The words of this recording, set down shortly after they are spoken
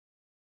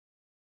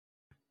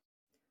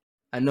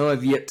I know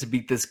I've yet to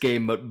beat this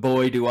game, but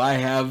boy, do I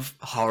have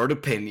hard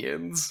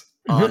opinions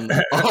on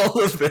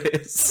all of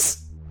this.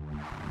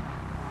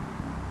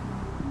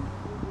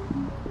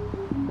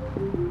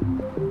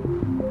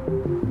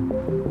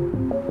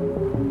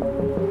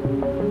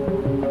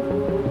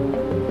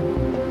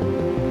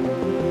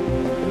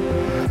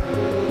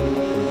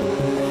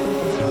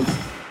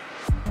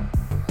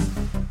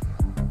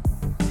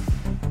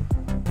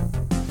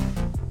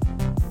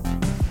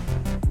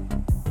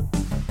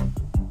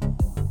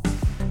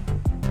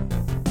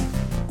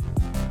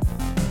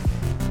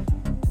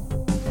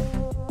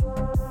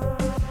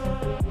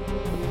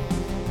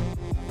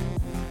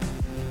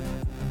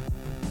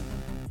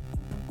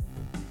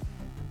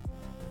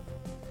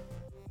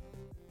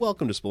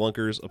 Welcome to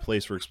Spelunkers, a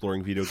place for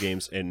exploring video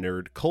games and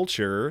nerd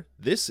culture.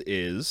 This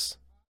is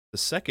the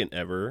second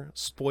ever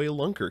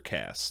Spoilunker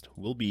cast.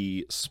 We'll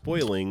be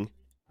spoiling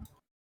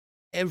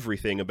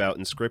everything about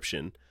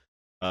Inscryption.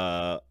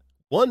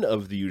 One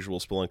of the usual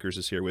Spelunkers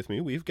is here with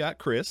me. We've got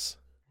Chris.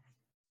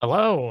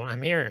 Hello,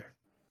 I'm here.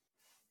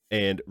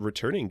 And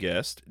returning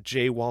guest,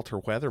 J. Walter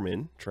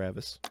Weatherman,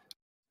 Travis.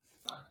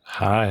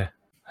 Hi,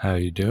 how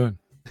you doing?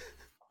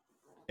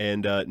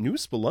 And new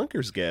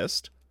Spelunkers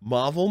guest,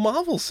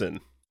 Marvelson.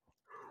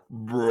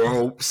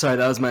 Bro, sorry,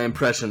 that was my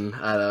impression.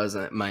 That was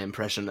my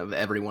impression of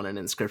everyone in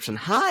Inscryption.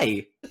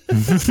 Hi!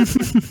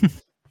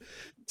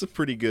 It's a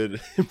pretty good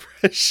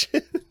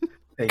impression.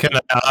 Can I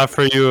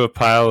offer you a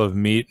pile of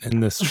meat in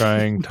this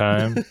trying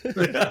time?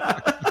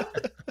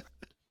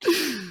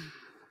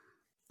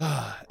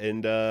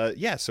 And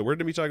so we're going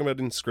to be talking about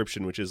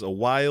Inscryption, which is a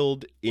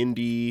wild,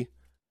 indie,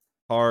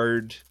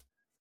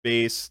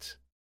 hard-based,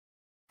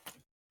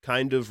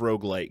 kind of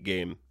roguelite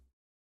game.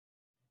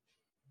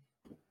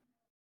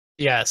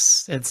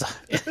 Yes, it's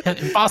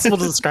impossible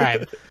to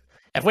describe.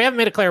 If we haven't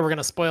made it clear, we're going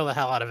to spoil the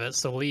hell out of it,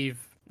 so leave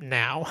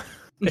now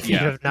if you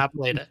have not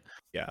played it.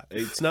 Yeah,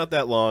 it's not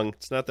that long,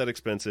 it's not that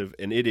expensive,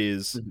 and it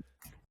is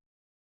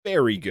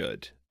very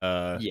good.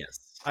 Yes.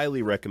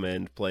 Highly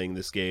recommend playing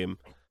this game.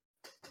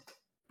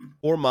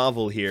 Poor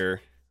Marvel here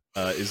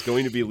is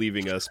going to be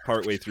leaving us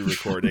partway through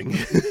recording.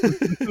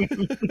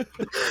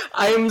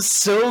 I am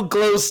so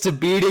close to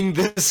beating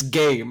this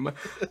game,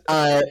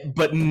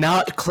 but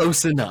not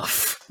close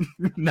enough.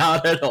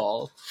 Not at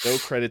all. No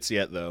credits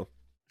yet, though.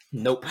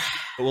 Nope.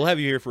 But we'll have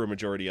you here for a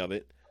majority of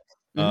it.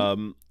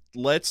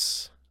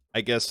 Let's, I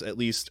guess, at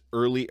least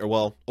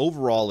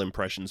overall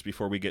impressions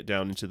before we get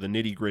down into the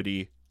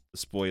nitty-gritty, the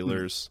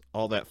spoilers,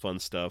 all that fun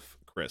stuff.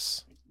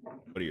 Chris,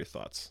 what are your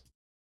thoughts?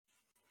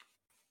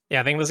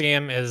 Yeah, I think this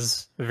game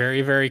is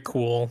very, very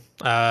cool.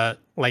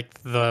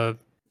 Like the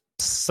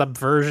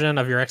subversion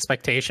of your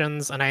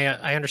expectations, and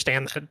I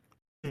understand that.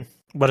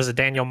 What is it?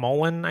 Daniel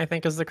Mullen, I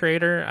think, is the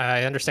creator.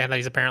 I understand that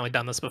he's apparently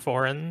done this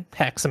before in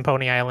Hex and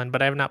Pony Island,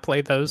 but I have not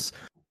played those.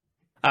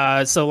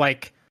 So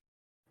like,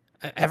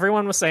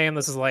 everyone was saying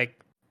this is like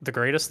the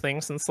greatest thing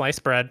since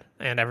sliced bread,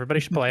 and everybody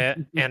should play it.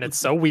 And it's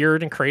so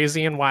weird and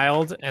crazy and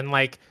wild. And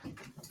like,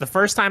 the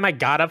first time I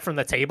got up from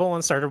the table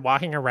and started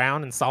walking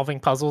around and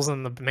solving puzzles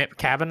in the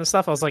cabin and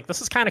stuff, I was like,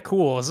 this is kind of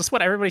cool. Is this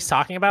what everybody's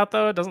talking about,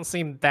 though? It doesn't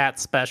seem that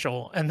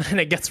special. And then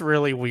it gets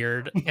really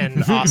weird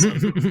and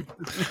awesome.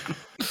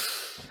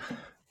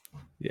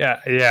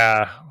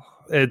 Yeah.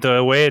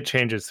 The way it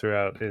changes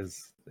throughout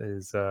is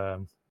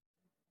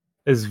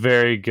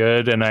very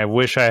good, and I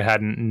wish I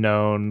hadn't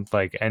known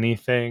like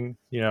anything.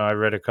 You know, I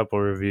read a couple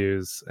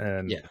reviews,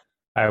 and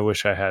I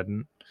wish I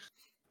hadn't.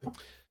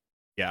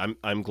 Yeah,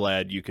 I'm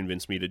glad you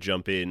convinced me to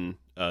jump in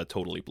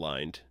totally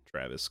blind,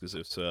 Travis, because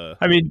it's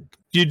I mean,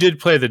 you did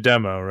play the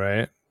demo,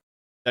 right?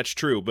 That's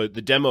true, but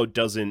the demo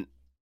doesn't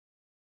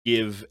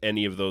give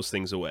any of those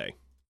things away.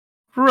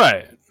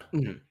 Right.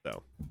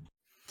 So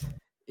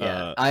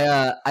yeah,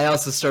 I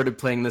also started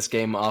playing this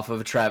game off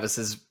of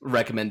Travis's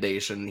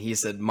recommendation. He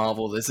said,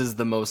 Marvel, this is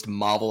the most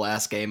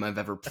Marvel-ass game I've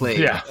ever played.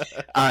 Yeah.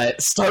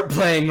 Start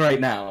playing right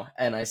now.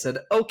 And I said,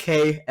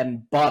 okay,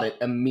 and bought it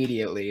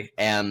immediately.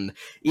 And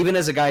even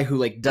as a guy who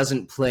like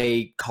doesn't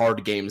play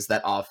card games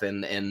that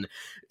often and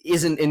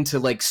isn't into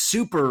like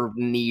super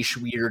niche,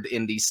 weird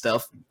indie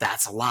stuff,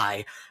 that's a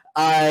lie.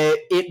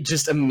 It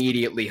just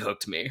immediately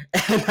hooked me,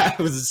 and I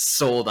was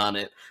sold on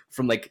it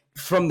from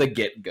the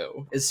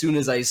get-go. As soon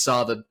as I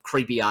saw the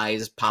creepy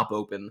eyes pop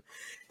open,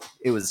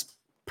 it was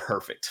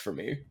perfect for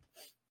me.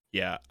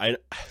 Yeah,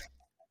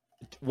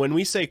 when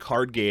we say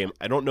card game,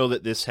 I don't know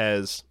that this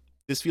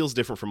feels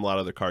different from a lot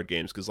of other card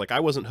games, because like I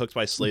wasn't hooked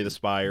by Slay the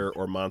Spire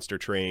or Monster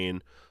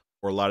Train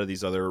or a lot of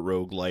these other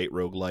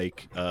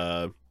roguelike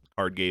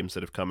card games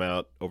that have come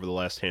out over the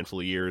last handful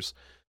of years.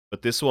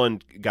 But this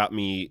one got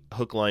me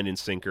hook, line, and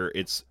sinker.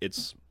 It's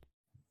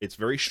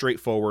very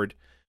straightforward.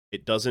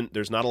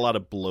 There's not a lot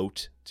of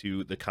bloat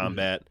to the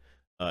combat,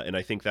 and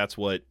I think that's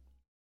what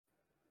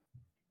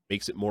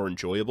makes it more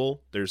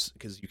enjoyable.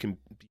 Because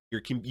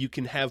you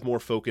can have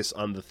more focus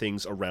on the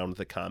things around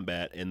the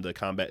combat, and the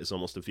combat is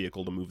almost a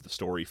vehicle to move the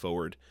story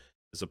forward,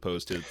 as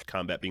opposed to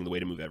combat being the way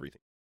to move everything.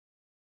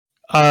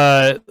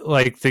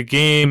 Like the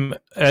game,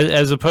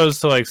 as opposed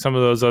to like some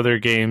of those other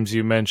games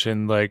you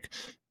mentioned, like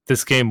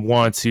this game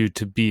wants you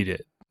to beat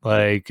it.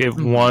 Like, it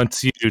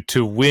wants you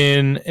to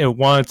win. It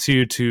wants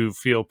you to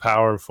feel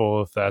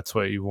powerful if that's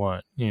what you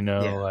want.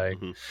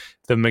 The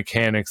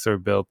mechanics are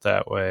built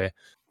that way.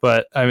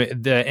 But I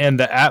mean,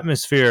 the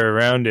atmosphere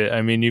around it.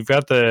 I mean, you've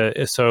got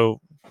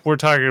so we're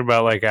talking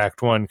about like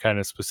Act 1 kind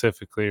of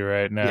specifically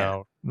right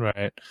now,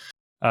 right?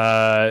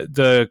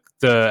 The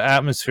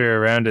atmosphere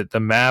around it,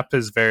 the map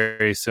is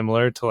very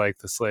similar to like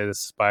the Slay the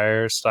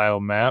Spire style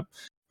map.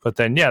 But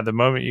then, the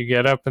moment you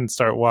get up and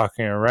start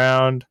walking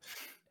around,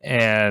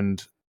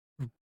 and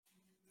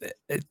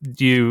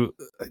there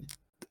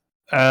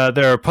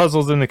are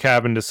puzzles in the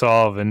cabin to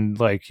solve, and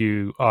like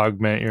you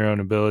augment your own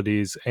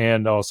abilities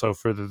and also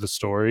further the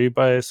story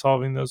by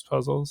solving those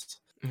puzzles.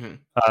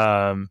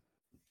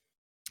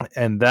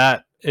 And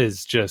that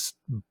is just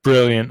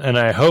brilliant. And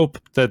I hope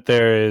that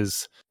there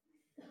is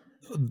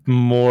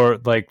more,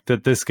 like,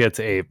 that this gets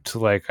aped.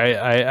 Like,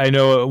 I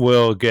know it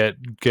will get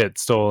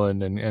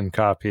stolen and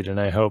copied, and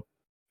I hope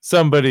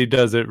somebody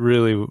does it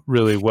really,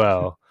 really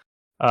well.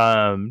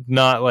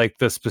 Not like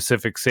the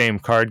specific same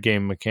card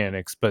game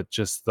mechanics, but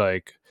just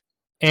like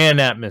an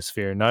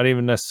atmosphere, not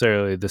even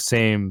necessarily the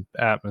same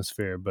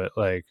atmosphere, but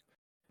like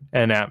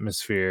an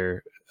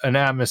atmospheric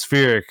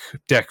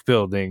deck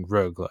building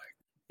roguelike,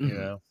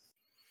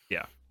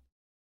 Yeah.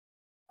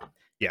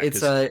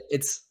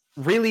 It's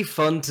really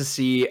fun to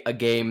see a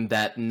game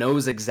that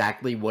knows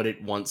exactly what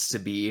it wants to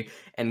be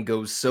and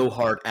goes so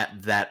hard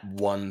at that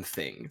one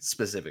thing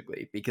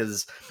specifically,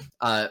 because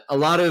a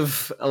lot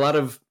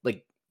of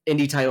like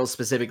indie titles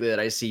specifically that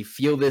I see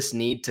feel this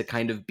need to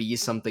kind of be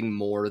something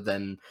more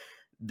than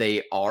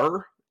they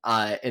are.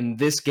 And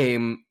this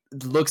game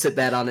looks at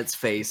that on its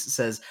face,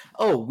 says,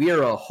 oh, we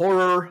are a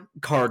horror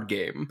card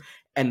game.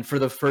 And for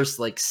the first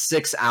like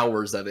 6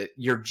 hours of it,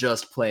 you're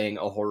just playing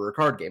a horror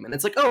card game. And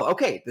it's like, oh,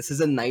 okay, this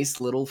is a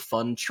nice little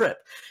fun trip.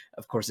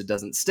 Of course, it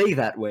doesn't stay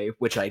that way,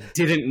 which I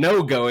didn't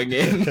know going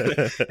in.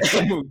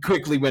 And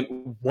quickly went,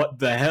 what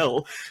the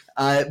hell?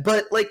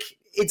 But like,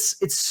 it's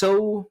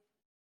so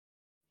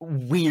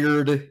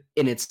weird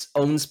in its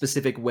own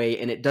specific way,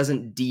 and it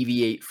doesn't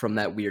deviate from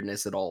that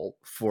weirdness at all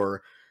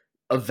for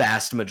a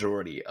vast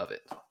majority of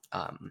it,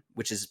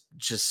 which is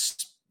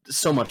just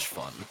so much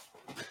fun.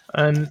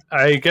 And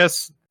I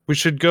guess we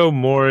should go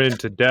more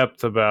into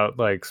depth about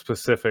like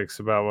specifics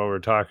about what we're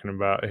talking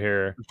about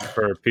here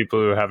for people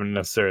who haven't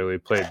necessarily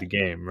played the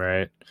game,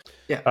 right?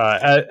 Yeah.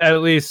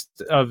 At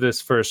least of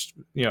this first,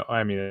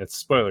 I mean, it's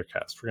spoiler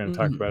cast. We're going to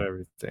talk about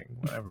everything,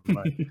 whatever.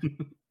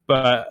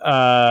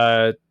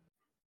 But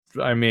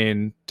I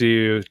mean,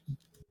 do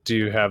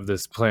you have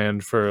this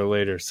planned for a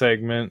later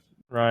segment,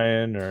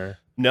 Ryan? Or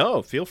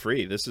no? Feel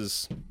free. This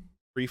is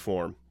free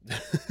form.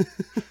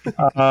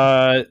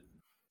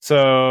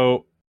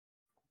 So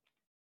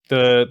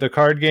the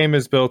card game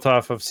is built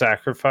off of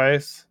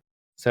Sacrifice.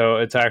 So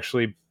it's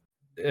actually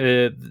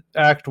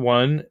Act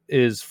 1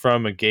 is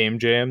from a game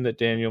jam that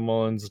Daniel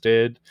Mullins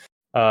did,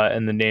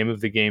 and the name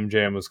of the game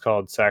jam was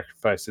called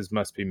Sacrifices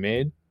Must Be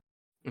Made.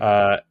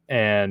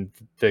 And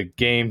the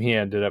game he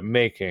ended up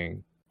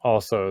making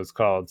also is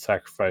called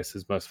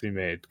Sacrifices Must Be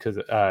Made, because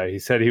he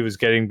said he was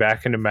getting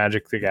back into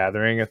Magic the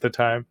Gathering at the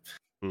time.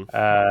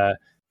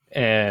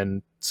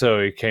 And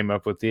so he came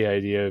up with the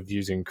idea of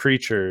using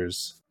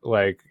creatures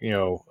like,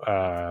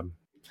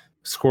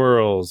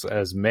 squirrels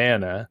as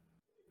mana,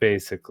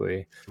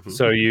 basically.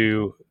 So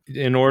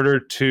in order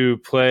to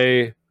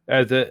play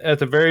at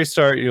the very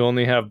start, you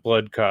only have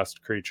blood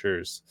cost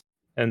creatures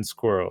and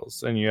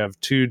squirrels, and you have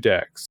 2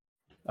 decks.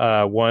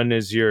 One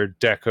is your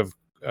deck of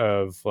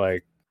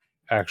like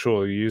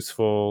actual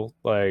useful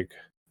like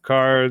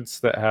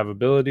cards that have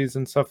abilities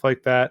and stuff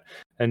like that,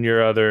 and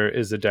your other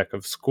is a deck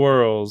of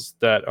squirrels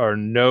that are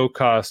no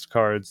cost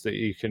cards that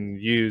you can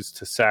use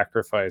to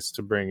sacrifice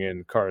to bring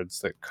in cards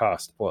that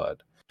cost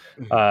blood.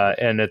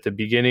 And at the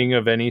beginning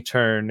of any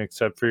turn,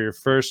 except for your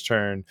first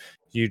turn,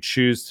 you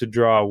choose to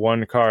draw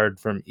 1 card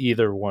from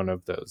either one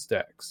of those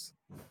decks,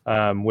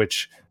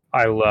 which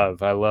I love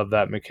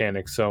that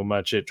mechanic so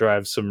much. It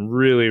drives some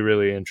really,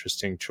 really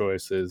interesting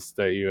choices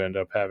that you end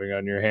up having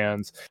on your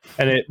hands.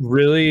 And it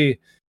really,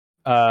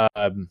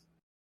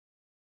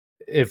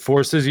 it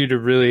forces you to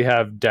really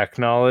have deck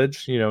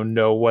knowledge,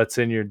 know what's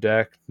in your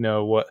deck,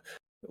 know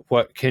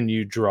what can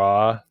you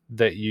draw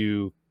that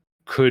you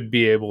could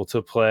be able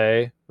to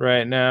play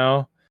right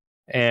now.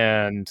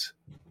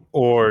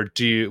 Or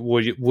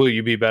will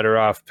you be better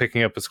off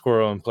picking up a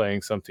squirrel and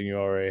playing something you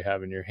already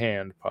have in your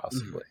hand,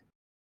 possibly?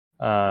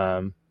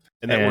 And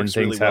that works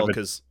really well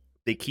because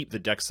they keep the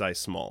deck size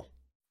small.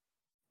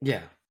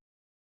 Yeah.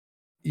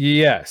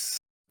 Yes.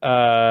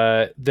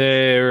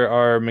 There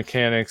are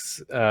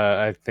mechanics.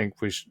 I think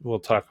we'll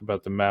talk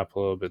about the map a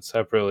little bit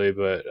separately,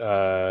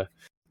 but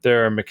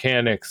there are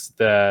mechanics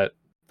that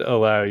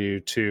allow you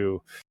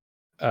to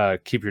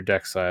keep your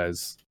deck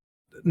size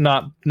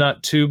not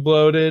too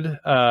bloated.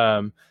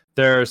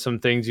 There are some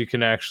things you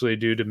can actually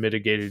do to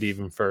mitigate it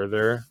even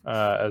further.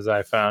 As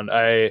I found,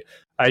 I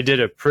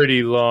did a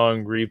pretty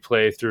long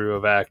replay through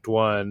of Act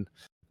 1,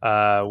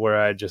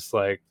 where I just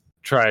like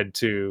tried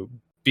to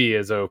be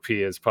as OP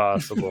as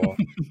possible.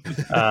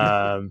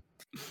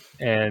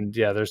 And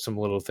yeah, there's some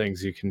little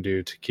things you can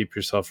do to keep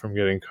yourself from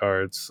getting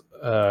cards.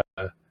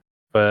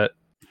 But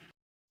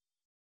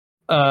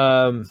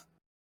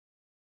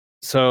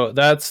so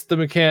that's the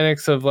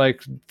mechanics of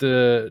like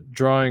the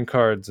drawing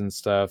cards and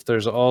stuff.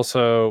 There's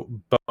also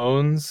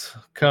bones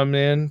come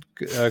in,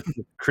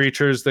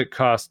 creatures that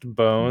cost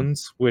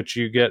bones, which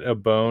you get a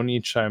bone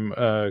each time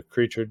a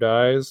creature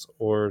dies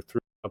or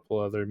through a couple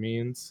other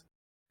means.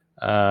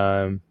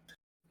 And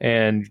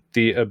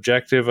the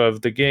objective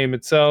of the game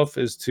itself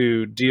is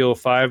to deal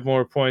 5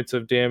 more points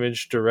of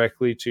damage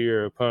directly to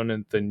your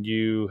opponent than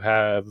you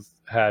have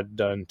had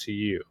done to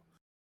you.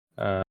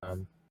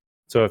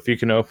 So if you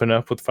can open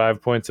up with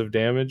 5 points of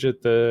damage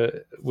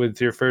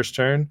with your first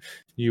turn,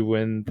 you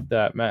win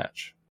that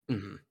match.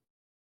 Mm-hmm.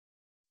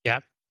 Yeah,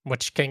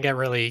 which can get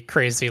really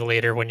crazy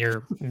later when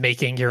you're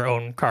making your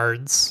own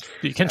cards.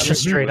 You can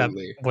just straight up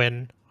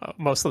win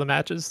most of the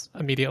matches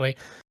immediately.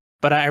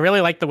 But I really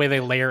like the way they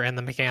layer in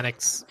the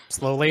mechanics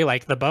slowly.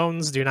 Like the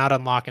bones do not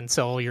unlock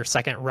until your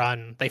second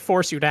run. They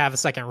force you to have a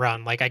second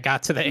run. Like I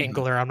got to the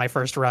Angler on my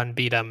first run,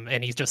 beat him,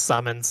 and he just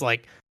summons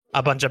like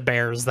a bunch of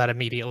bears that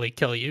immediately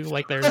kill you.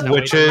 Like there's no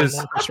which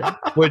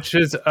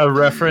is a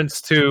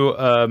reference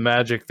to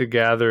Magic the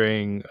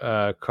Gathering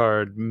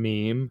card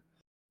meme.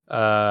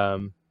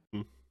 8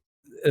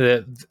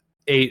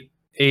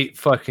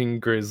 fucking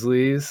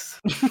grizzlies,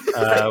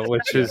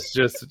 which is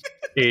just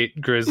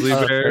 8 grizzly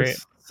bears. Great.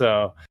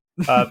 So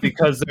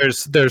because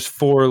there's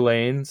 4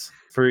 lanes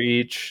for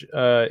each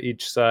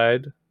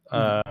side,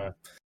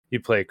 you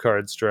play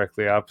cards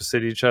directly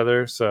opposite each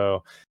other.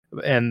 So.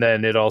 And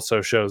then it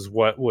also shows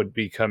what would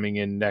be coming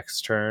in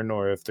next turn,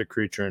 or if the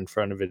creature in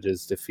front of it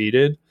is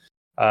defeated.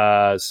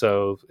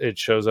 So it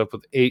shows up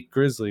with 8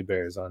 grizzly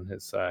bears on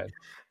his side.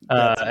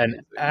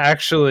 And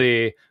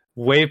actually,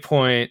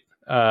 Waypoint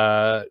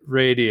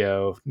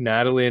Radio,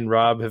 Natalie and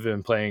Rob have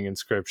been playing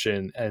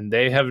Inscription, and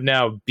they have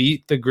now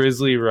beat the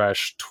Grizzly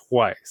Rush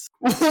twice.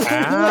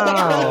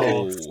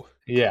 Wow!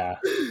 Yeah.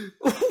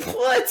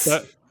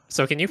 What?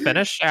 So can you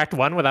finish Act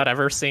 1 without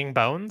ever seeing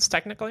bones,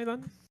 technically,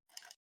 then?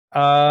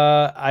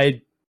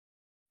 I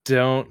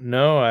don't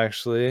know,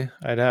 actually.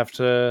 I'd have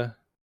to.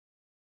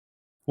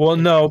 Well,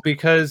 no,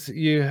 because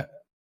I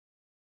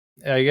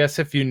guess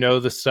if you know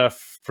the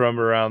stuff from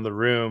around the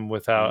room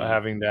without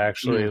having to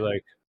actually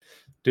like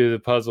do the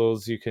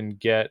puzzles, you can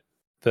get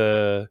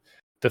the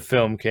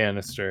film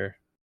canister,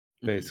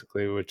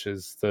 basically, which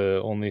is the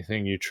only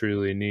thing you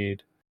truly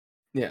need.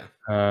 Yeah.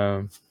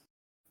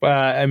 But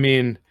I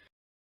mean.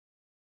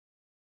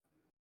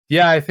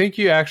 Yeah, I think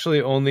you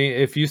actually only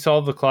if you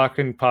solve the clock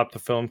and pop the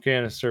film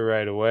canister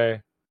right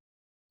away,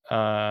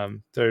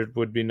 there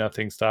would be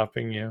nothing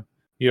stopping you.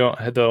 You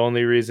don't. The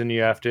only reason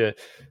you have to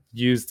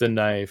use the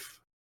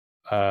knife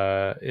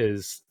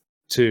is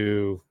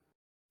to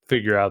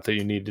figure out that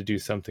you need to do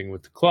something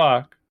with the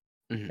clock,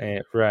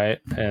 right?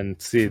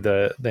 And see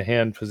the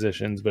hand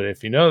positions. But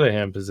if you know the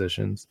hand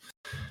positions,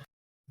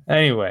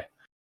 anyway.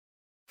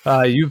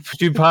 You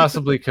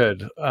possibly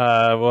could.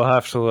 We'll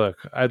have to look.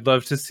 I'd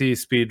love to see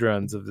speed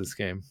runs of this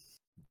game.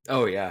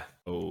 Oh yeah.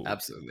 Oh,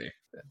 Absolutely.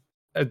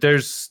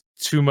 There's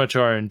too much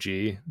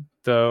RNG,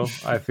 though.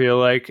 I feel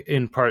like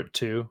in part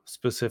 2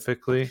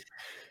 specifically.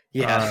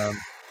 Yeah.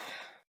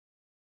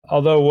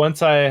 Although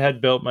once I had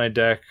built my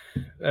deck,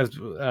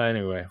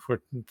 anyway,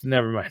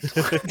 never mind.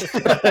 We're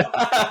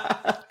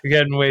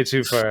getting way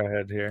too far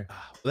ahead here.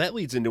 Well, that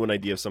leads into an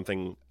idea of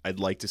something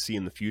I'd like to see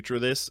in the future.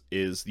 This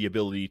is the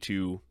ability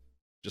to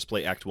just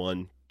play Act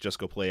 1, just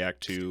go play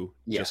Act 2,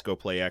 just go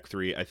play Act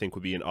 3. I think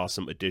would be an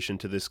awesome addition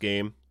to this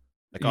game.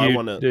 Like I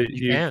want to.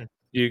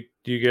 You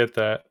get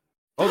that.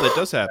 Oh, that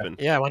does happen.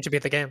 Yeah, once you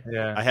beat the game.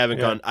 Yeah, I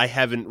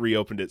haven't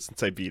reopened it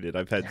since I beat it.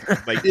 I've had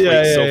my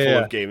plate so full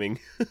of gaming.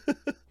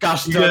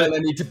 Gosh darn it, I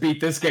need to beat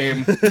this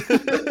game.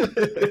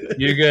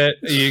 You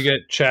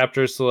get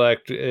chapter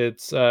select.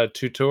 It's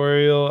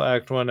tutorial,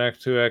 Act 1,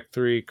 Act 2, Act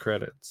 3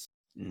 credits.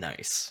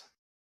 Nice.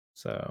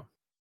 So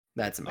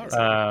that's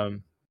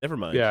amazing. Never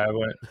mind. Yeah,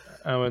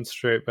 I went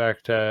straight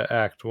back to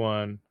Act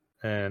 1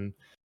 and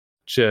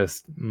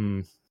just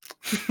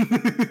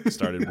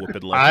started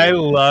whooping like I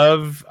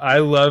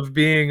love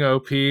being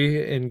OP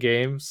in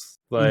games.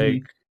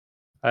 Like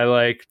I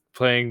like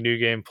playing New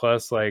Game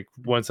Plus. Like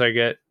once I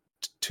get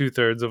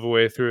 2/3 of the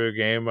way through a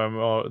game, I'm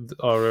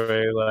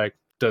already like,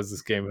 does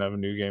this game have a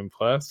New Game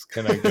Plus?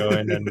 Can I go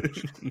in and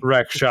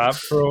wreck shop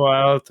for a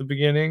while at the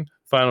beginning?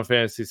 Final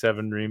Fantasy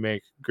VII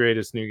Remake,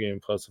 greatest New Game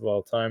Plus of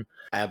all time.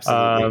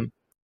 Absolutely.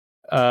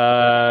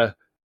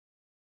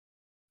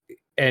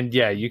 And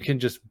yeah, you can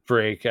just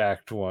break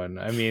Act 1.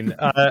 I mean,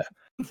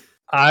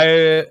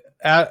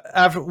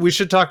 after we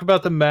should talk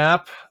about the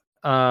map,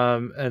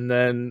 and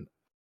then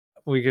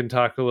we can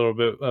talk a little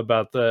bit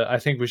about I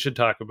think we should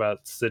talk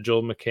about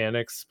sigil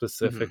mechanics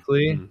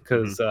specifically,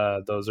 because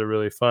those are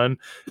really fun.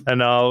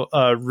 And I'll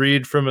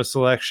read from a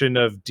selection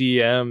of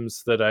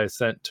DMs that I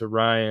sent to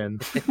Ryan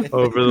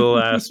over the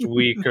last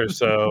week or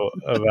so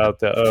about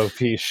the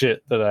OP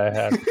shit that I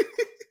had.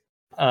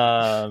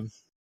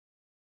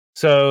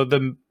 So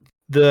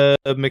the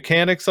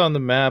mechanics on the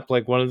map,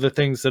 like one of the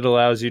things that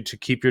allows you to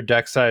keep your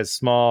deck size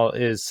small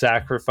is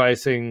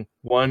sacrificing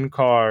one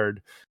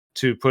card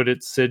to put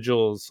its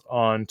sigils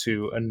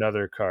onto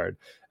another card.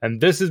 And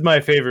this is my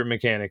favorite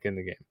mechanic in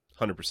the game.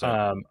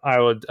 100%. I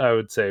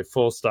would say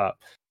full stop.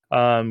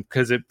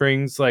 Because it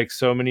brings like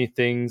so many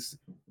things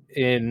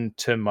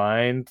into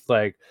mind.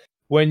 Like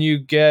when you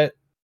get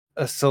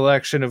a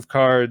selection of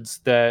cards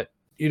that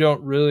you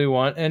don't really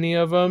want any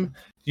of them,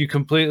 you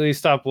completely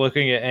stop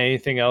looking at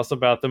anything else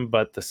about them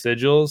but the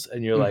sigils,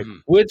 and you're like,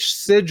 which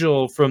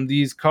sigil from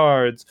these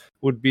cards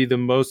would be the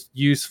most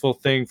useful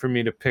thing for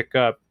me to pick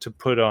up to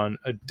put on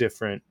a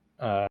different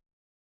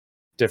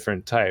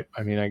type?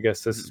 I mean, I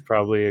guess this is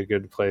probably a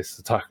good place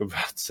to talk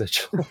about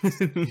sigils.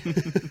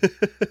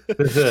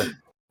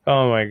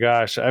 Oh my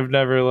gosh, I've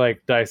never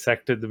like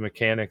dissected the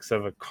mechanics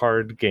of a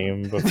card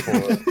game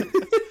before.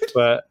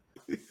 But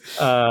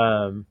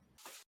so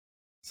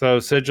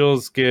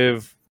sigils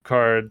give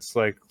cards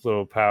like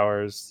little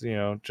powers, you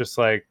know, just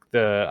like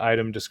the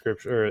item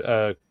description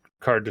or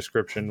card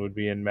description would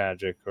be in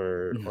Magic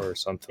or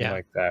something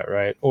like that,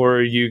 right?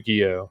 Or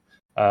Yu-Gi-Oh.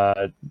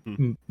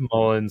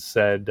 Mullins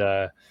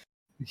said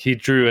he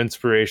drew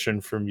inspiration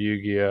from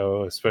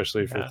Yu-Gi-Oh,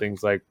 especially for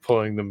things like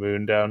pulling the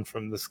moon down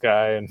from the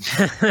sky, and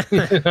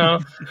you know.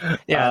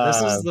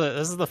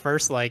 This is the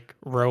first like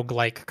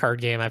roguelike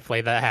card game I've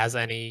played that has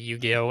any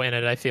Yu-Gi-Oh in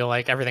it. I feel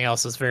like everything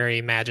else is very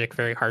Magic,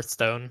 very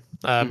Hearthstone.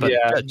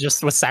 But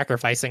just with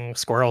sacrificing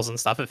squirrels and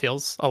stuff, it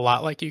feels a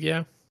lot like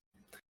Yu-Gi-Oh.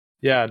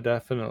 Yeah,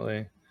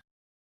 definitely.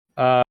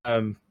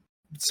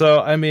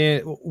 So I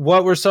mean,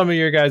 what were some of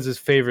your guys'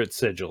 favorite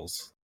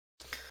sigils?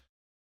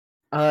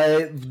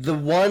 The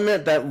one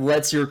that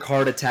lets your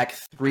card attack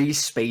 3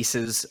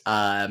 spaces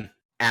at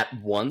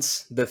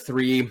once. The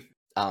 3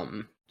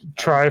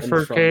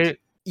 Trifurcate.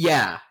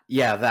 Yeah,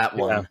 that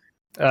one.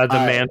 The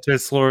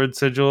Mantis Lord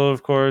sigil,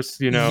 of course,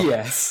 you know.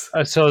 Yes.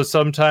 So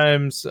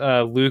sometimes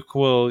Luke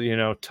will, you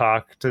know,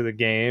 talk to the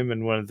game,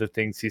 and one of the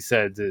things he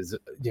says is,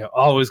 you know,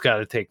 always got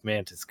to take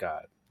Mantis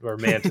God or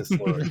Mantis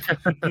Lord.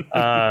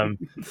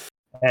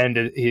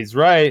 And he's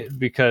right,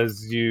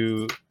 because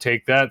you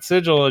take that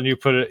sigil and you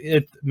put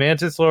it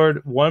Mantis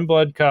Lord, 1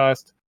 blood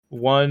cost,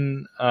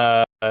 1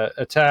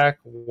 attack,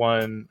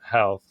 1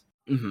 health.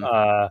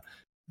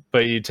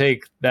 But you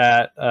take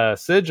that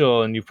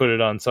sigil and you put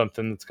it on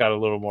something that's got a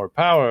little more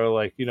power,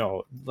 like, you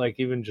know, like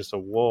even just a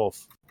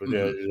wolf with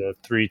a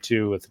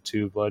 3/2 with a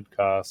 2 blood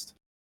cost.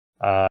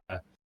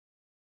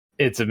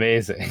 It's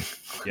amazing.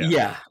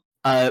 Yeah.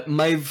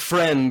 My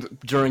friend,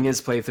 during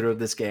his playthrough of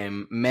this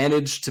game,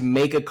 managed to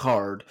make a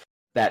card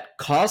that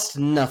cost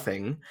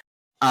nothing,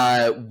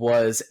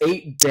 was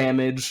 8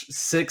 damage,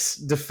 6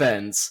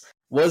 defense,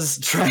 was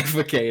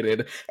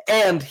trifurcated,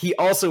 and he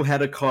also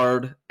had a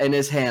card in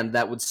his hand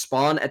that would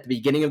spawn at the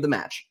beginning of the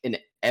match, in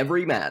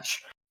every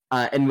match,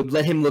 and would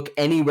let him look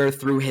anywhere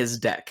through his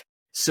deck.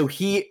 So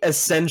he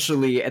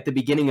essentially, at the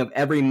beginning of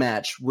every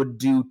match, would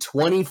do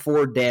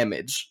 24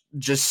 damage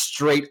just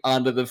straight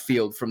onto the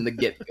field from the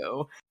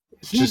get-go.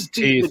 Just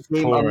teeth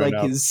pouring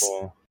up.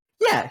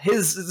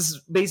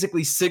 His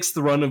basically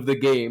 6th run of the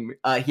game.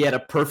 He had a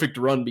perfect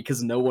run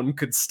because no one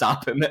could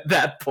stop him at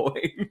that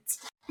point.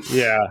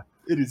 Yeah.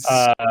 It is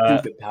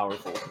stupid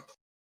powerful.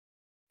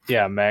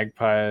 Yeah,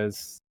 Magpie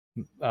is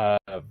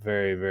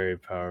very, very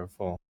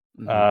powerful.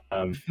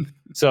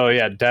 So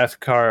yeah,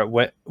 death card.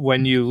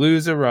 When you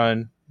lose a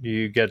run,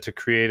 you get to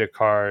create a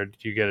card.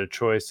 You get a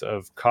choice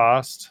of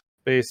cost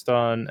based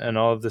on, and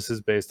all of this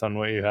is based on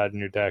what you had in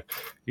your deck.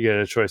 You get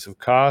a choice of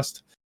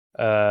cost,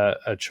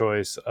 a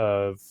choice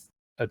of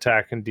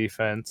attack and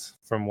defense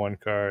from 1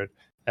 card,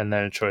 and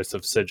then a choice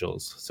of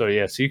sigils. So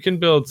yes, you can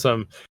build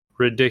some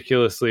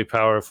ridiculously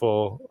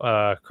powerful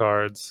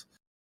cards.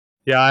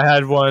 Yeah, I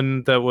had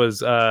one that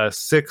was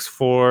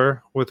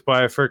 6/4 with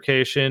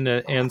bifurcation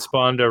and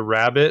spawned a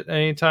rabbit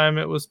anytime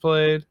it was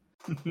played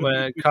when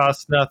it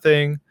cost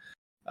nothing.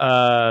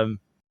 God,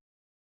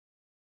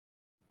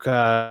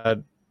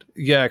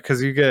 yeah,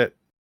 because you get.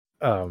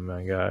 Oh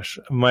my gosh,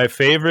 my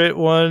favorite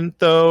one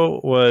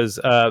though was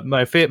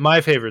my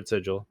favorite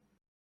sigil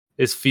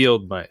is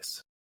Field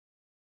Mice.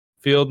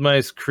 Field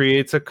Mice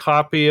creates a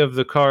copy of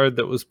the card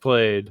that was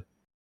played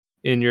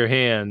in your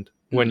hand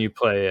when you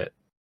play it.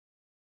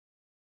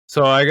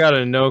 So I got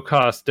a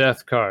no-cost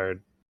death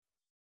card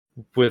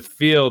with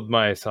Field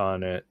Mice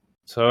on it.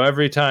 So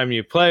every time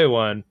you play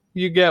one,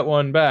 you get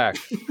one back.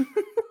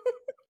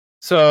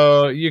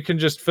 So you can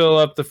just fill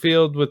up the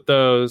field with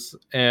those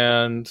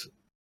and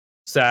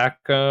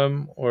sack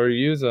them or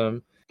use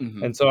them.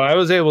 And so I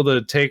was able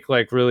to take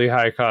like really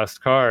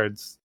high-cost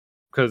cards,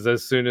 because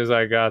as soon as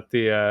I got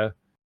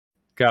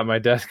got my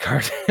death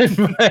card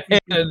in my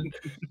hand,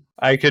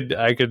 I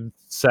could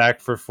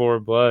sack for 4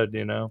 blood,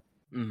 you know.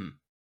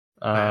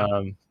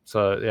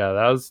 So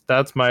yeah,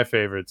 that's my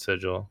favorite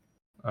sigil.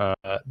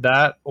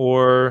 That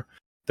or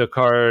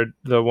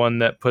the one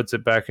that puts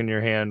it back in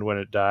your hand when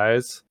it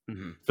dies,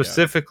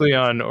 specifically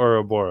on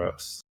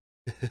Ouroboros,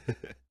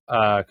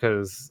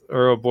 because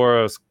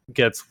Ouroboros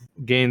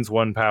gains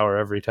 1 power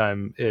every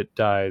time it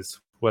dies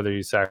whether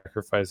you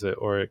sacrifice it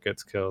or it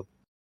gets killed.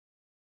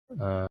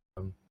 How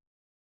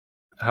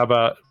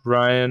about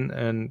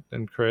Ryan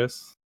and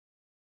Chris?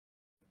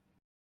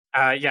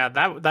 Yeah,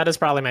 that is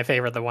probably my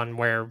favorite. The one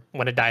where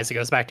when it dies, it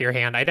goes back to your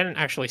hand. I didn't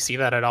actually see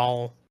that at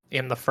all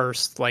in the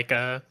first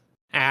act.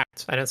 I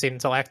didn't see it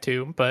until Act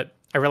 2, but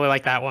I really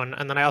like that one.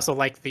 And then I also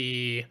like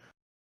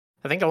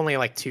I think only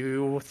like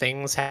 2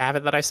 things have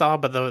it that I saw,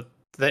 but the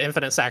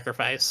infinite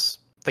sacrifice,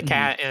 the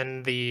cat,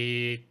 and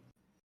the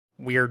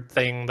weird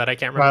thing that I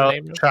can't remember the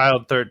name of.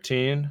 Child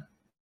 13.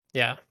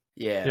 Yeah.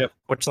 Yeah. Yep.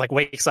 Which like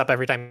wakes up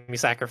every time you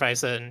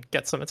sacrifice it and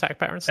gets some attack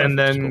power and stuff. And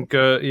then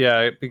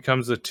it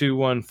becomes a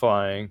 2/1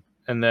 flying.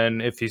 And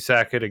then if you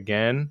sack it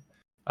again,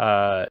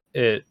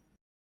 it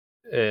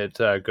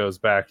goes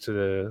back to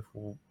the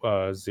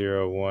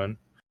 0/1.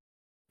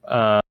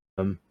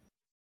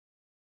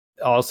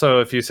 Also,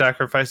 if you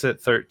sacrifice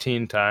it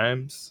 13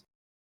 times,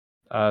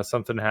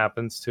 something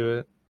happens to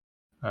it.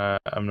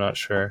 I'm not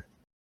sure.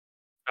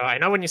 Oh, I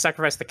know when you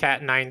sacrifice the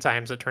cat 9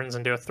 times, it turns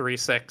into a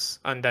 3/6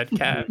 undead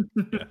cat.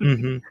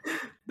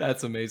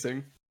 That's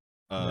amazing.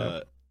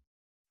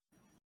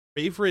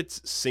 Favorite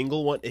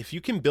single one? If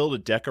you can build a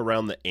deck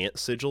around the ant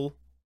sigil,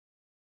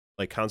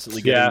 like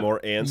constantly getting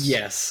more ants.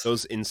 Yes,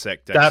 those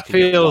insect decks that can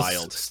get feels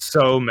wild.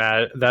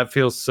 That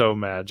feels so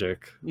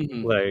magic.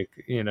 Mhm. Like,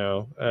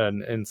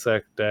 an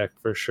insect deck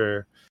for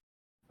sure.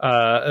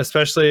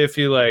 Especially if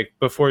you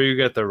before you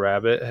get the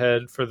rabbit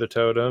head for the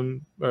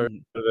totem or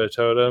the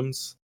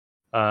totems.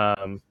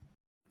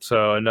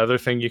 So another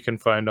thing you can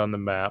find on the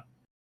map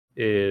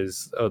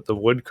is the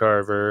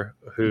woodcarver,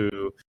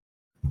 who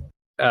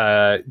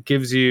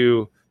gives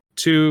you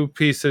 2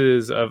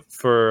 pieces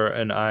for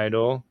an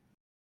idol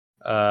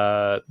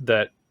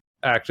that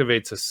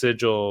activates a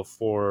sigil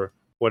for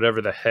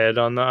whatever the head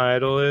on the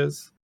idol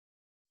is.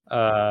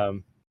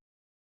 So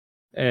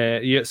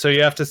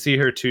you have to see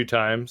her 2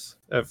 times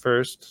at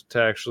first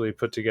to actually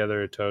put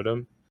together a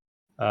totem.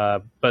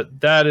 But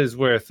that is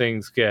where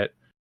things get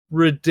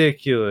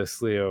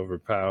ridiculously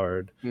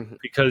overpowered,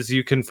 because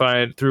you can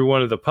find through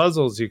one of the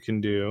puzzles you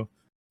can do,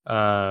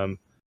 what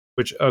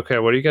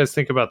do you guys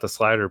think about the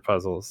slider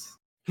puzzles?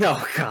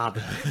 Oh God,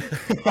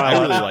 I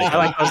really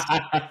like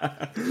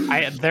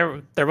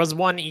those. There was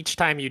one each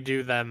time you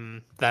do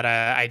them that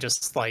I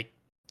just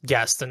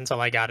guessed until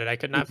I got it. I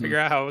could not figure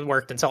out how it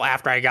worked until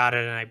after I got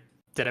it, and I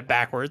did it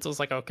backwards. I was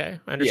like, okay,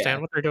 I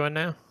understand what they're doing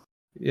now.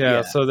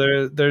 Yeah, so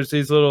there's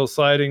these little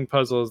sliding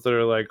puzzles that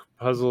are like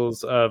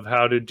puzzles of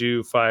how to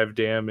do 5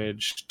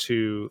 damage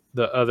to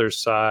the other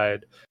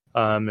side,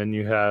 and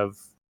you have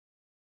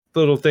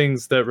little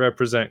things that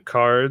represent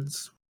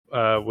cards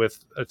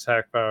with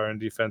attack power and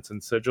defense and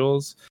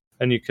sigils,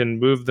 and you can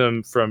move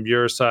them from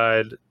your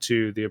side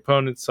to the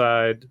opponent's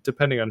side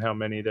depending on how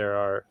many there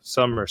are.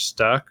 Some are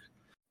stuck,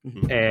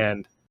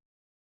 and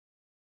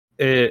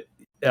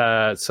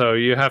so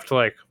you have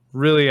to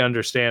really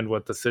understand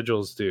what the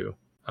sigils do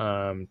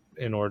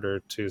in order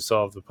to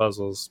solve the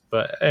puzzles.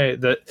 But hey,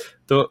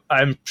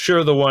 I'm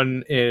sure the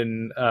one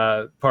in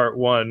part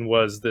 1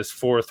 was this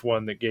 4th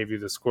one that gave you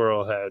the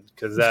squirrel head,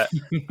 because that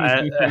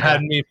it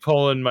had me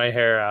pulling my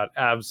hair out.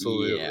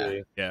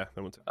 Absolutely. Yeah,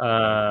 that one's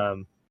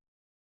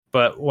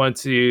but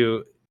once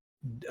you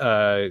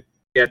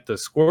get the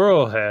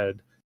squirrel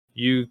head,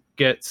 you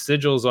get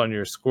sigils on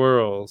your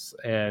squirrels,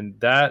 and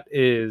that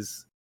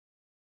is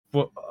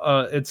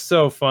it's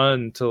so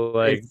fun to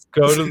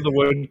go to the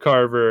wood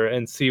carver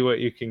and see what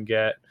you can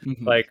get.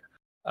 My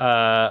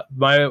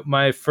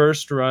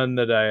first run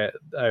that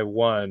I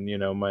won,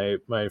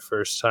 my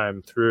first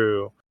time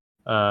through,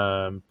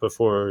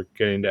 before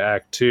getting to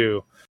Act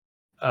 2,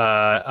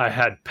 I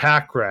had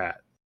Pack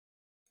Rat,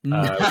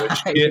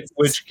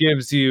 which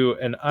gives you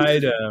an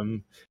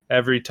item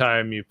every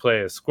time you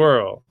play a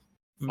squirrel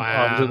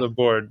onto the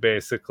board,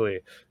 basically.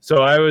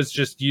 So I was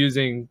just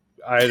using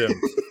items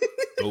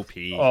OP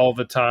all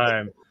the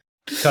time,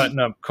 cutting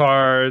up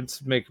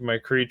cards, making my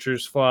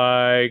creatures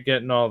fly,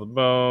 getting all the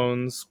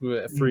bones,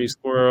 free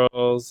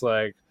squirrels,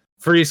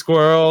 free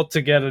squirrel to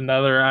get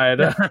another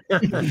item.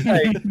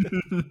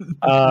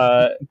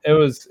 It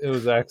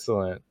was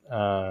excellent.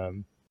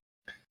 And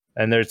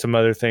there's some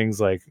other things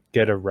like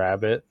get a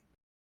rabbit,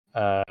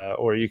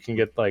 or you can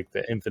get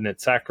the infinite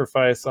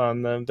sacrifice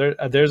on them.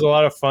 There's a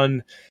lot of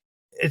fun.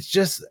 It's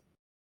just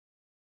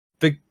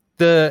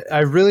I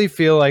really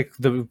feel like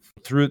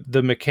through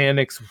the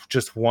mechanics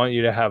just want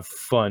you to have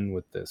fun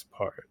with this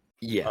part.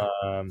 Yeah.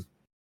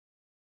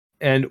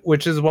 And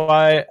which is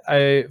why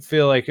I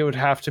feel like it would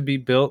have to be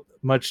built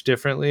much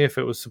differently if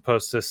it was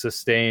supposed to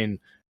sustain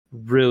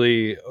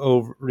really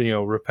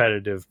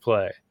repetitive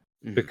play,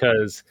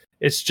 because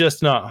it's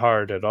just not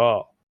hard at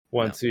all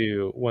once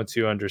you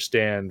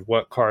understand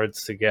what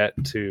cards to get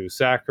to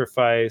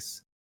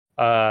sacrifice.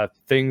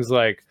 Things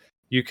like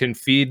you can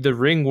feed the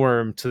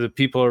ringworm to the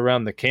people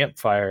around the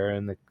campfire,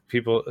 and the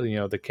people,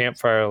 the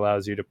campfire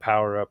allows you to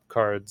power up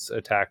cards,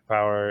 attack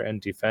power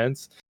and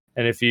defense.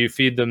 And if you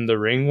feed them the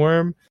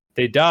ringworm,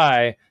 they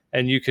die,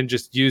 and you can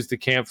just use the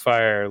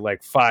campfire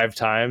 5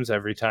 times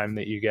every time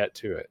that you get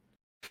to it.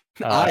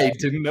 I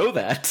didn't know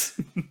that.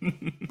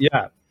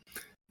 Yeah.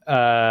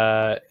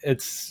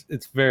 It's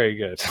very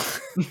good.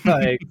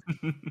 Like,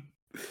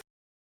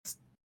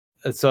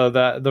 so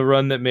that the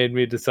run that made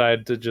me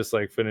decide to just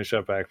like finish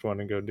up Act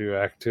 1 and go do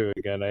Act 2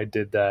 again, I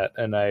did that,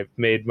 and I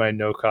made my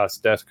no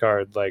cost death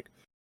card like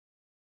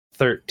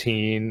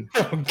 13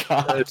 Oh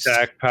gosh.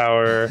 attack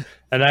power,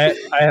 and I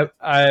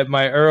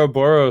my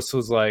Ouroboros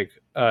was like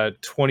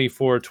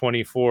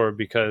 24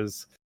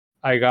 because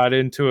I got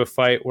into a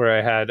fight where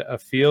I had a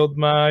field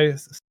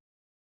mice,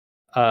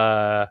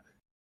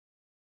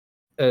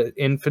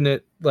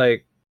 infinite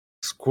like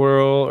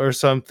squirrel or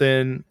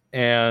something,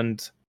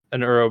 and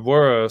an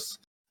Ouroboros,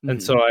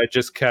 and so I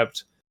just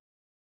kept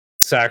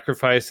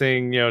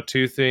sacrificing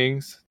 2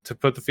 things to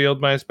put the field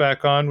mice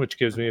back on, which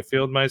gives me a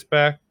field mice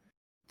back,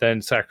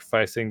 then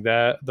sacrificing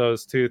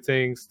those 2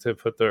 things to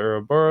put the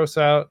Ouroboros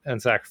out,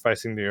 and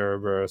sacrificing the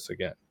Ouroboros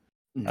again.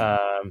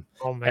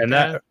 Oh my And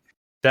god.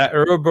 that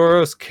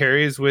Ouroboros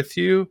carries with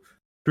you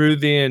through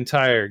the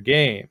entire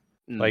game.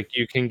 Mm. Like,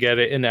 you can get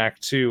it in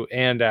Act 2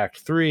 and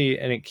Act 3,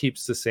 and it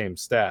keeps the same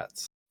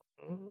stats.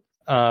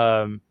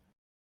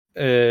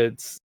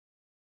 It's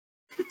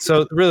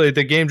so really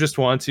the game just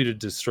wants you to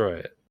destroy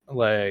it.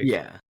 Like,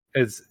 Yeah.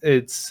 it's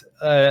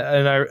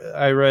and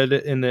I read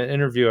in the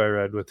interview I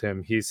read with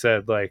him, he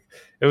said like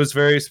it was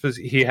very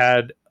he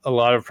had a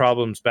lot of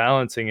problems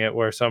balancing it,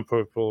 where some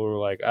people were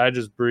like, I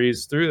just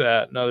breezed through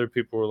that, and other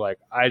people were like,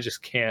 I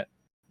just can't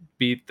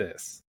beat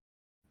this.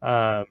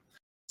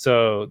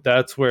 So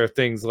that's where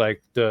things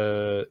like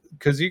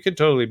because you could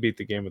totally beat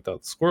the game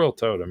without the squirrel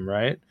totem,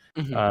 right?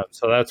 Mhm.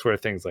 So that's where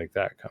things like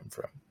that come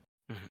from.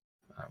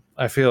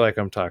 I feel like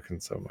I'm talking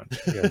so much.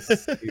 You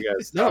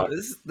guys No, talk.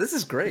 this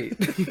is great.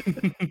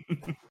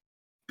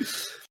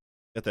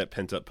 Got that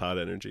pent up pod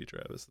energy,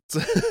 Travis.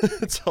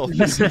 It's all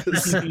this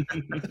is.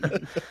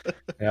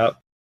 Yep.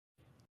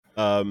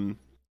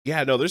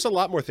 Yeah, no, there's a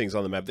lot more things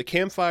on the map. The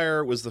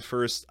campfire was the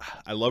first.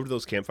 I loved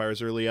those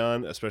campfires early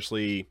on,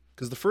 especially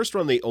because the first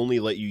run they only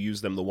let you use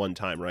them the one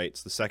time, right?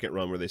 It's the second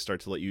run where they start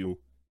to let you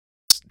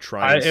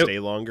try and stay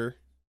longer.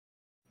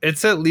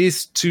 It's at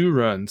least 2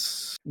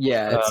 runs.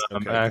 Yeah, it's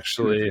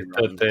actually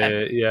that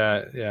they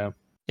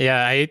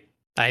Yeah,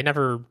 I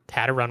never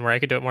had a run where I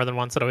could do it more than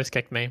once. It always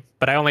kicked me,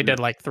 but I only did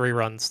like 3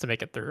 runs to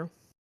make it through.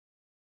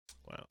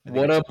 Wow.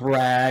 What a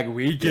brag.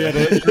 We get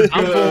it.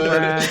 Humble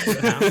brag.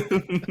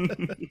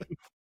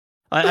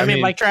 I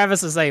mean, like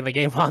Travis is saying, the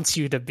game wants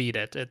you to beat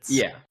it. It's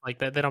like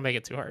they don't make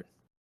it too hard.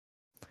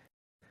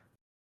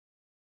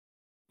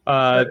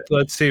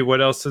 Let's see,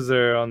 what else is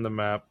there on the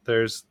map?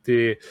 There's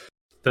the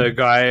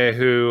guy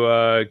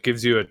who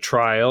gives you a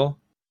trial.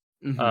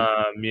 Mhm.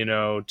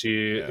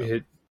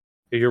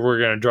 We're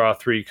going to draw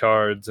 3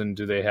 cards, and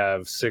do they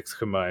have 6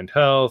 combined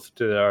health?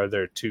 Are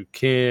there 2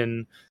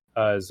 kin?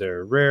 Is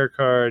there a rare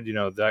card?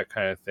 That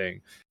kind of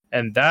thing.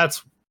 And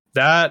that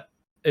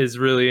is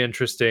really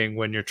interesting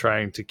when you're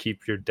trying to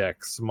keep your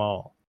deck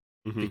small,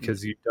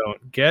 because you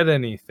don't get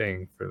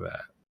anything for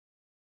that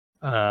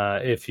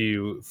if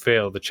you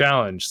fail the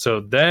challenge. So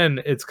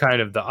then it's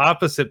kind of the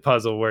opposite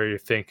puzzle, where you're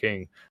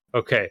thinking,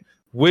 okay,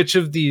 which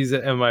of these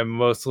am I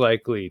most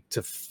likely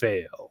to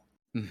fail?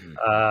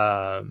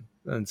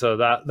 And so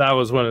that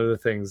was one of the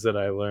things that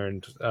I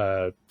learned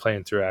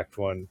playing through Act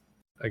 1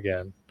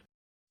 again.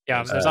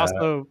 Yeah, there's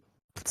also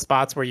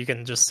spots where you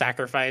can just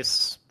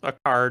sacrifice a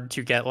card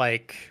to get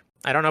like,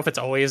 I don't know if it's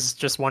always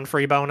just 1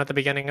 free bone at the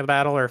beginning of the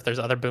battle, or if there's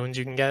other boons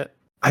you can get.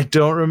 I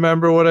don't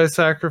remember what I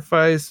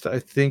sacrificed. I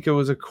think it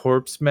was a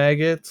corpse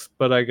maggot,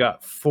 but I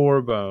got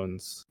 4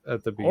 bones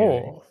at the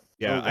beginning. Oh,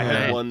 yeah, I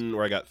had one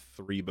where I got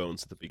 3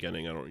 bones at the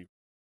beginning. I don't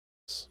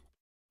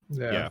even.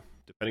 Yeah,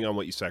 depending on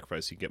what you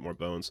sacrifice, you get more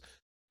bones.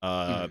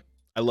 I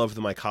love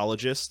the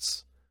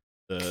mycologists.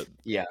 The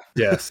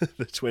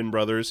twin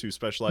brothers who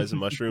specialize in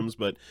mushrooms,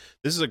 but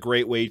this is a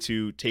great way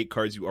to take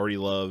cards you already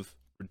love,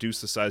 reduce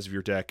the size of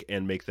your deck,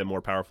 and make them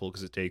more powerful,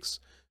 because it takes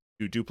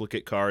 2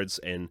 duplicate cards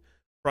and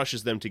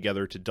crushes them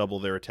together to double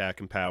their attack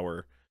and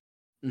power.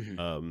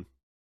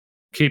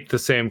 Keep the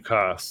same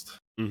cost.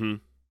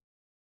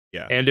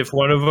 Yeah. And if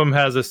one of them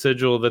has a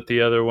sigil that the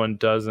other one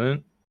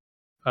doesn't,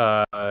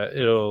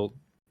 it'll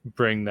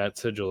bring that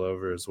sigil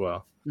over as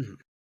well.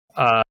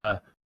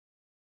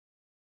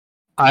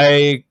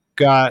 I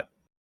got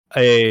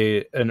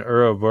an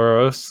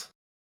Ouroboros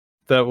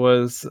that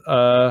was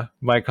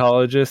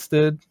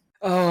mycologisted.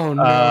 Oh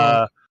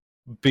no!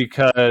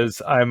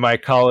 Because I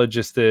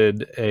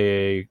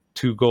mycologisted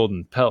 2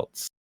 golden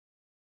pelts,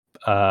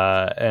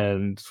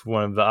 and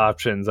one of the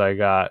options I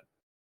got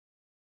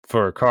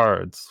for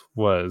cards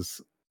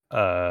was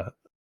a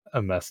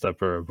messed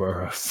up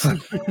Ouroboros.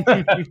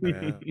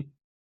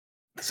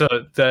 So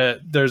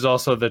there's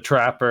also the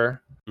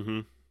Trapper.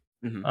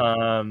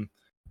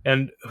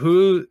 And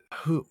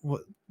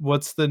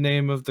what's the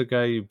name of the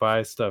guy you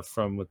buy stuff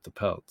from with the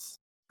pelts?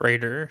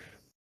 Trader.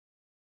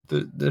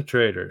 The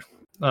trader.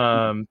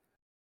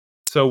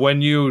 So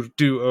when you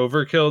do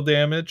overkill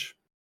damage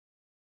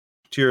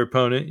to your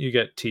opponent, you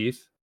get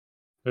teeth.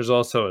 There's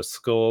also a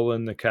skull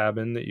in the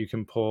cabin that you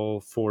can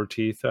pull 4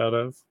 teeth out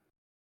of.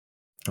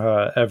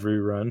 every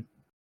run. You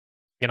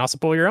can also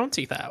pull your own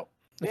teeth out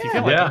if you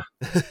feel like Yeah,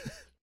 it.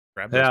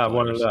 Grab those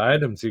one of pliers. the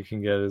items you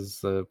can get is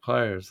the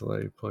pliers to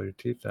let you pull your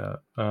teeth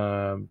out.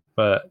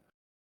 But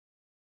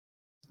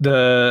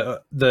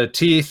the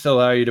teeth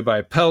allow you to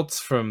buy pelts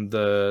from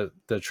the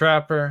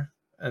trapper,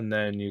 and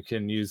then you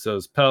can use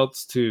those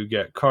pelts to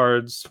get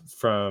cards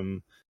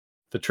from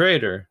the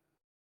trader.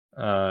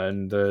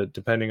 And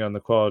depending on the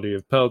quality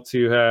of pelts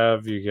you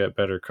have, you get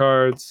better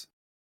cards.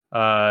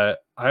 I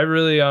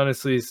really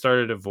honestly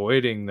started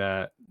avoiding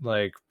that,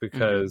 like,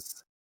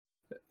 because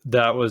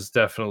that was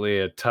definitely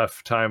a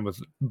tough time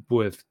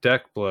with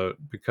deck bloat,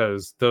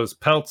 because those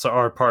pelts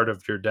are part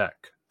of your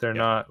deck. They're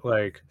not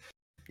like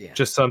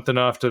just something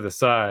off to the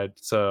side.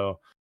 So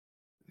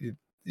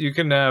you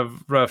can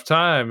have rough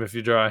time if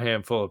you draw a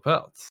handful of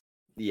pelts.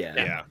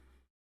 Yeah.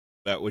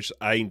 That which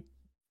I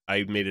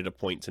made it a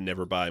point to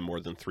never buy more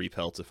than 3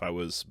 pelts if I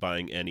was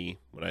buying any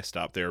when I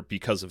stopped there,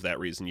 because of that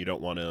reason. You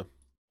don't want to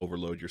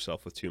overload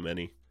yourself with too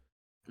many.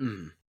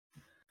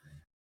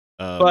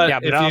 But Yeah,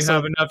 but if also- you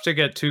have enough to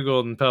get 2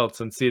 golden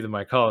pelts and see the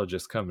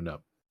mycologist coming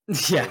up,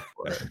 Yeah.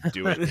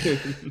 do it.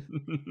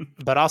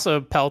 But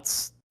also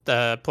pelts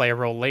play a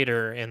role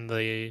later in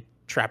the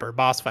trapper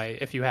boss fight.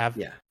 If you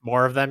have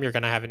more of them, you're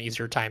going to have an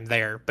easier time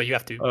there, but you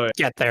have to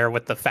get there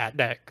with the fat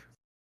deck.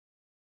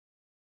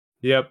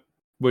 Yep,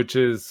 which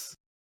is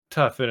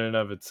tough in and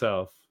of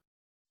itself.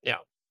 Yeah.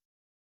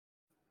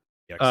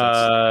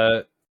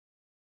 The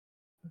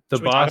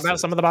Should we talk about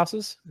some of the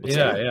bosses?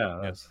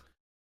 Yeah.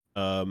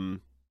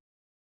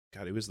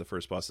 God, who was the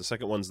first boss? The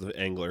second one's the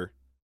angler.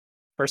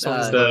 First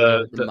one's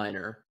the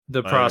miner.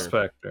 The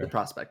prospector. The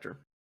prospector.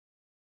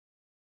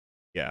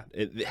 Yeah,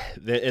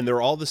 and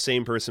they're all the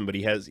same person, but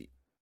he has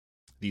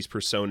these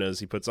personas.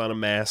 He puts on a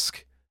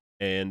mask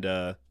and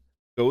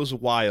goes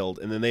wild,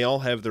 and then they all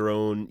have their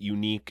own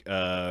unique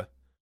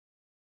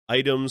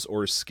items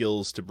or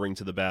skills to bring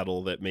to the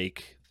battle that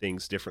make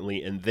things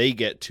differently, and they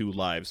get 2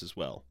 lives as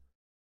well.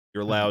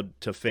 You're allowed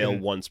to fail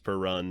once per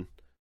run,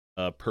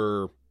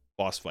 per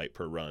boss fight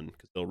per run,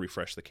 because they'll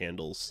refresh the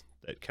candles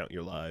that count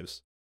your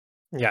lives.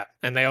 Yeah,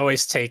 and they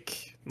always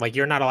take, like,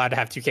 you're not allowed to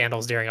have 2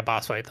 candles during a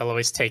boss fight. They'll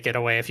always take it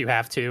away if you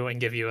have to and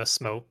give you a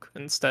smoke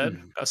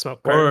instead. A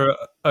smoke card. Or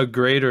a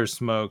greater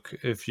smoke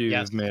if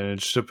you've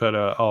managed to put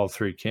all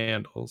 3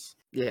 candles.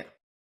 Yeah.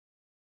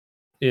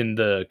 In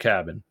the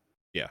cabin.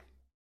 Yeah.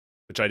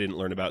 Which I didn't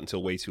learn about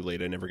until way too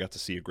late. I never got to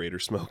see a greater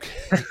smoke,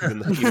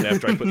 even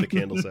after I put the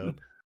candles out.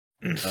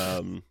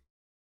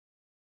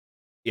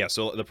 Yeah,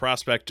 so the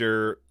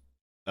prospector...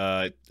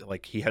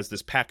 like he has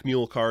this pack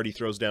mule card he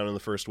throws down in the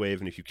first wave,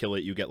 and if you kill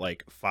it, you get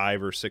like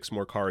 5 or 6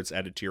 more cards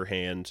added to your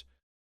hand,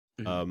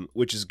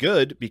 which is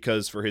good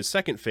because for his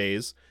second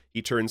phase,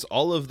 he turns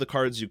all of the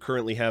cards you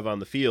currently have on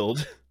the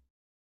field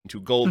into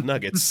gold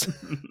nuggets.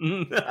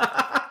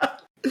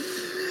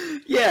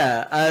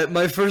 Yeah,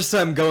 my first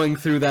time going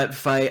through that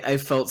fight, I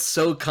felt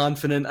so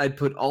confident I'd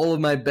put all of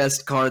my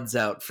best cards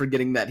out,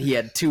 forgetting that he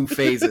had 2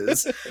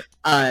 phases.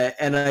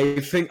 And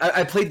I think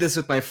I played this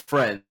with my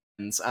friend.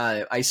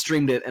 I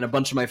streamed it, and a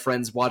bunch of my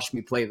friends watched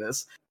me play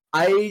this.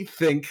 I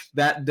think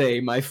that day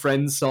my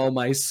friend saw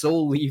my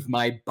soul leave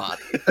my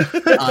body.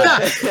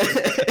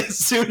 As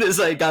soon as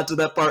I got to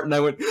that part, and I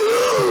went,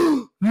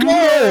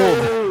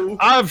 "No!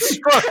 I've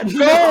struck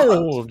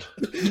gold!"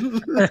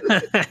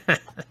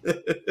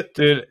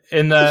 Dude,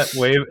 in that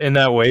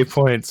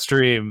Waypoint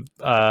stream,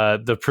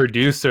 the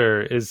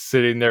producer is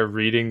sitting there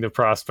reading the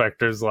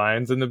prospector's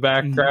lines in the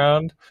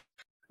background.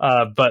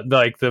 But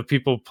like the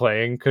people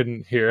playing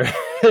couldn't hear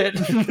it.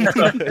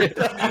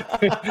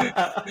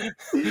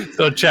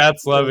 So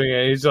chat's loving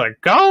it. He's like,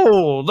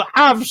 "Gold!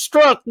 I've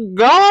struck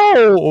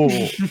gold!"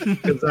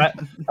 Because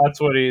that's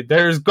what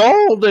there's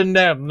gold in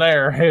them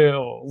there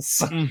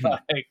hills.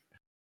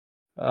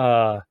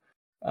 But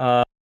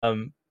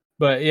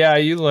yeah,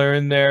 you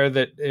learn there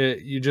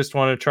that you just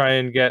want to try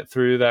and get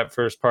through that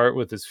first part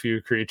with as few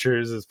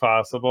creatures as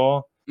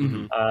possible.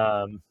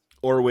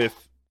 Or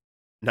with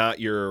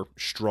not your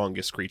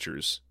strongest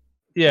creatures.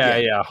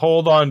 Yeah.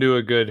 Hold on to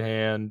a good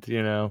hand,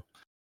 because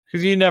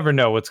you never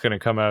know what's going to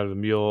come out of the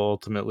mule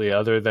ultimately,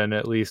 other than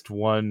at least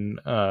one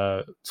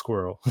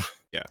squirrel.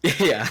 Yeah.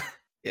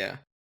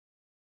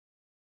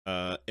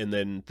 And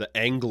then the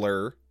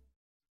angler,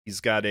 he's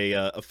got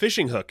a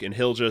fishing hook, and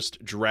he'll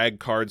just drag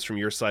cards from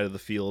your side of the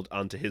field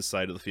onto his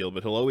side of the field,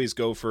 but he'll always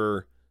go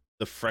for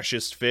the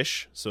freshest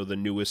fish, so the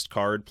newest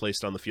card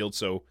placed on the field,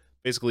 so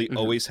basically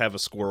always have a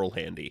squirrel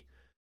handy.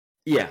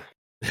 Yeah.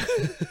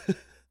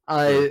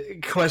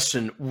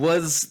 Question,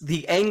 was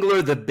the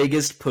angler the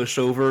biggest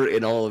pushover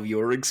in all of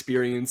your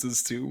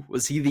experiences too?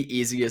 Was he the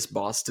easiest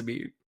boss to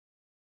beat?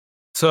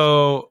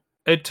 So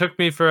it took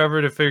me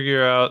forever to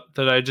figure out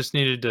that I just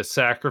needed to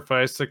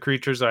sacrifice the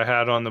creatures I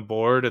had on the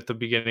board at the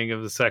beginning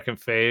of the second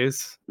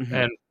phase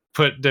and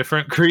put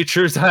different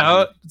creatures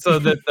out so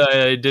that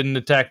I didn't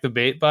attack the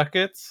bait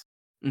buckets.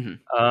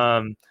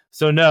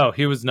 So no,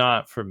 he was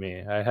not for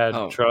me. I had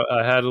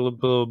I had a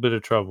little bit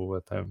of trouble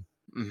with him.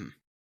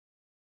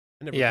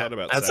 I never Yeah, thought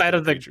about outside sacking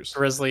of the creatures.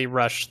 Grizzly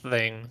Rush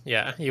thing,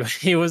 yeah,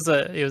 he was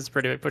a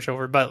pretty big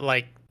pushover. But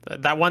like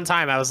that one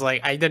time, I was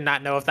like, I did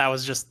not know if that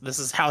was just this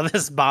is how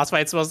this boss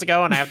fight's supposed to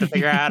go, and I have to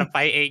figure out how to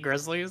fight 8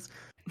 Grizzlies.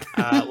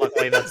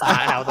 Luckily, that's not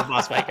how the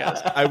boss fight goes.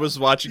 I was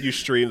watching you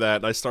stream that,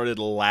 and I started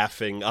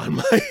laughing on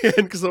my end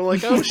because I'm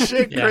like, "Oh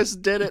shit, Yeah. Chris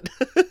did it!"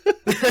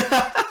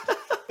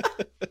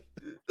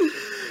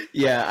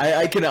 Yeah,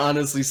 I can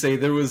honestly say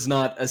there was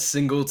not a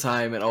single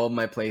time in all of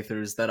my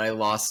playthroughs that I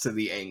lost to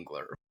the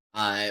Angler.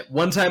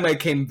 One time I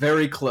came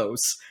very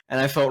close, and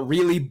I felt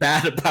really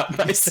bad about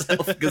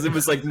myself because it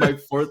was like my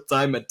 4th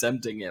time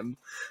attempting him.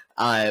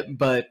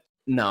 But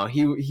no,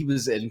 he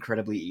was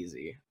incredibly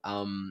easy.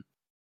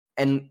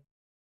 And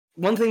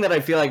one thing that I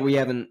feel like we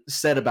haven't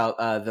said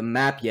about the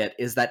map yet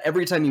is that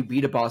every time you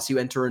beat a boss, you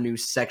enter a new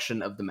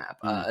section of the map,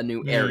 a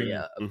new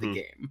area of the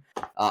game,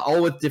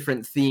 all with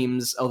different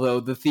themes. Although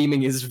the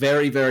theming is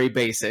very, very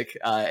basic,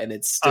 and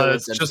it's still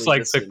It's just essentially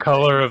like the same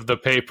color thing. of the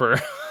paper.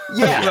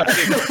 Yeah,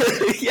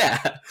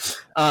 yeah.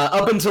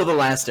 Up until the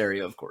last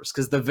area, of course,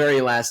 because the very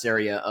last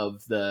area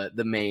of the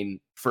main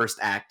first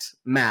act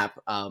map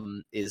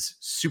is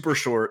super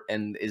short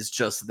and is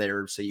just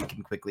there so you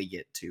can quickly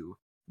get to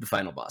the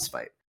final boss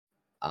fight.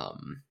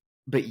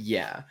 But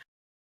yeah,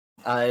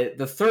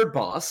 the third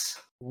boss.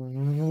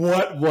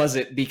 What was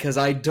it? Because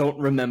I don't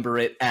remember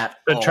it at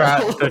The all.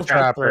 trapper.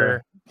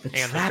 Trapper The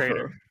and the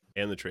trader.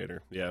 And the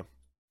trader, yeah.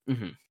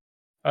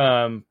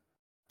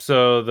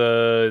 So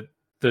the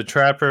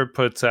trapper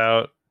puts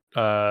out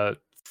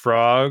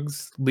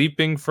frogs,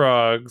 leaping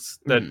frogs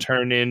that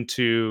turn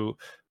into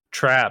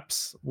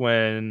traps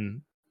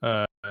when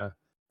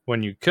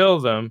you kill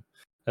them,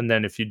 and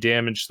then if you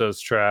damage those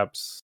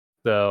traps,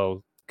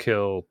 they'll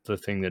kill the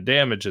thing that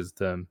damages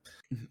them.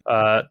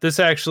 This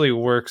actually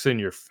works in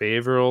your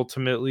favor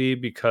ultimately,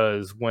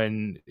 because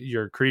when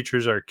your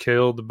creatures are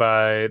killed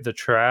by the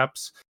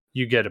traps,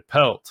 you get a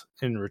pelt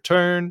in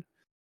return.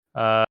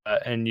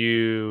 And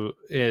you,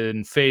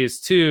 in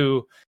phase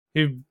 2,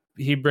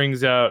 he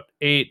brings out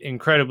 8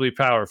 incredibly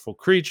powerful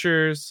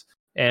creatures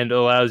and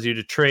allows you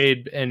to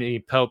trade any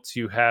pelts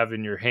you have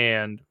in your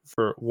hand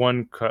for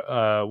one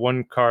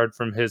card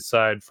from his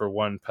side for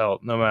 1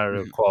 pelt, no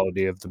matter the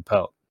quality of the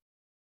pelt.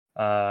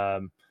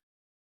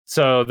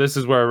 So this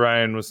is where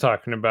Ryan was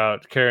talking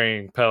about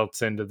carrying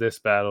pelts into this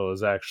battle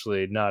is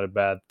actually not a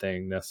bad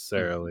thing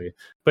necessarily.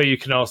 But you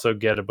can also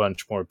get a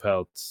bunch more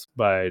pelts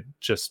by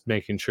just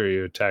making sure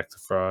you attack the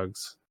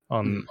frogs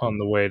on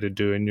the way to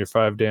doing your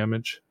 5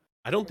 damage.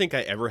 I don't think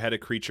I ever had a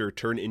creature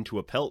turn into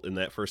a pelt in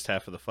that first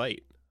half of the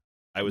fight.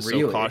 I was so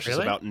Really? cautious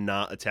Really? about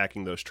not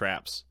attacking those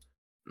traps.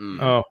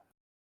 Oh,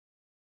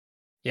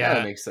 Yeah, that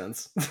Yeah, makes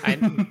sense.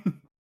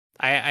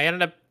 I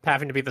ended up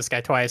having to beat this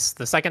guy twice.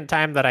 The second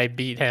time that I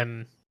beat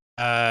him,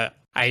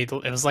 it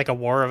was like a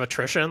war of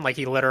attrition. Like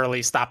he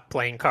literally stopped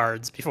playing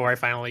cards before I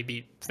finally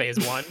beat phase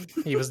 1.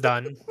 He was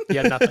done. He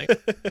had nothing.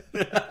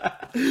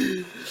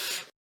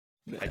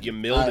 You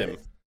milled him.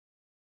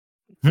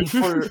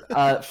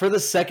 For the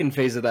second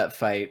phase of that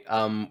fight,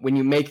 when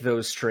you make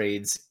those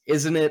trades,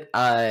 isn't it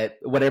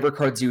whatever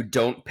cards you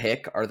don't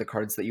pick are the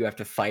cards that you have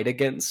to fight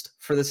against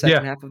for the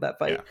second half of that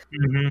fight?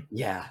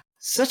 Yeah,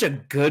 such a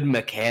good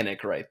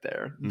mechanic right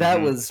there.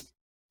 That was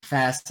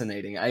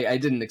fascinating. I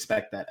didn't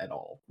expect that at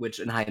all, which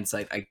in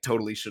hindsight I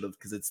totally should have,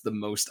 because it's the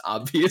most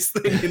obvious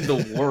thing in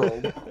the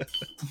world.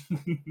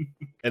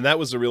 And that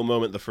was a real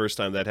moment the first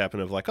time that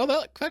happened of like, oh,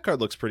 that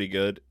card looks pretty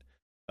good.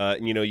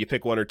 You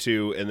pick 1 or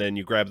 2, and then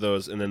you grab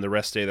those, and then the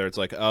rest stay there. It's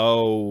like,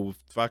 oh,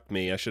 fuck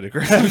me, I should have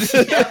grabbed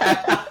it.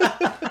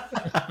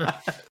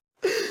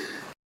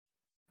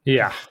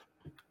 yeah.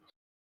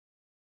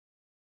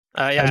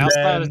 I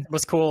also thought it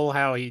was cool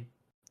how he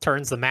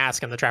turns the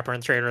mask and the trapper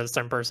and trader the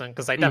same person,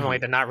 because I definitely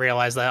did not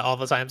realize that all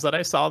the times that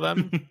I saw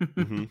them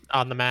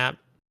on the map.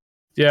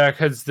 Yeah,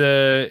 because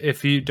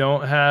if you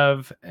don't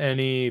have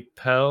any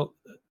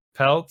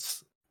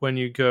pelts when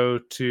you go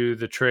to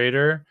the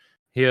trader,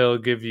 he'll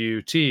give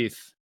you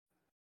teeth.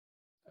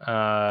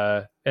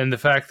 And the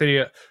fact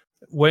that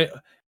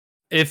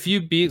if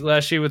you beat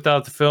Leshy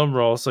without the film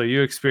roll, so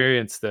you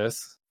experienced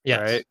this,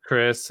 right,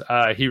 Chris?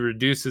 He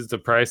reduces the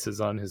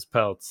prices on his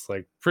pelts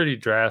like pretty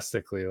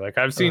drastically. Like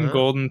I've seen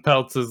golden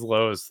pelts as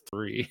low as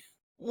 3.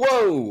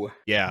 Whoa!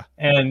 Yeah.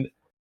 And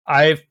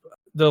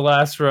the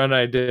last run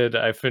I did,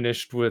 I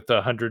finished with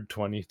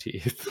 120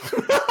 teeth.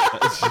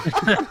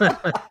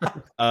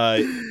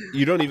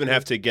 You don't even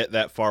have to get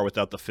that far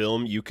without the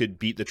film. You could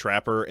beat the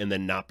trapper and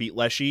then not beat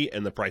Leshy,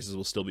 and the prices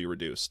will still be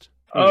reduced.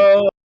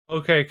 Oh,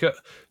 okay.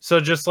 So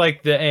just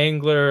like the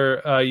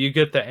angler, you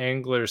get the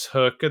angler's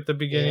hook at the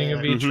beginning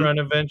of each run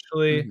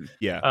eventually.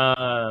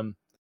 Yeah.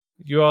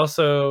 You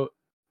also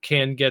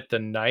can get the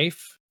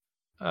knife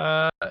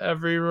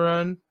every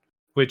run,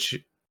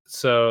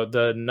 so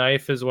the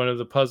knife is one of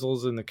the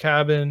puzzles in the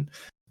cabin.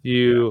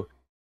 You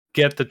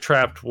get the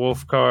trapped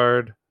wolf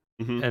card,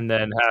 and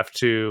then have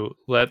to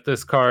let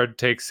this card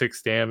take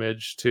 6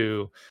 damage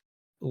to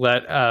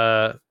let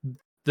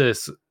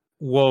this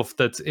wolf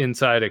that's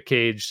inside a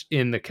cage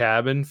in the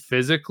cabin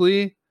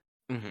physically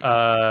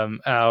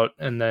out,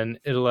 and then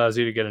it allows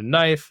you to get a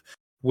knife,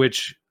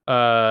 which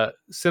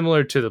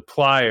similar to the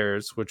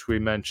pliers, which we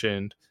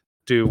mentioned,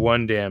 do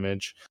 1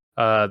 damage.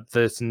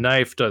 This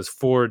knife does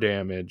 4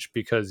 damage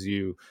because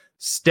you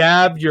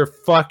stab your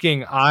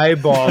fucking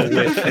eyeball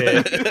with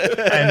it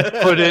and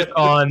put it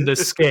on the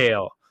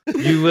scale.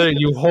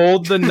 You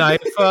hold the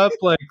knife up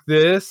like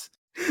this,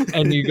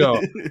 and you go,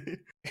 and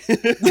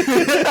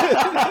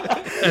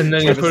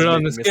then you put it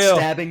on the scale,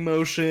 stabbing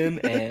motion,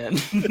 and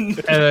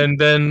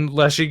then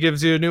Leshy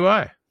gives you a new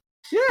eye.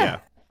 Yeah.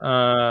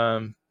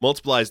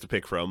 Multiplies to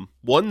pick from.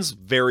 One's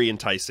very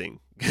enticing.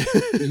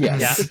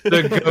 Yes.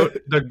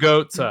 The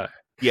goat's eye.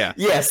 Yeah.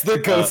 Yes, the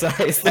goat's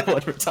eye is the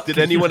one we're talking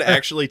Did anyone about.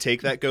 actually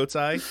take that goat's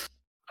eye?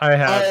 I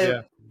have,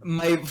 yeah.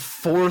 My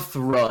 4th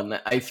run,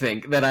 I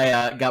think, that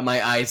I got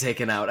my eye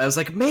taken out. I was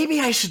like,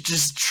 maybe I should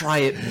just try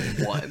it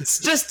once,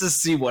 just to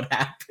see what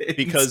happens.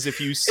 Because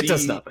if you see... It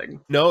does nothing.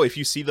 No, if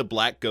you see the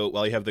black goat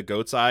while you have the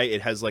goat's eye,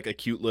 it has like a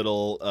cute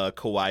little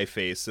kawaii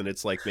face, and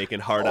it's like making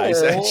hard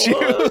eyes at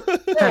you.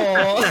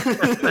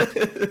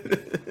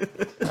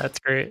 That's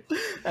great.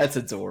 That's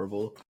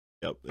adorable.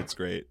 Yep, it's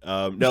great.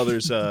 No,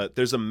 there's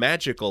a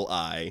magical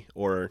eye,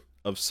 or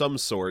of some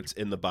sort,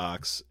 in the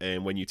box,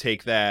 and when you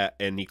take that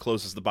and he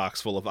closes the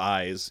box full of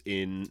eyes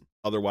in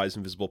otherwise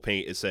invisible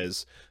paint, it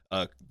says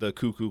the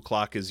cuckoo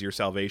clock is your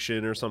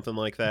salvation, or something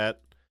like that.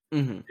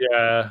 Mm-hmm.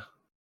 Yeah.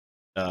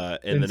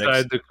 And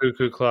inside the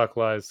cuckoo clock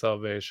lies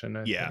salvation.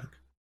 I Yeah. think.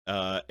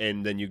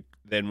 And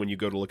then when you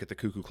go to look at the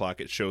cuckoo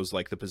clock, it shows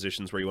like the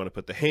positions where you want to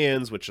put the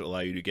hands, which allow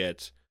you to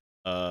get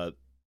the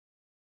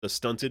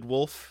stunted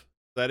wolf.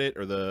 Is that it,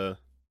 or the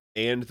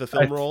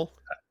film roll?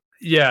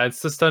 Yeah,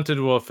 it's the stunted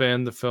wolf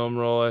and the film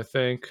roll, I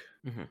think.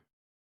 Mm-hmm.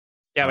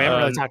 Yeah, we haven't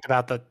really talked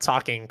about the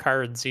talking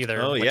cards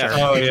either. Oh, which yeah.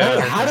 are- Oh,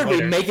 yeah. How did we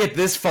later. make it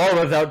this far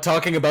without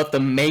talking about the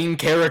main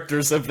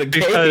characters of the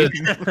Because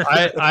game?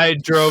 I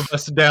drove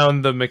us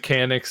down the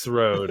mechanics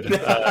road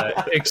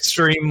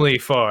extremely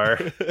far.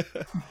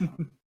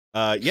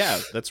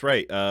 Yeah, that's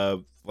right.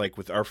 Like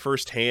with our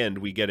first hand,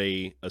 we get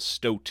a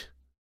stoat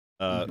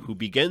who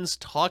begins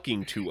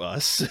talking to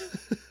us.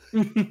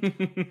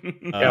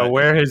 Yeah,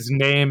 where his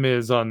name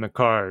is on the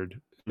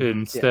card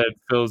instead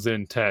fills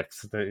in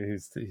text that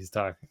he's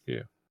talking to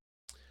you.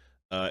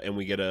 And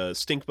we get a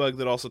stink bug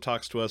that also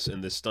talks to us,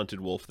 and this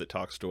stunted wolf that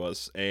talks to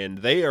us, and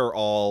they are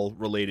all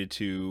related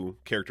to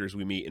characters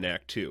we meet in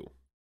Act 2.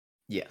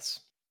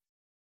 Yes.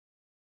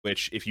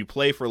 Which, if you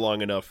play for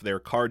long enough, their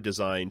card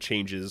design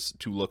changes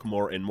to look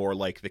more and more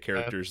like the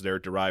characters they're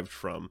derived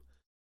from.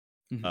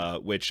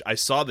 Mm-hmm. Which I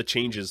saw the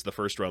changes the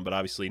first run, but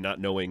obviously not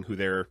knowing who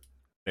they're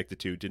connected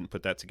to, didn't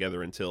put that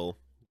together until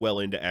well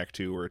into Act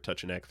 2 or a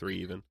touch in Act 3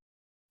 even.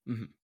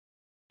 Mm-hmm.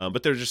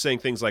 But they're just saying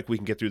things like, we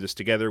can get through this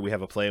together, we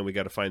have a plan, we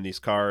got to find these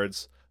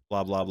cards,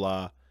 blah, blah,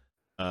 blah.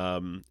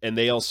 And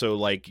they also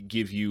like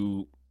give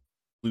you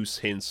loose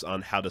hints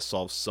on how to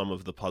solve some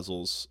of the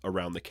puzzles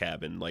around the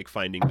cabin, like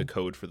finding the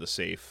code for the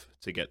safe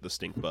to get the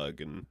stink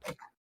bug, and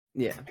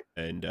Yeah.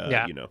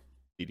 you know,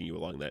 leading you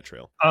along that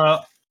trail.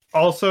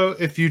 Also,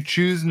 if you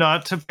choose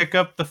not to pick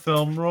up the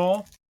film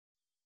roll,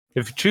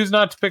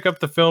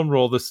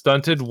 the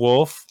stunted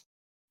wolf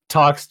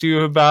talks to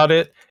you about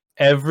it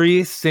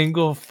every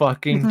single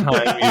fucking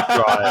time you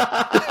draw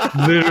it.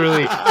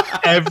 Literally,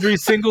 every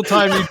single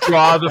time you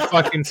draw the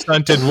fucking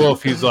stunted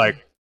wolf, he's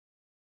like,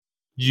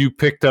 you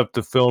picked up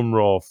the film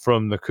roll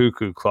from the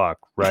cuckoo clock,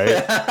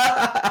 right?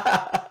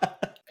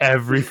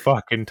 Every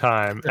fucking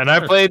time. And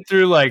I played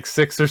through like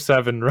 6 or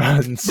 7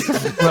 runs.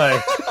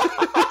 Like,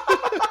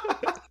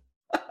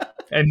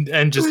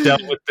 and just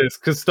dealt with this,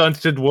 because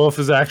Stunted Wolf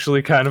is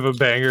actually kind of a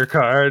banger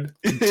card.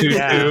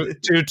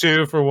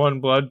 2/2 for 1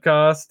 blood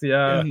cost.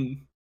 Yeah.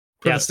 Mhm.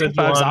 Put Yeah, a Stink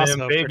sigil Bug's on also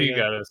him, baby, pretty you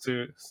got a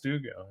stew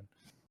going.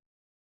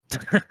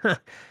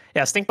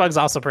 Yeah, Stink Bug's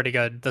also pretty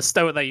good. The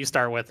stoat that you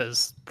start with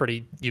is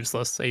pretty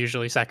useless. I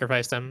usually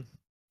sacrificed him.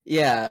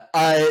 Yeah,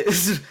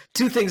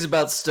 2 things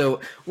about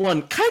Stoat.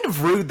 1, kind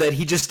of rude that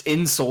he just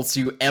insults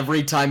you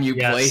every time you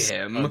play Yes,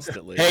 him.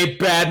 Constantly. Hey,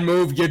 bad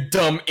move, you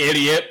dumb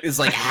idiot, is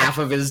like half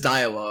of his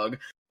dialogue.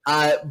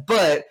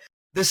 But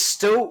the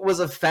Stoat was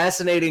a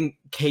fascinating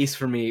case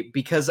for me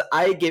because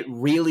I get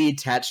really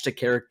attached to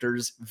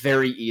characters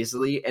very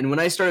easily, and when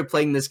I started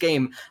playing this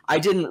game, I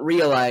didn't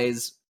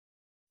realize,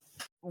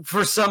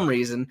 for some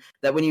reason,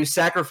 that when you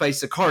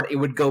sacrifice a card, it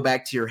would go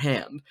back to your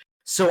hand.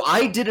 So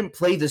I didn't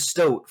play the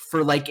Stoat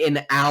for like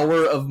an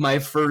hour of my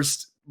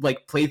first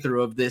like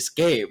playthrough of this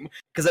game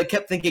because I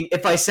kept thinking,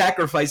 if I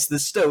sacrifice the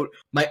Stoat,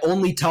 my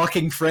only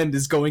talking friend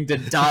is going to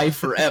die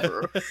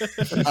forever.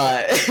 And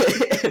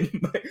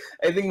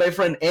I think my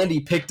friend Andy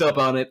picked up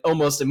on it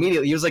almost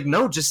immediately. He was like,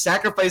 "No, just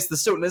sacrifice the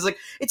Stoat." And I was like,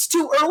 "It's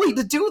too early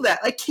to do that.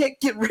 I can't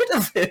get rid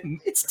of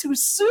him. It's too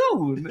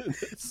soon."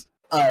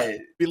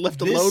 Be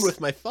left alone with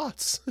my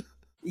thoughts.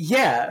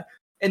 Yeah.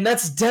 And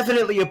that's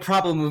definitely a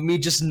problem of me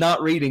just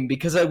not reading,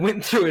 because I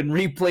went through and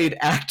replayed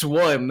Act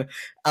 1,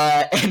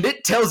 and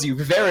it tells you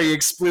very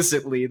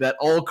explicitly that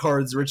all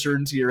cards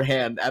return to your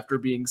hand after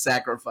being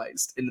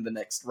sacrificed into the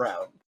next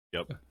round.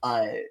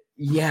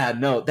 Yeah,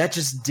 no, that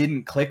just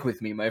didn't click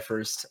with me my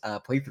first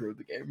playthrough of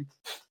the game.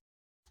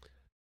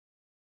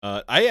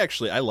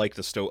 I like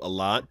the Stoat a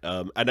lot,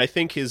 and I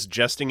think his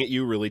jesting at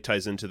you really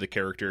ties into the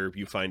character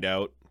you find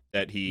out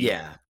that he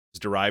is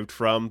derived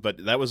from.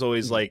 But that was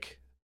always like,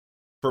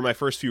 for my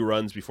first few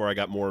runs before I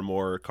got more and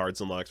more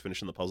cards unlocked,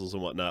 finishing the puzzles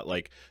and whatnot,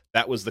 like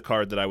that was the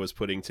card that I was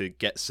putting to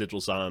get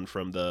sigils on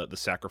from the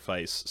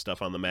sacrifice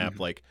stuff on the map.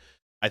 Like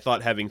I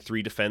thought having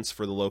 3 defense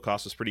for the low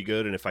cost was pretty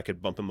good, and if I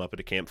could bump him up at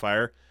a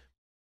campfire,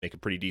 make a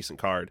pretty decent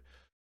card.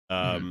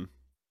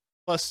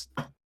 Plus,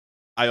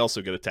 I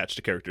also get attached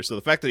to characters, so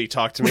the fact that he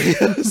talked to me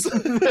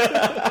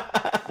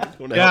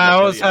I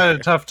always had a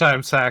tough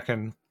time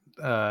sacking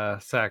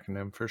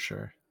him for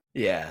sure.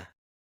 Yeah.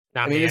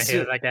 I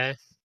hated that guy.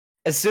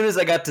 As soon as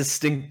I got to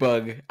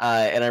Stinkbug,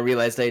 and I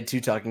realized I had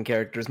 2 talking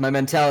characters, my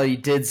mentality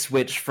did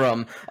switch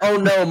from, oh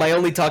no, my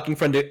only talking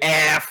friend, to,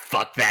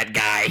 fuck that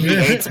guy, he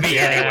hates me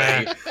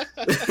anyway.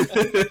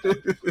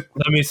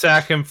 Let me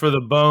sack him for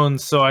the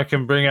bones so I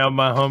can bring out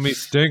my homie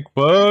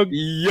Stinkbug.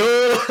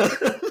 Yo!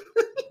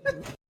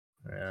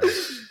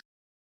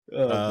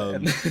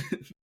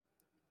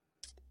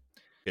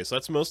 Okay, so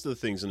that's most of the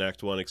things in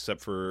Act 1 except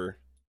for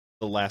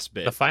the last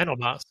bit. The final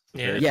boss.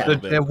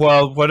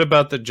 Well, what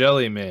about the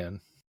Jelly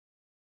Man?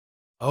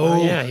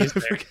 Oh yeah, he's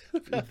there.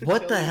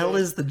 What the hell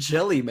is the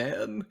Jelly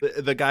Man?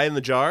 The guy in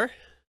the jar?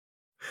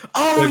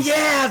 Oh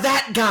yeah,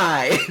 that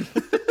guy!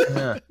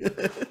 Yeah.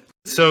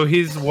 So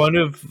he's one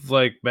of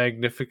like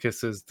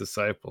Magnificus's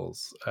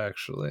disciples,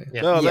 actually.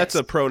 Yeah. No, that's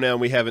a pronoun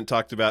we haven't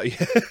talked about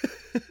yet.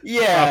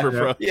 Yeah.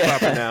 Proper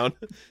noun.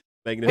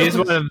 He's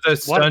one of the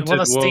stunted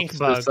one of wolf's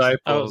disciples.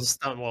 Oh,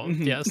 stunt wolf.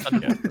 Yeah,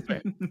 stunt wolf.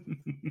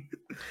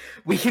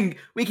 We can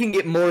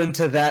get more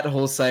into that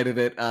whole side of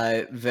it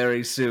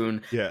very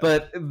soon. Yeah.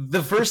 But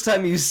the first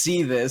time you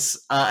see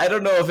this, I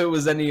don't know if it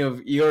was any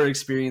of your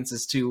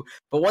experiences too,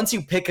 but once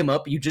you pick him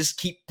up, you just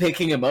keep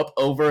picking him up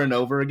over and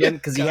over again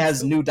because he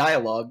has new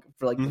dialogue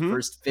for like the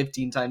first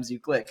 15 times you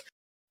click.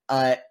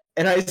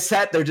 And I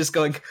sat there just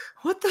going,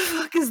 what the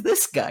fuck is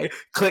this guy?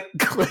 Click,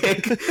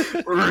 click,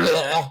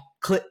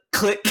 click,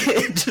 click,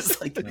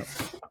 just like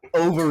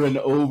over and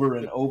over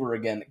and over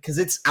again. Because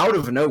it's out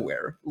of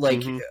nowhere.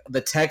 Like, the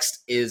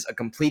text is a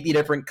completely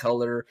different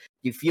color.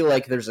 You feel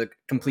like there's a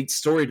complete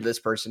story to this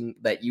person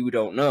that you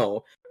don't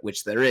know,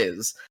 which there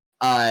is.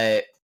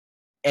 And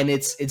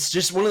it's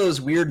just one of those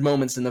weird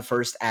moments in the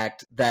first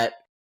act that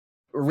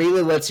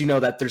really lets you know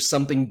that there's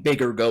something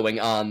bigger going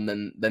on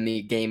than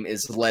the game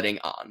is letting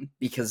on.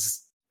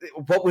 Because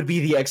what would be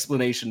the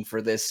explanation for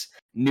this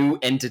new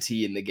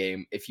entity in the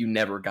game if you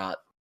never got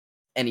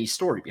any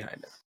story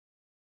behind it?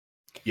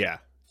 Yeah.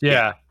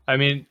 I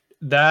mean,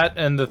 that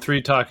and the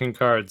 3 talking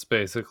cards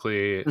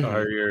basically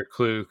are your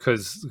clue,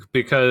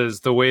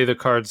 because the way the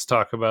cards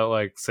talk about,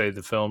 like, say,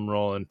 the film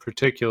roll in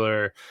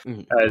particular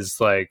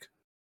as like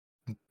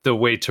the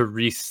way to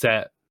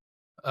reset.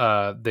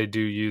 They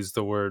do use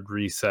the word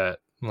reset,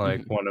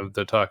 like one of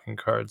the talking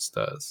cards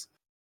does.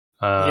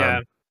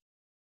 There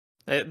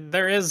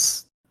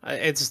is.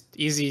 It's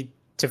easy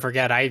to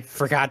forget. I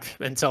forgot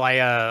until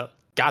I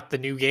got the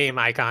new game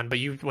icon. But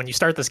when you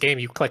start this game,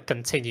 you click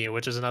continue,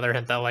 which is another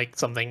hint that like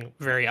something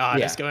very odd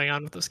is going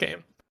on with this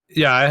game.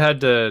 Yeah, I had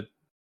to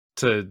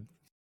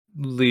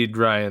lead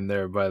Ryan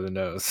there by the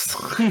nose,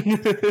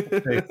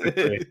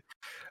 basically,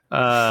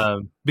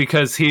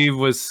 because he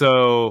was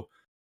so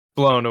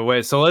blown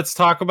away. So let's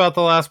talk about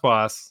the last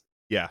boss.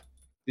 Yeah,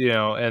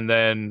 and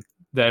then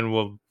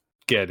we'll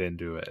get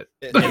into it.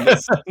 And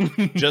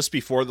just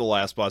before the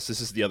last boss,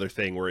 this is the other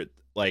thing where it,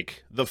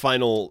 like, the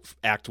final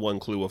Act 1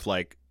 clue of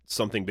like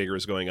something bigger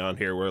is going on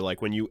here, where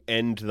like when you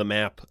end the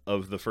map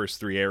of the first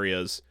 3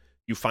 areas,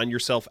 you find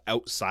yourself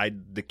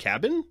outside the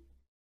cabin,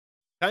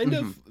 kind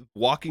of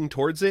walking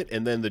towards it,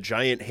 and then the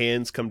giant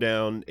hands come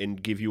down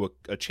and give you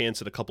a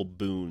chance at a couple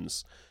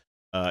boons.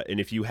 And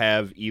if you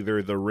have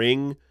either the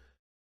ring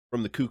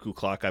from the Cuckoo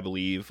Clock, I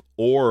believe,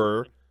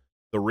 or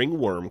the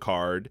Ringworm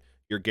card,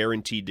 you're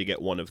guaranteed to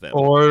get one of them.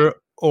 Or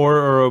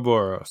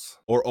Ouroboros.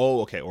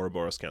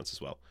 Ouroboros counts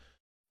as well.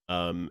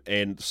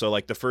 And so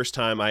like the first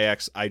time I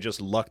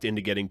just lucked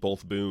into getting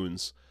both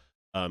boons.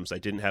 So I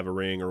didn't have a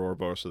ring or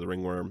Ouroboros or the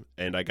Ringworm,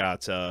 and I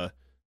got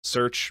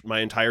search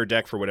my entire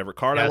deck for whatever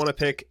card I want to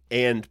pick,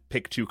 and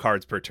pick 2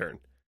 cards per turn.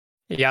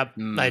 Yep,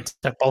 I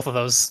took both of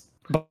those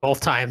both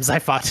times I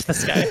fought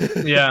this guy.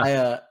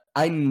 Yeah.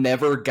 I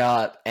never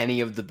got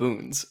any of the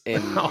boons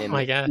in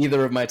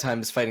either of my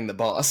times fighting the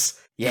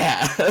boss.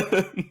 Yeah.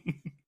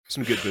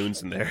 Some good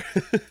boons in there.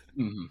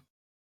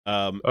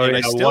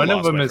 One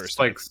of them is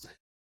like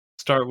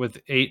start with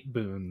 8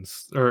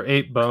 boons or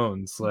 8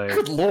 bones. Like,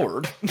 good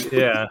lord.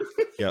 Yeah.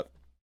 Yep.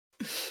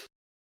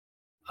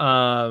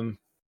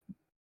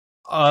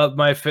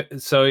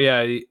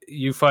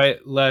 You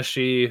fight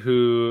Leshy,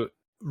 who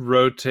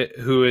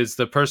is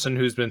the person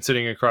who's been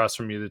sitting across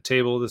from you the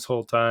table this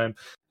whole time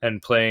and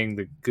playing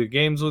the good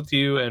games with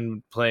you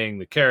and playing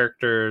the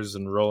characters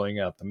and rolling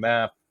out the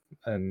map,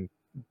 and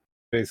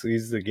basically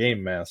he's the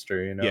game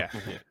master, Yeah.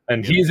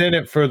 And he's in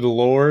it for the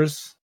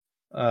lores,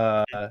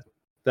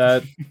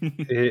 That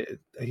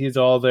he's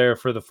all there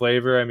for the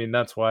flavor. I mean,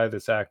 that's why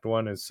this Act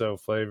 1 is so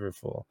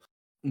flavorful.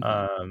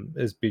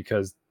 Is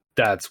because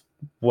that's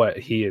what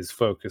he is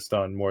focused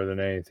on more than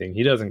anything.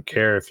 He doesn't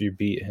care if you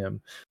beat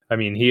him. I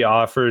mean, he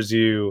offers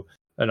you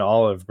an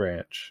olive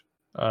branch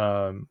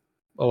a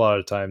lot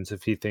of times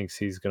if he thinks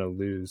he's going to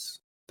lose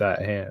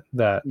that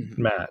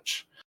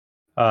match.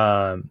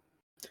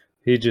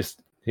 He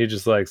just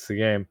likes the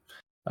game.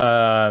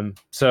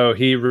 So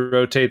he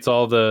rotates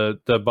all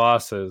the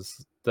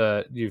bosses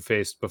that you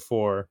faced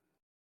before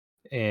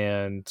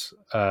and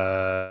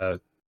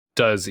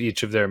does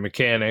each of their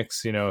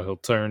mechanics. You know, he'll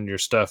turn your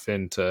stuff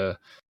into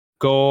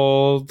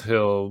gold,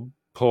 he'll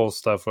pull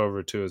stuff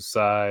over to his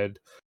side.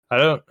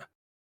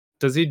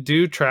 Does he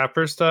do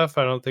trapper stuff?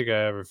 I don't think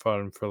I ever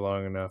fought him for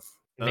long enough.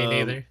 Me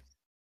neither.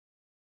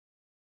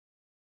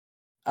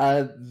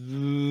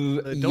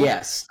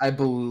 Yes, I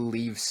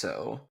believe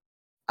so.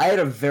 I had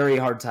a very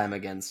hard time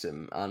against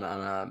him on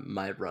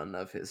my run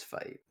of his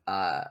fight.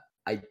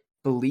 I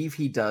believe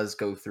he does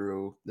go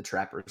through the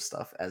trapper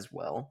stuff as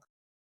well.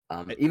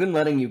 Even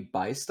letting you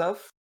buy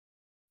stuff,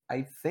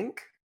 I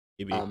think.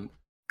 Maybe.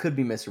 Could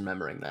be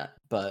misremembering that,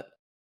 but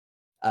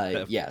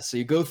yeah. So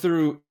you go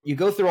through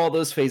all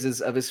those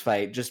phases of his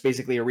fight, just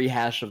basically a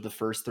rehash of the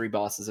first 3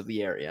 bosses of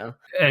the area.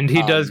 And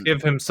he does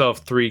give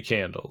himself 3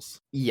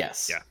 candles.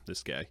 Yes. Yeah,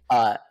 this guy.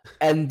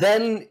 And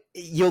then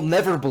you'll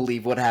never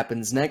believe what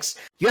happens next.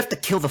 You have to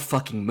kill the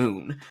fucking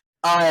moon.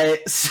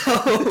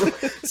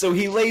 So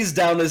he lays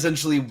down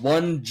essentially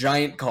one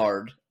giant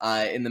card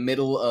in the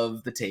middle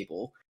of the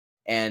table,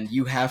 and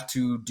you have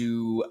to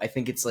do, I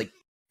think it's like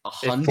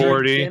 100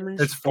 40.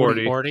 damage? It's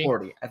 40.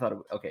 40. I thought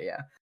okay,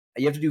 yeah.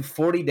 You have to do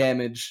 40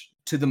 damage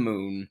to the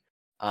moon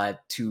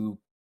to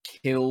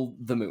kill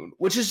the moon,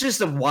 which is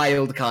just a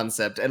wild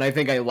concept, and I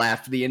think I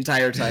laughed the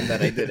entire time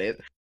that I did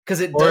it.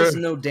 Because it does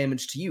no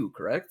damage to you,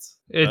 correct?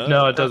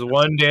 No, it does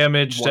 1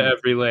 damage to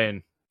every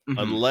lane.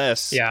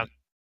 Unless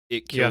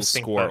it kills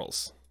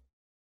squirrels.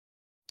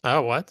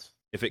 Oh, what?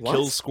 If it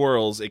kills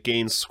squirrels, it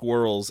gains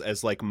squirrels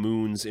as like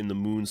moons in the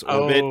moon's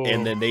orbit,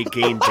 and then they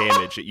gain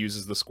damage. It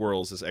uses the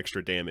squirrels as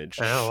extra damage.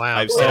 Oh, wow.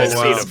 I've seen a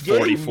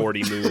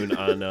 40-40 moon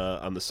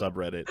on the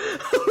subreddit.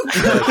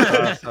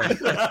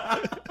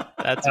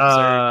 That's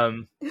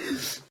absurd.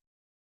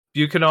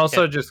 You can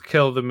also just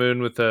kill the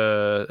moon with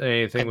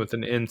anything with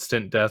an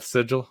instant death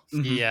sigil.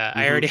 Yeah,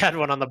 I already had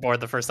one on the board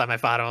the first time I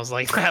fought him. I was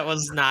like, that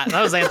was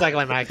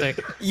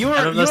anticlimactic. You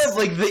have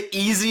like the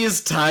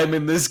easiest time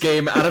in this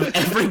game out of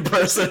every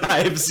person I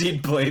have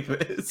seen play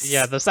this.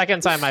 Yeah, the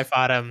second time I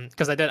fought him,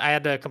 because I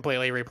had to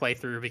completely replay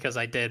through because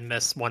I did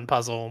miss one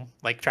puzzle,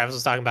 like Travis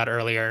was talking about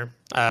earlier.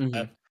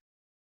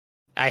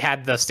 I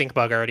had the stink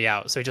bug already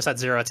out, so he just had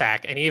 0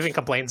 attack, and he even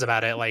complains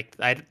about it. Like,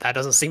 that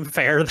doesn't seem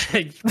fair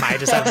that I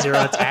just have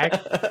 0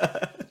 attack.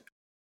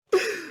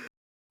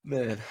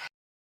 Man.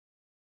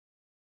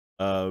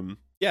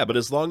 Yeah, but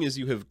as long as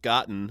you have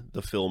gotten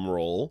the film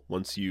roll,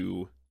 once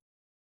you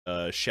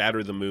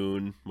shatter the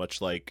moon,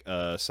 much like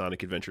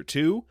Sonic Adventure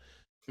 2,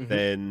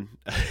 then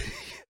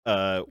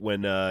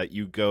when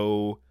you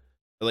go,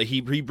 like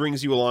he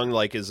brings you along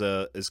like as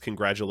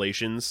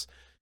congratulations.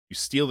 You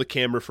steal the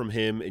camera from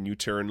him, and you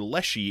turn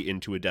Leshy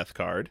into a death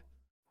card.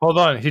 Hold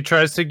on, he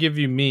tries to give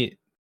you meat.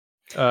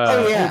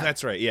 Oh,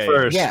 that's right. Yeah,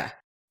 first, yeah.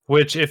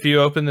 Which, if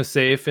you open the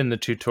safe in the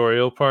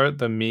tutorial part,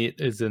 the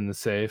meat is in the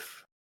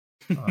safe.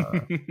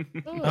 Oh,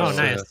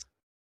 nice.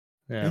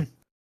 Yeah.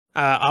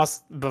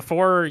 Also,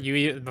 before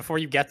you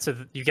get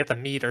the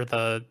meat or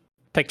the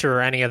picture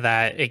or any of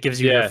that, it gives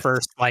you your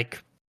first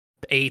like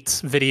 8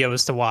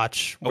 videos to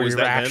watch where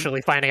you're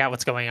actually finding out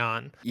what's going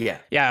on.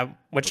 Yeah.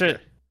 Which.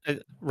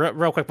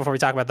 Real quick before we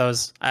talk about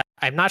those,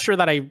 I'm not sure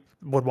that I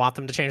would want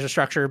them to change the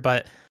structure,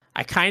 but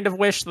I kind of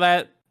wish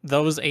that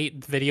those 8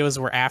 videos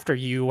were after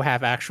you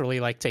have actually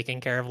like taken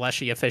care of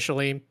Leshy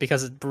officially,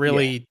 because it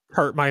really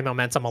hurt my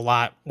momentum a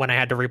lot when I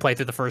had to replay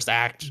through the first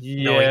act,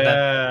 knowing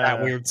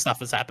that weird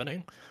stuff is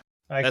happening.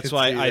 That's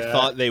why I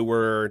thought they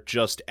were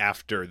just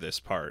after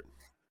this part,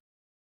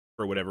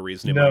 for whatever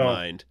reason in my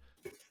mind.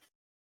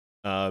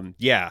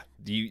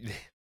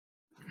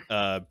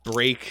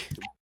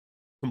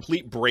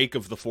 Complete break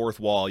of the fourth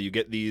wall. You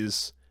get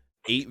these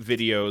 8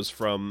 videos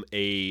from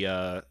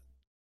a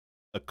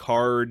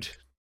card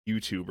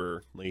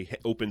YouTuber. He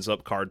opens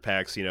up card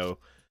packs, you know.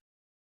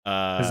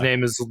 His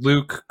name is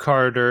Luke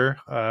Carter,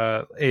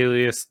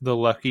 alias the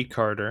Lucky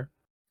Carter.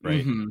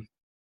 Right.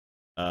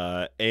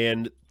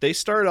 And they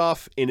start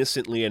off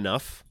innocently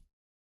enough.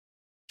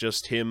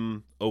 Just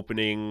him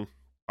opening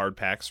card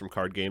packs from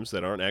card games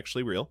that aren't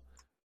actually real.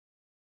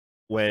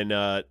 When,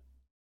 now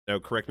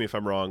correct me if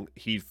I'm wrong,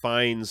 he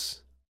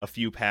finds a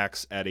few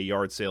packs at a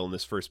yard sale in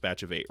this first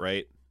batch of 8,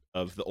 right?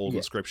 Of the old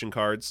inscription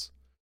cards.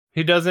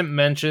 He doesn't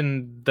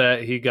mention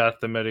that he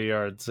got them at a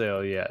yard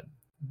sale yet.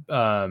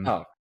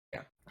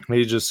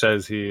 He just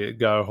says he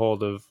got a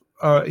hold of...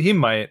 he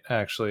might,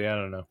 actually. I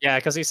don't know. Yeah,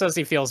 because he says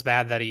he feels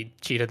bad that he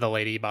cheated the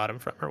lady he bought him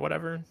from or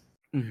whatever.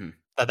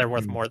 That they're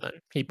worth more than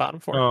he bought them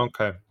for. Oh,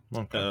 okay.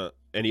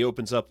 And he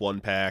opens up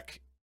one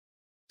pack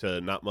to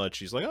not much.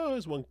 He's like, oh,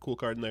 there's one cool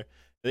card in there.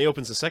 And he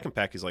opens the second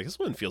pack. He's like, this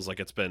one feels like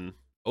it's been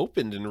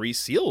opened and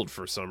resealed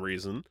for some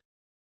reason.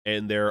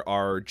 And there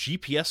are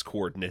GPS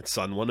coordinates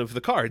on one of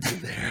the cards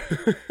in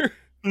there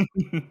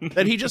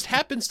that he just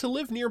happens to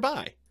live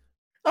nearby.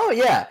 Oh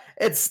yeah,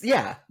 it's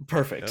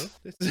perfect.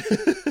 You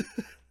know?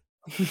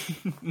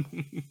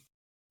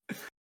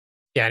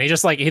 Yeah, and he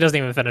doesn't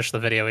even finish the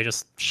video. He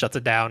just shuts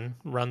it down,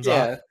 runs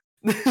off.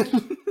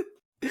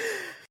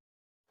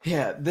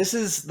 Yeah, this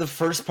is the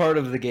first part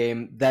of the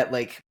game that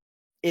like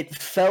it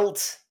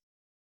felt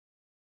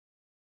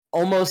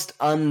almost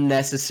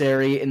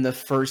unnecessary in the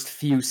first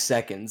few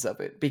seconds of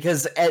it,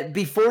 because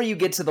before you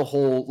get to the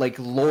whole like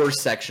lore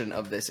section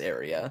of this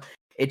area,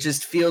 it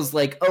just feels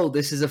like, oh,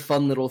 this is a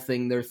fun little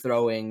thing they're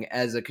throwing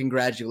as a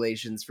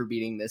congratulations for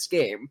beating this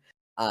game.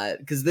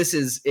 Because this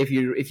is, if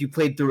you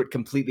played through it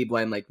completely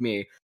blind like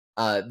me,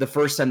 the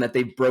first time that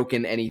they've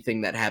broken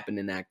anything that happened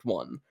in Act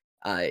 1.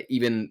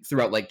 Even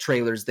throughout like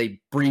trailers, they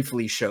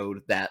briefly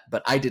showed that,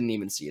 but I didn't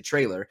even see a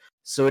trailer.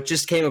 So it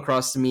just came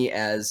across to me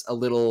as a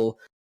little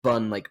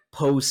fun, like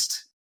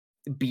post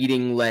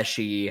beating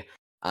Leshy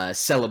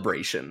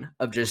celebration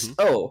of just,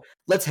 oh,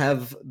 let's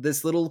have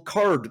this little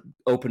card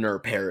opener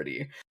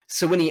parody.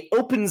 So when he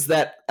opens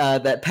that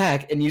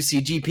pack and you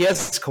see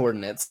GPS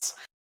coordinates,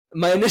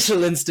 my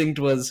initial instinct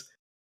was,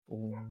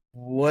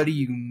 what do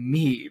you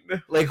mean?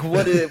 Like,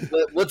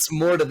 what's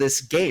more to this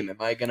game? Am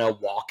I gonna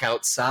walk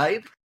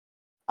outside?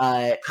 So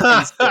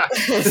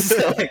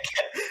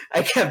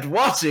I kept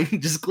watching,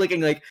 just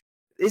clicking like,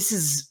 this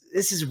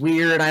is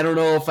weird. I don't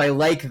know if I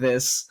like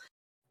this.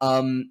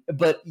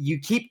 But you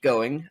keep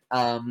going.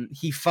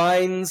 He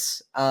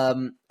finds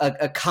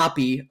a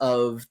copy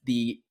of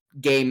the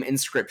game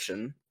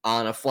Inscription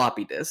on a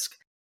floppy disk.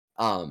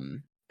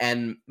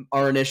 And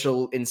our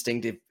initial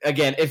instinct,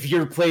 if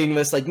you're playing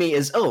this like me,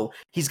 is, oh,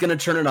 he's going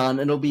to turn it on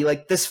and it'll be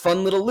like this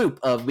fun little loop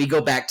of we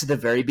go back to the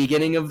very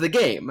beginning of the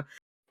game.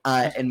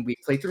 And we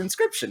play through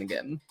Inscription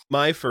again.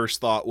 My first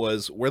thought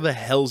was, where the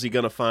hell's he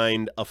going to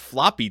find a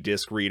floppy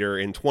disk reader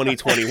in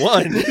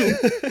 2021?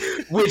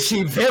 Which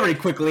he very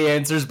quickly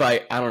answers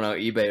by, I don't know,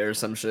 eBay or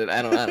some shit.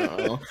 I don't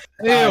know.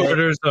 He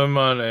orders them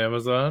on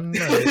Amazon.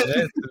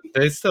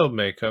 They still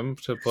make them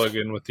to plug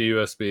in with the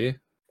USB.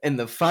 And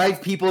the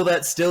 5 people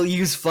that still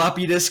use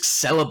floppy disks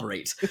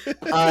celebrate.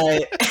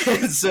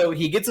 So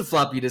he gets a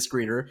floppy disk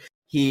reader.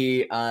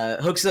 He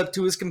hooks it up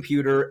to his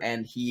computer,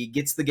 and he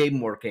gets the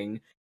game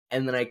working.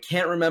 And then I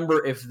can't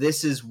remember if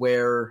this is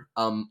where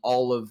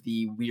all of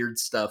the weird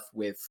stuff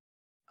with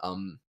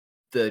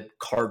the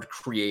card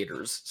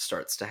creators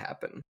starts to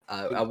happen.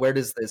 Where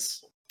does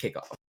this kick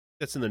off?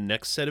 That's in the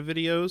next set of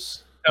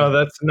videos? No,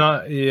 that's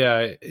not.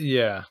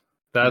 Yeah.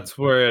 That's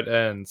where it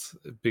ends,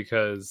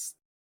 because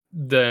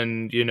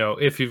then,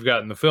 if you've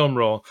gotten the film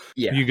roll,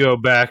 you go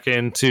back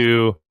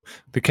into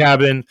the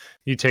cabin,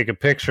 you take a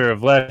picture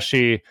of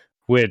Leshy,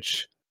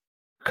 which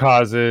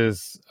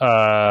causes...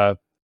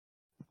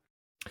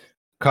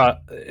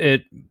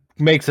 it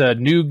makes a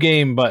new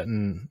game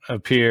button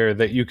appear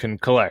that you can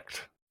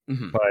collect,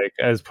 like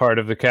as part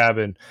of the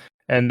cabin,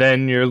 and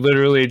then you're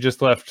literally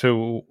just left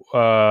to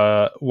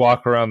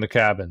walk around the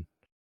cabin.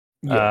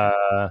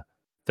 You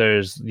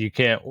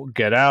can't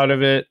get out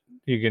of it.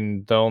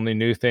 The only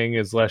new thing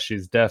is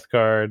Leshy's death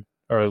card,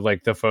 or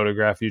like the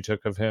photograph you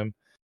took of him.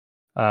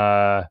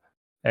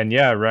 And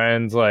yeah,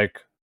 Ryan's like,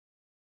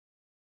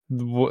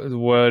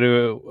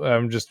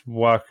 I'm just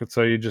walking.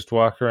 So you just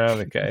walk around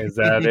the guy. Is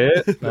that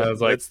it? And I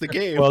was like, that's the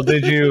game. Well,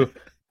 did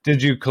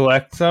you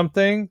collect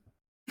something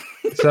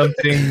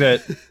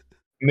that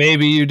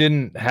maybe you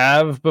didn't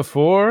have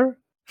before?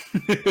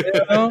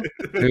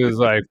 He was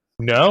like,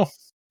 no.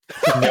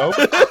 Nope.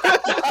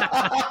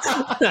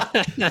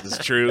 This is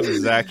true. This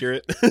is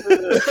accurate.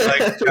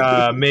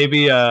 Like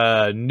maybe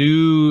a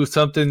new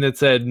something that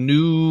said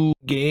new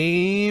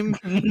game.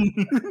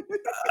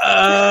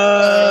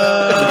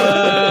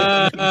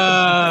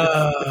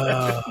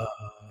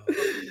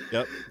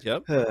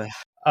 Yep.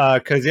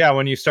 Because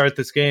when you start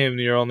this game,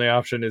 your only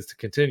option is to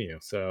continue.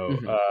 So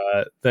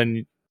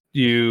then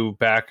you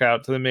back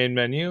out to the main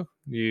menu.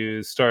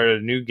 You start a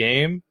new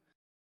game,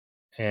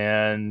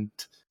 and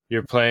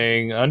you're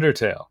playing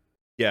Undertale.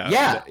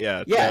 Yeah.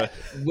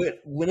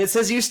 When it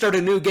says you start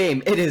a new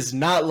game, it is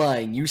not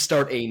lying. You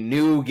start a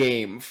new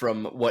game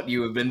from what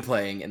you have been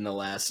playing in the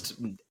last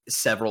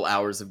several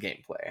hours of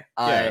gameplay.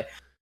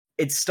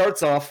 It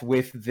starts off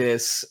with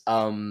this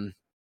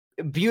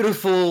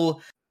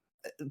beautiful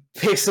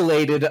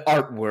pixelated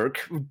artwork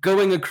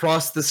going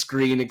across the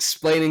screen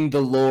explaining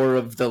the lore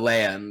of the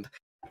land.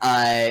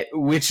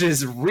 Which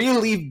is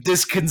really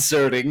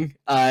disconcerting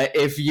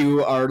if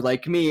you are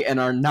like me and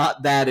are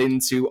not that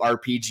into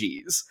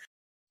RPGs.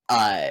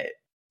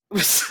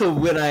 So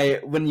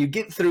when you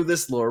get through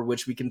this lore,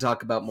 which we can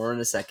talk about more in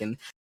a second,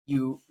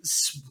 you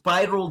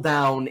spiral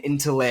down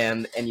into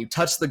land and you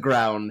touch the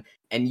ground,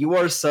 and you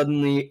are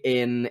suddenly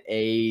in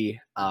a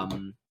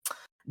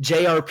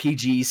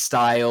JRPG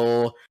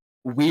style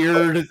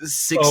weird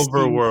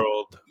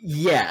overworld.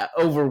 Yeah,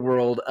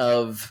 overworld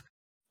of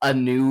a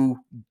new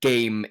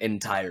game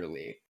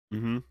entirely.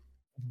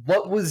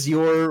 what was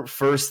your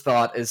first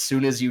thought as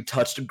soon as you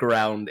touched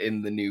ground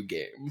in the new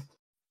game?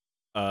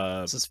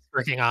 This is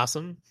freaking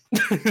awesome.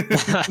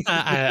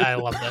 I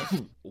loved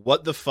it.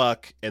 What the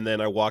fuck? And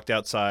then I walked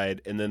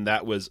outside, and then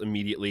that was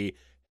immediately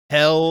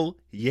hell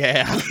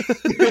yeah.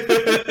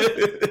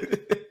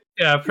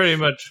 Yeah, pretty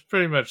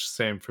much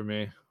same for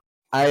me.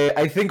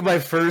 I think my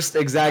first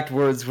exact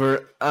words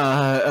were,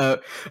 oh,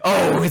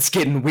 it's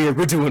getting weird.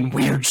 We're doing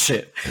weird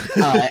shit.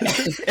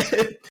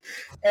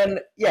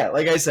 And yeah,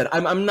 like I said,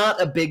 I'm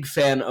not a big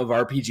fan of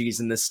RPGs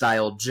in this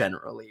style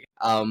generally.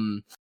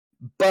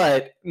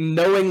 But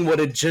knowing what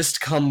had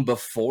just come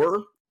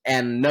before,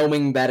 and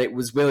knowing that it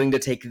was willing to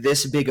take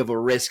this big of a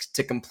risk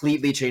to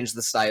completely change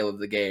the style of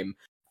the game,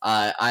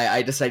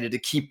 I decided to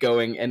keep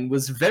going and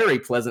was very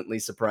pleasantly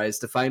surprised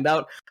to find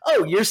out,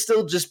 oh, you're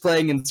still just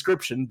playing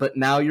Inscription, but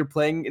now you're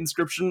playing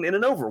Inscription in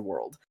an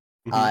overworld.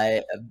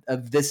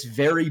 Of this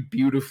very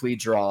beautifully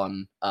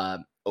drawn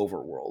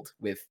overworld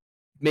with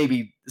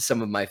maybe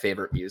some of my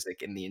favorite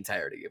music in the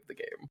entirety of the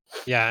game.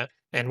 Yeah,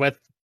 and with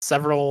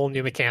several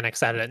new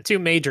mechanics added in, 2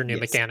 major new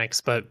Yes.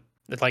 mechanics, but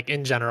like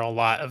in general, a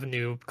lot of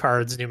new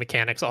cards, new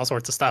mechanics, all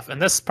sorts of stuff.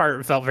 And this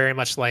part felt very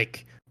much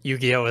like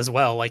Yu-Gi-Oh! As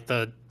well, like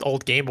the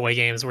old Game Boy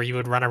games where you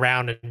would run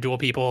around and duel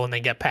people and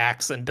then get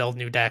packs and build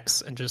new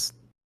decks, and just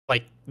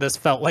like this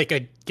felt like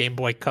a Game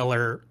Boy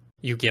Color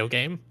Yu-Gi-Oh!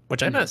 Game,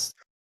 which I missed.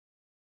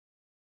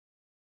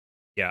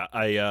 Yeah,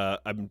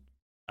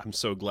 I'm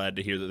so glad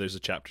to hear that there's a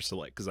chapter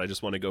select, because I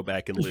just want to go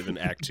back and live in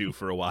Act 2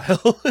 for a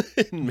while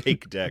and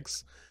make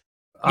decks.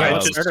 Yeah,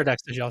 what starter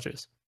decks did y'all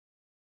choose?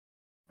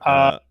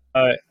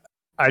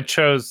 I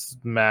chose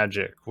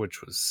Magic,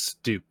 which was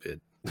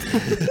stupid.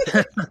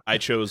 I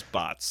chose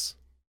bots.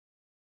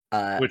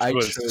 Which I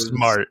was chose,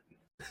 smart.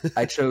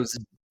 I chose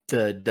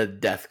the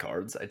death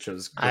cards. I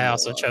chose. I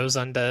also Grimoire. chose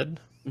Undead,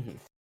 Mhm.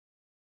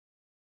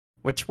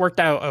 which worked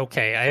out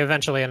okay. I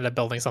eventually ended up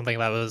building something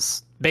that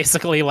was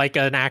basically like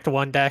an Act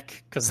 1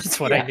 deck, because that's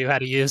what I Yeah. knew how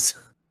to use.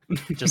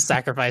 Just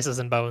sacrifices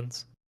and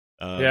bones.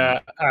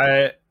 Yeah,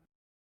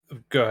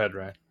 go ahead,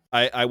 Ryan.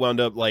 I wound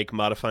up like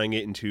modifying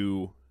it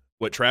into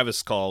what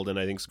Travis called, and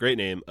I think it's a great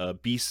name,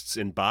 Beasts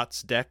and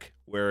Bots deck,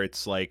 where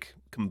it's like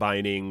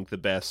combining the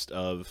best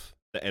of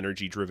the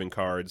energy-driven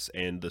cards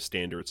and the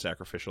standard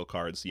sacrificial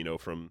cards,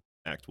 from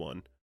Act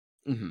 1.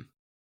 Mm-hmm.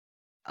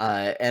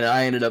 And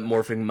I ended up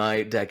morphing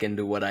my deck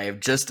into what I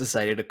have just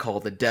decided to call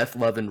the Death,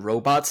 Love, and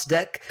Robots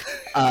deck,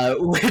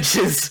 which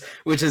is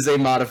a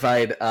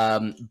modified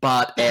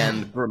bot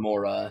and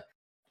Grimoire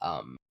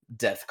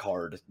death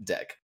card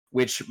deck.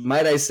 Which,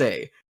 might I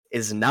say,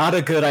 is not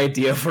a good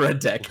idea for a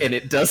deck, and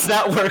it does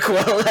not work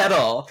well at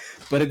all.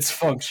 But it's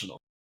functional.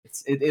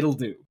 It'll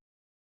do.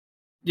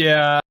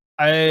 Yeah,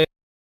 I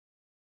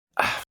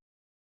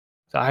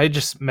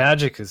just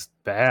Magic is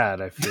bad.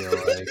 I feel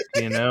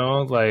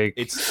like like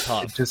It's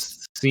tough. It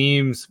just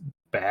seems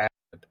bad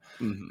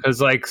Mhm.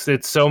 because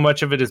it's so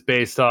much of it is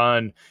based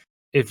on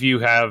if you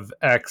have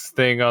X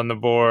thing on the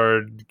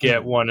board,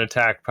 get 1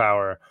 attack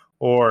power,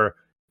 or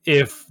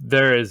if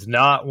there is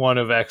not one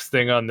of X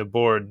thing on the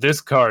board,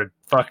 this card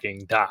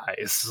fucking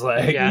dies.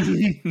 Yeah.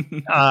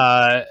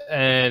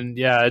 And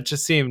yeah, it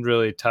just seemed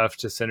really tough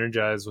to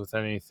synergize with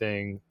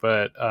anything.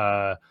 But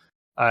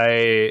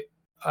I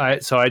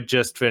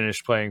just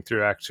finished playing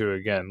through Act 2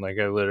 again. Like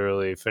I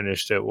literally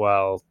finished it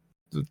while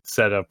the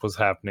setup was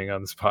happening on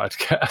this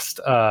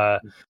podcast.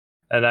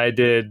 And I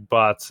did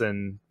bots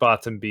and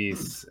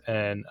beasts,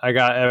 and I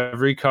got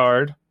every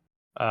card.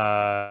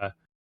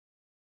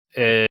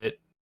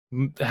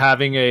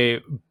 Having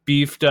a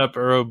beefed up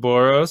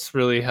Ouroboros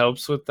really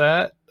helps with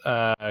that,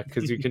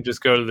 because you can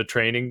just go to the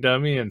training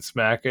dummy and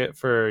smack it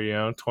for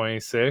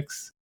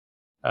 26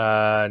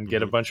 and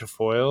get a bunch of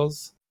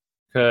foils.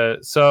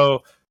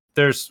 So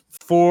there's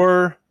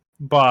 4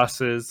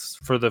 bosses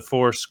for the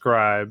 4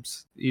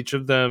 scribes. Each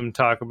of them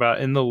talk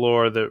about, in the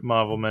lore that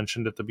Marvel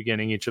mentioned at the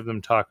beginning, each of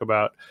them talk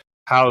about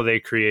how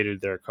they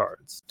created their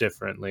cards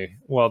differently.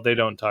 Well, they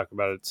don't talk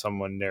about it,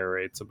 someone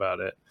narrates about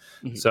it.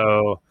 Mhm.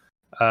 So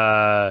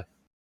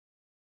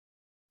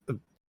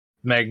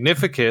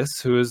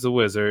Magnificus, who is the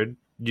wizard,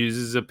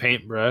 uses a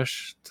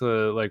paintbrush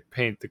to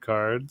paint the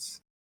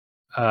cards.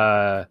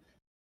 Grimoire,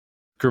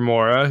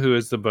 who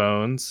is the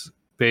bones,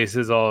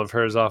 bases all of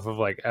hers off of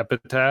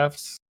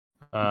epitaphs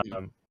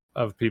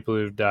of people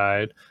who've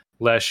died.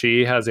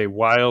 Leshy has a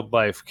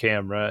wildlife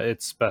camera.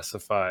 It's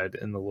specified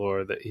in the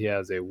lore that he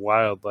has a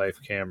wildlife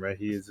camera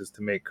he uses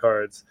to make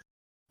cards.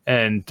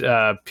 And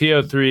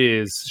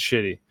PO3 is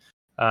shitty.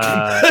 No,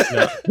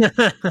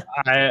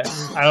 I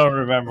don't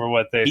remember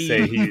what they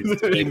say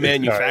he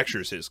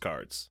manufactures his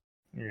cards.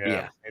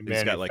 Yeah, he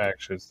he's got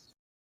manufactures.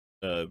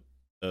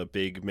 a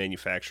big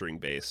manufacturing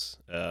base.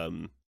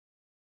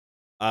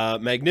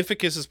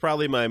 Magnificus is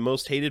probably my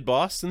most hated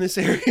boss in this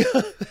area.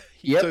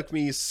 He took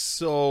me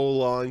so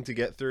long to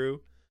get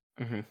through.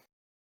 Mm-hmm.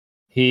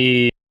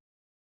 He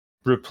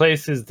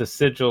replaces the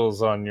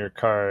sigils on your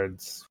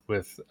cards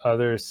with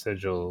other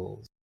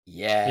sigils.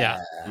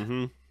 Yeah.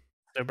 Mm-hmm.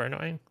 Super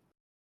annoying.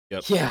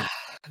 Yep. Yeah,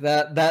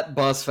 that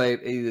boss fight,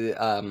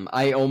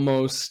 I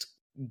almost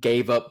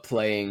gave up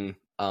playing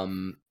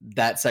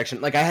that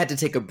section. Like I had to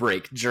take a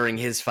break during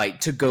his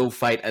fight to go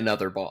fight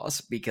another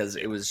boss because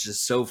it was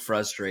just so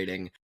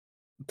frustrating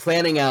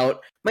planning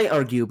out my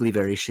arguably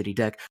very shitty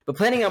deck, but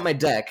planning out my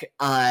deck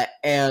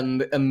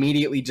and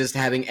immediately just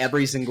having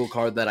every single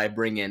card that I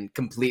bring in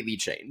completely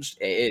changed.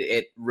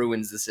 It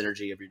ruins the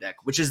synergy of your deck,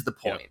 which is the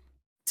point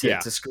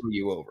to screw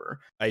you over.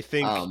 I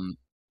think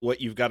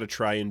what you've got to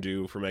try and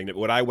do for Magnet,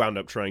 what I wound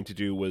up trying to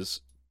do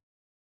was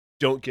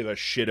don't give a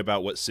shit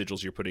about what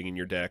sigils you're putting in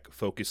your deck.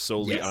 Focus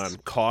solely on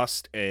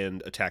cost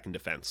and attack and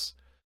defense.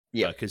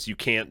 Yeah, because you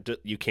can't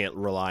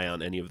rely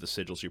on any of the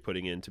sigils you're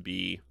putting in to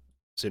be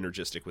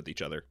synergistic with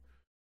each other.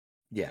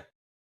 Yeah.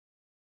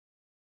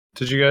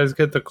 Did you guys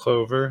get the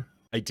clover?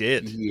 I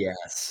did.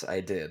 Yes, I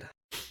did.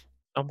 I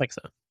don't think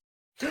so.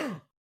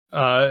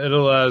 It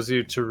allows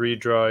you to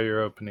redraw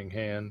your opening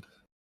hand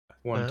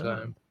one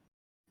time.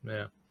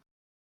 Yeah.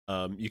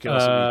 You can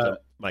also meet the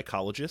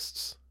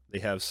mycologists. They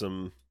have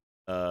some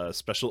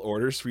special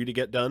orders for you to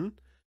get done.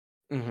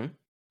 Mm-hmm.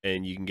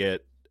 And you can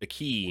get a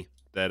key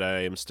that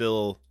I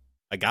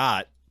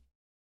got.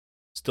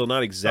 Still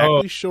not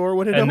exactly sure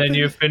what it and opened. Then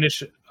you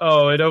finish.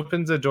 Oh, it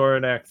opens a door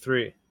in Act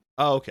 3.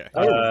 Oh, okay.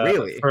 Oh,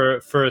 really?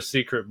 For a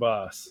secret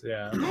boss,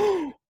 yeah.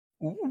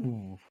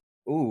 Ooh,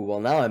 well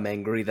now I'm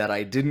angry that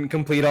I didn't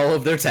complete all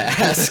of their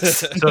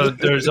tasks. So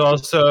there's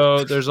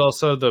also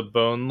the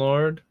Bone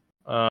Lord,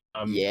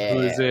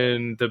 who's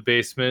in the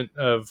basement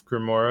of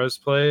Grimoro's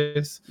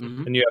place,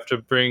 and you have to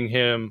bring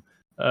him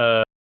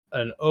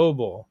an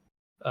obol,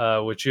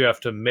 which you have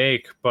to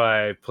make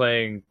by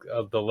playing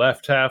the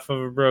left half of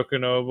a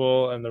broken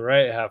obol and the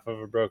right half of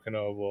a broken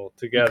obol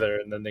together,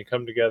 and then they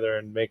come together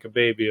and make a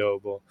baby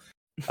obol.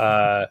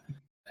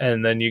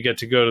 And then you get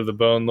to go to the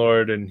Bone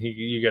Lord, and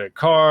you get a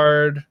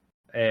card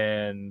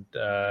and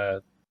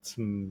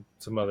some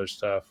other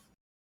stuff.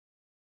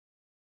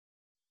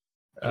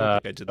 I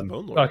don't think I did the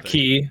Bone Lord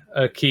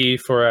a key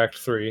for Act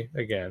 3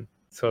 again.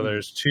 So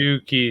there's 2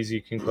 keys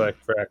you can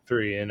collect for Act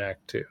 3 in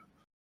Act 2.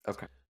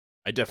 Okay.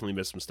 I definitely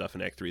missed some stuff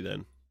in Act 3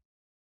 then.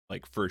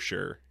 Like, for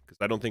sure. Because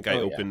I don't think I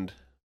opened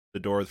the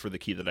door for the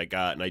key that I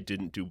got, and I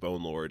didn't do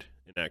Bone Lord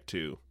in Act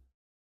 2.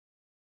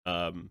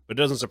 But it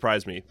doesn't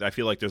surprise me. I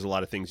feel like there's a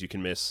lot of things you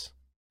can miss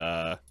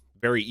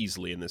very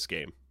easily in this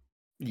game.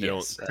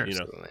 Yes,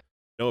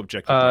 no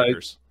objective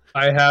markers.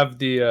 I have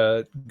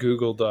the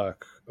Google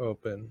Doc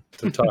open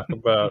to talk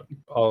about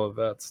all of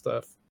that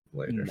stuff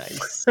later.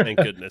 Nice. Thank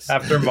goodness.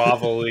 After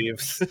Marvel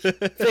leaves.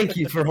 Thank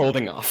you for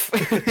holding off.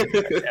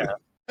 Yeah.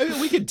 I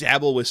mean, we could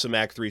dabble with some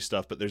Act 3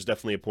 stuff, but there's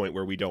definitely a point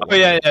where we don't.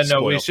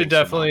 No, we should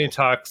definitely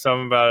talk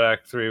some about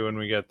Act 3 when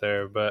we get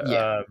there.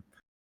 But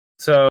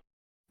so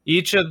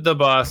each of the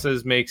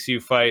bosses makes you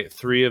fight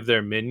 3 of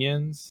their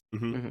minions.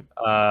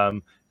 Mm-hmm.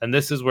 And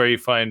this is where you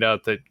find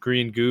out that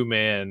Green Goo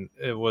Man,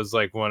 it was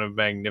like one of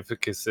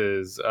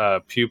Magnificus's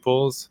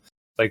pupils.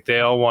 Like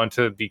they all want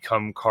to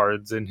become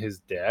cards in his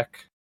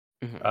deck,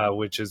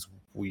 which is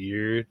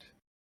weird.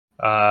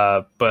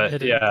 But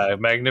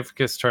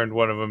Magnificus turned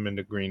one of them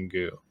into Green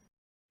Goo.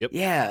 Yep.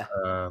 Yeah.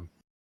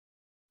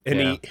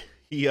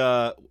 He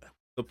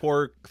the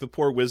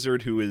poor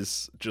wizard who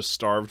is just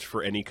starved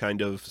for any kind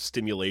of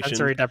stimulation.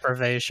 Sensory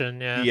deprivation.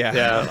 Yeah.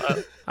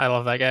 Yeah. I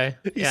love that guy.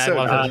 Yeah, so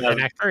I love him in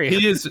Act 3.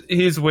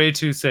 He's way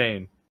too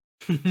sane.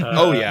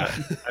 Oh yeah.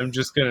 I'm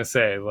just gonna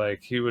say,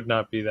 like, he would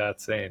not be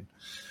that sane.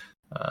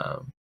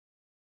 I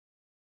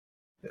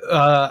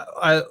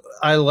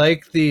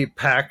like the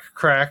pack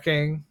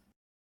cracking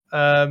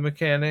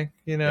mechanic,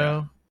 you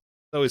know.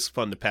 It's always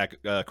fun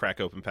to crack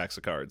open packs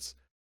of cards.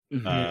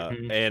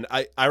 Mm-hmm. And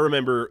I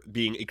remember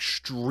being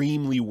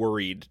extremely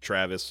worried,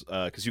 Travis,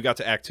 because you got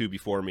to Act 2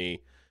 before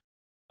me.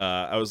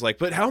 I was like,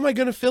 but how am I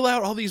going to fill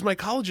out all these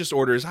mycologist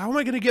orders? How am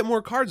I going to get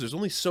more cards? There's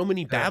only so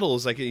many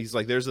battles. Like he's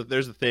like, there's a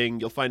thing.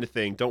 You'll find a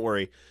thing. Don't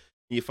worry.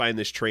 You find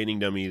this training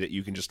dummy that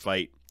you can just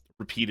fight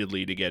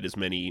repeatedly to get as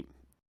many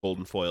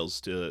golden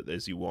foils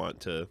as you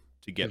want to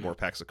get more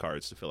packs of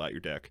cards to fill out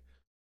your deck.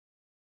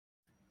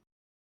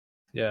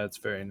 Yeah, it's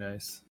very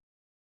nice.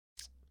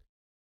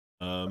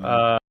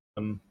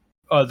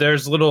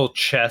 There's little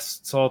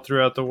chests all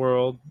throughout the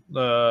world,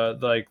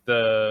 like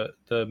the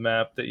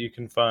map that you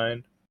can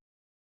find,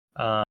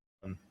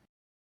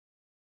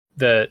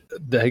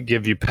 that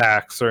give you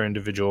packs or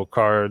individual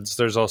cards.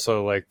 There's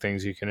also like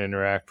things you can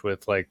interact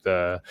with, like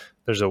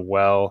there's a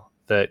well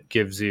that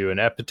gives you an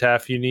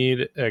epitaph you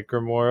need at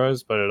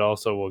Grimoro's, but it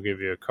also will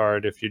give you a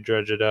card if you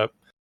dredge it up.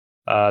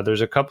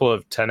 There's a couple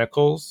of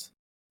tentacles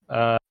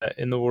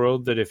in the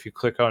world that if you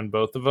click on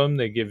both of them,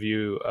 they give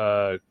you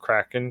a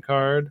Kraken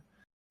card.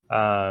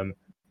 And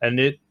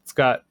it's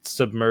got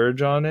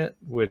Submerge on it,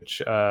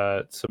 which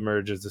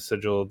Submerge is a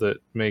sigil that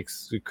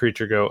makes the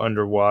creature go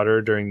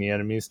underwater during the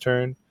enemy's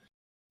turn.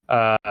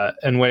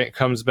 And when it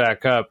comes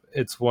back up,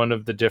 it's one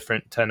of the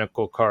different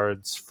tentacle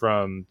cards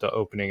from the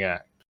opening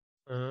act.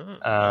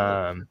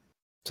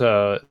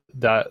 So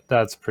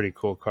that's a pretty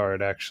cool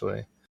card,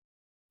 actually.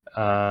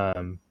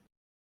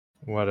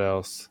 What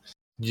else?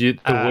 The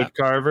wood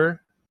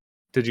carver.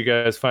 Did you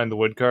guys find the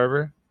wood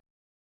carver?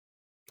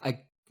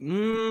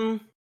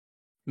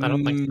 I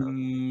don't think so.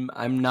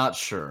 I'm not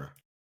sure.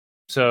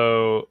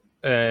 So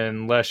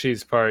in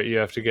Leshy's part, you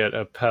have to get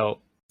a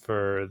pelt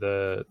for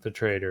the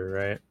trader,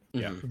 right?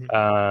 Yeah.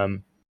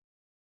 Mhm.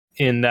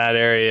 In that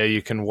area,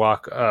 you can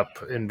walk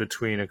up in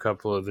between a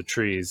couple of the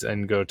trees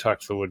and go talk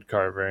to the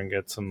woodcarver and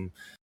get some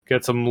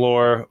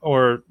lore,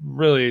 or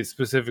really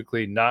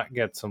specifically not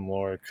get some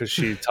lore, because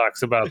she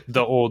talks about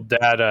the old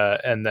data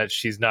and that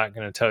she's not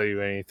going to tell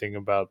you anything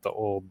about the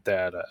old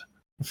data.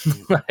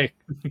 Like,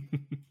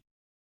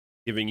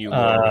 Giving you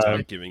lore is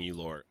not giving you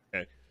lore.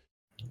 Okay.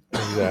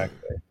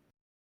 exactly.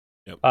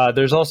 Yep.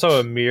 There's also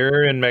a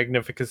mirror in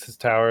Magnificus's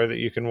tower that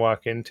you can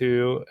walk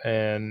into,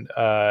 and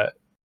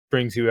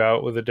brings you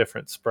out with a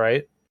different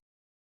sprite.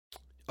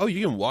 Oh,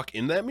 you can walk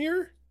in that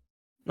mirror?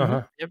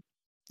 Uh-huh. Yep.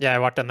 Yeah, I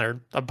walked in there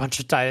a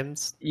bunch of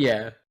times.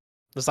 Yeah.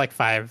 There's like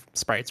 5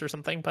 sprites or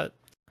something, but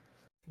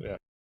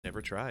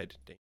Never tried.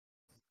 Dang.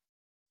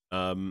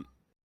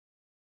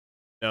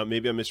 Now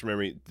maybe I'm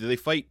misremembering. Do they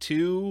fight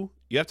 2?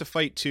 You have to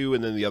fight 2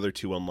 and then the other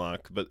 2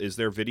 unlock, but is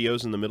there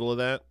videos in the middle of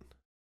that?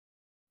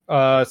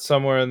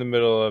 Somewhere in the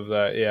middle of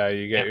that, yeah,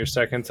 you get your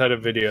second set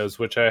of videos,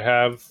 which I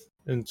have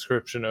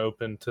Inscription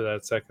open to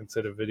that second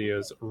set of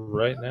videos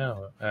right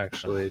now,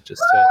 actually.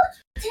 Just to,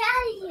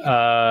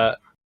 Hey,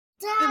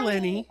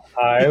 Lenny.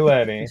 hi,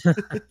 Lenny.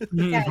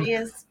 Daddy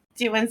is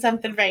doing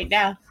something right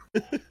now.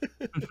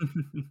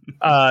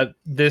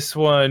 This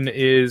one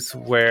is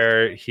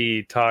where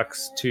he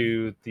talks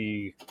to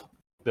the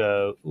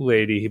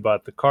lady he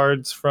bought the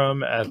cards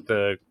from at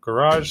the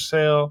garage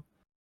sale.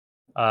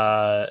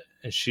 And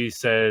she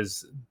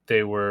says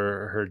they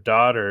were her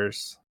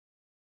daughters,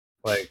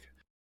 like,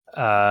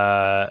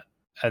 and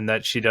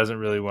that she doesn't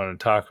really want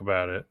to talk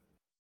about it.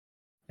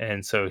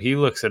 And so he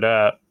looks it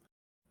up,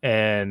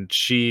 and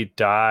she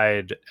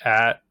died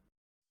at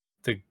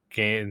the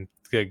game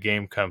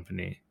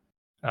company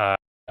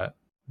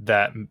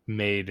that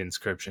made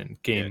Inscription,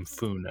 Game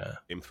Funa.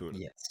 Game Funa.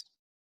 Yes.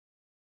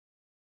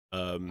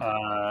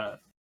 Go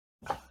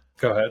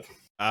ahead.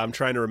 I'm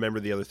trying to remember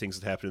the other things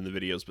that happened in the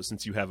videos, but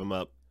since you have them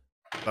up,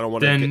 I don't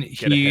want to Then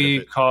get ahead of he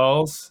it.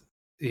 calls.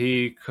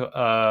 The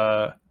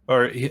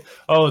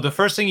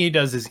first thing he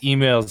does is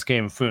emails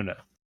Game Funa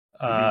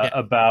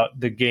about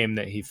the game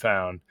that he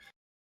found.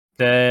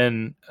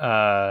 Then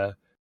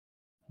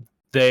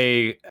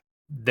they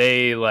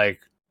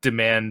like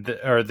demand,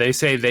 or they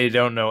say they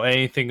don't know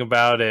anything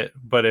about it,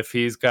 but if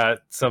he's got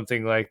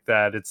something like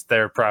that, it's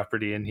their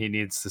property and he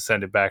needs to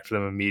send it back to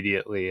them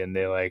immediately, and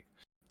they like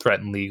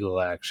threaten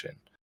legal action.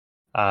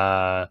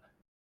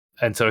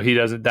 And so he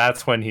doesn't.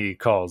 That's when he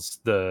calls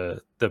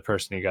the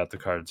person he got the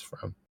cards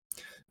from.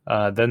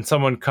 Then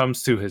someone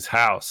comes to his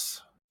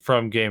house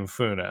from Game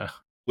Funa,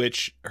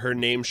 Which her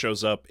name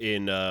shows up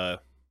in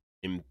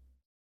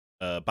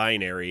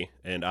binary,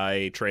 and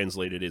I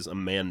translated as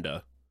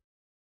Amanda.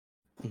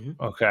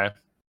 okay,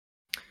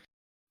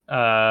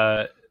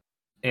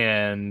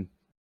 and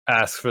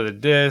asks for the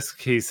disc.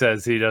 He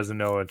says he doesn't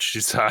know what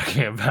she's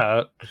talking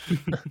about.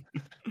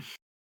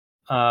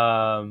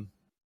 And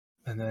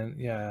then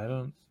I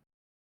don't.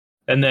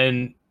 And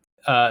then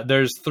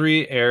there's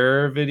 3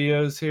 error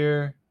videos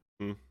here.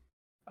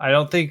 I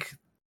don't think,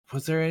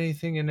 was there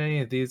anything in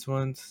any of these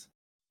ones?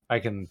 I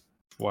can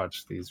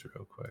watch these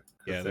real quick.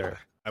 Yeah,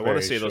 I want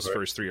to say those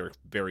first 3 are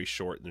very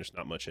short, and there's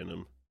not much in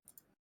them.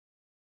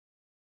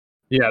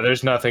 Yeah,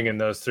 there's nothing in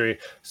those 3.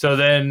 So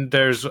then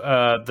there's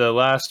the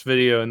last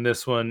video in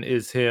this one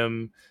is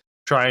him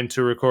trying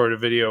to record a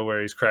video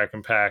where he's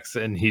cracking packs,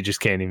 and he just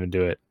can't even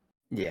do it.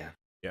 Yeah.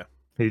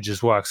 He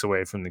just walks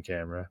away from the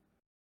camera.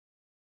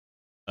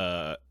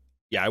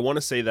 Yeah, I want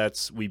to say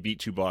we beat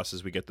 2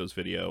 bosses, we get those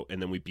video,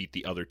 and then we beat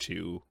the other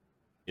 2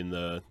 in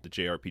the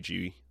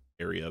JRPG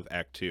area of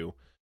Act 2,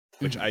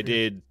 which I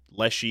did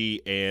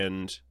Leshy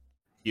and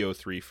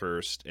EO3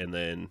 first, and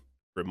then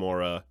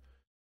Remora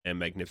and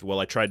Magnificus. Well,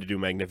 I tried to do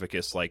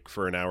Magnificus like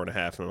for an hour and a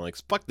half, and I'm like,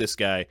 fuck this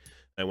guy.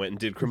 I went and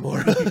did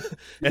Remora,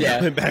 and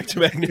I went back to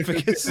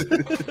Magnificus.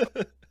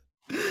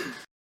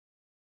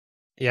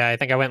 yeah, I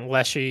think I went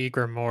Leshy,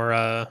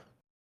 Grimora,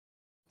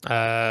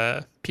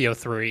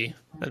 PO3,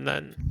 and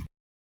then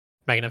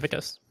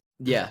Magnificus.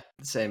 Yeah,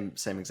 same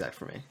exact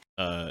for me.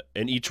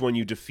 And each one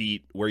you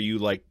defeat, where you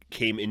like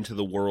came into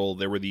the world,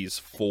 there were these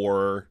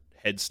 4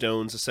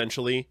 headstones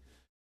essentially.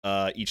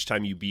 Each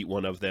time you beat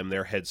one of them,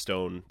 their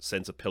headstone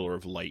sends a pillar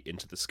of light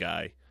into the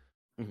sky.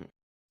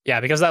 Yeah,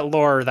 because that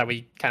lore that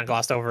we kind of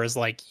glossed over is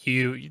like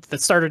the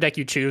starter deck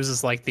you choose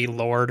is like the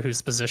lord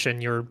whose position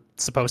you're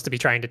supposed to be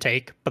trying to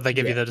take, but they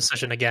give you the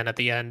decision again at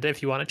the end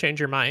if you want to change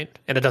your mind,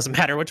 and it doesn't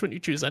matter which one you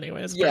choose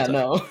anyways. Yeah,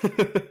 no.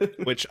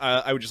 Which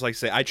I would just like to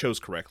say I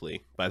chose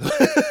correctly, by the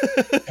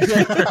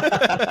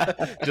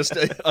way. Just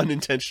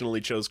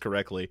unintentionally chose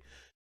correctly.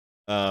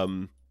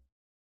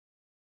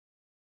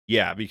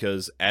 Yeah,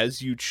 because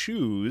as you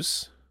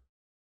choose,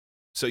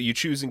 so you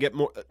choose and get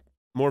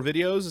more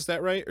videos, is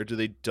that right? Or do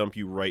they dump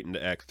you right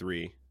into Act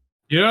 3?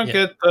 You don't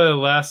get the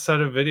last set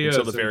of videos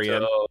Until the very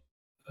end?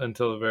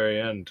 until the very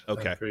end.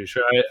 Okay. I'm pretty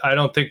sure. I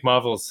don't think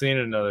Marvel's seen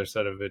another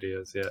set of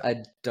videos yet.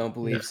 I don't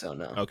believe so.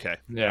 No. Okay.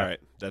 Yeah. All right.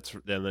 That's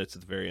at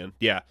the very end.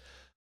 Yeah.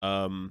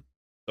 So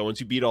once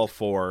you beat all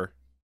 4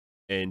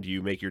 and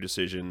you make your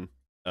decision,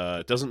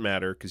 it doesn't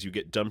matter because you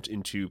get dumped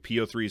into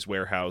PO3's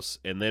warehouse,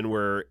 and then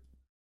we're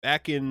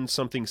back in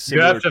something You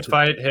similar. have to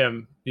fight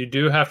him. You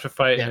do have to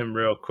fight him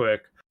real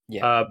quick.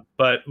 Yeah.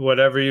 But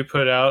whatever you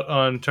put out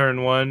on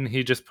turn 1,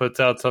 he just puts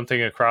out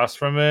something across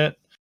from it.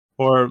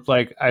 Or,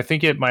 like, I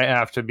think it might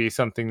have to be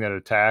something that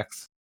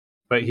attacks.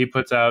 But he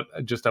puts out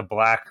just a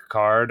black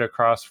card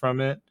across from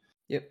it.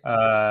 Yep.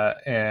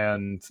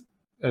 And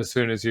as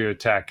soon as you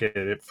attack it,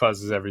 it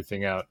fuzzes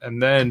everything out.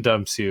 And then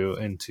dumps you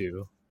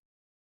into...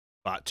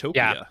 Botopia.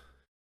 Yeah.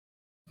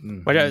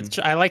 Mhm. But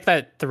I like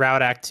that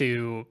throughout Act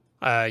 2,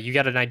 you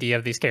get an idea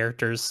of these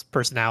characters'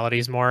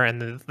 personalities more,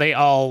 and they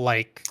all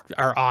like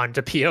are on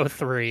to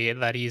PO3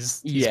 that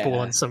he's Yeah.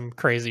 pulling some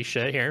crazy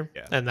shit here.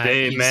 Yeah. And that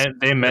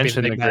They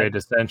mentioned the big bad. Great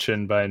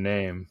Ascension by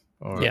name,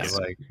 or Yes.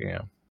 like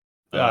Um,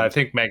 I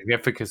think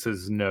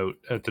Magnificus's note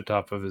at the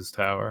top of his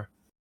tower.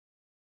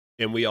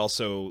 And we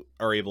also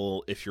are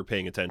able, if you're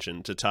paying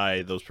attention, to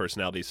tie those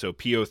personalities. So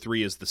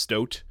PO3 is the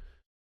Stoat.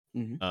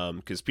 Mhm.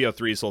 Because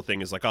PO3's whole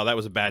thing is like, oh, that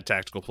was a bad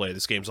tactical play.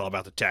 This game's all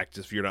about the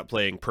tactics. If you're not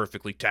playing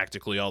perfectly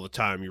tactically all the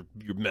time,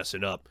 you're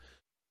messing up.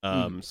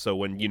 So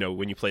when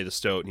you play the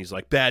Stoat and he's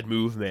like, bad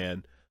move,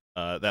 man,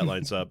 that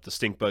lines up. The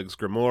Stink Bug's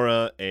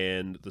Grimora,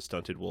 and the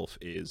Stunted Wolf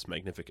is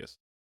Magnificus.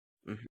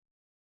 Mhm.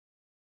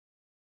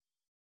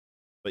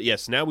 But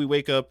yes, now we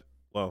wake up.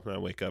 Well,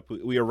 not wake up.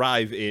 We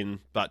arrive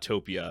in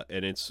Botopia,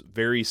 and it's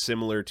very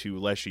similar to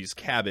Leshy's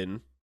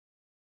cabin,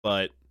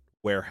 but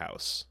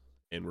warehouse.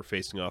 And we're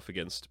facing off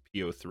against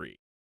PO3.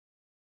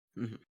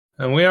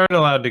 And we aren't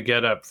allowed to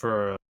get up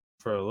for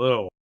a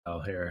little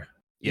while here.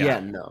 Yeah.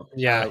 No.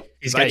 Yeah,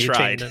 he's I got you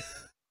tried. chained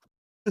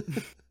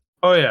in.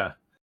 Oh yeah,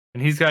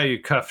 and he's got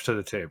you cuffed to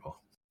the table.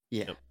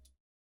 Yeah. Yep.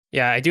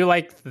 Yeah, I do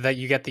like that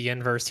you get the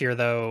inverse here,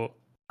 though.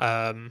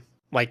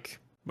 Like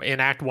in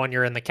Act 1,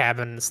 you're in the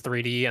cabin, it's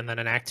 3D, and then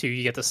in Act 2,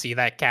 you get to see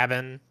that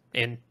cabin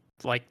in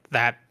like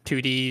that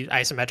 2D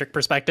isometric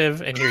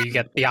perspective, and here you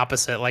get the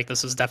opposite. Like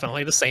this is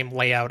definitely the same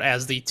layout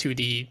as the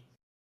 2D,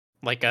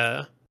 like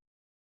a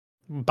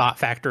bot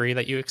factory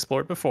that you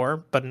explored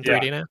before, but in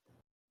 3D now.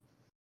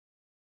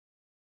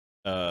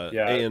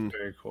 Yeah, and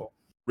very cool.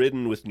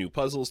 ridden with new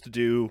puzzles to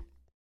do,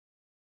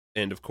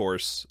 and of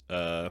course,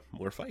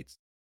 more fights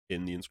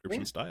in the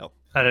Inscription style.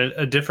 And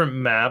a different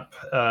map.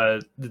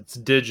 It's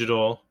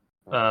digital,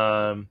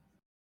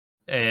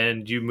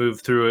 and you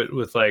move through it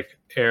with like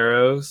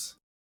arrows.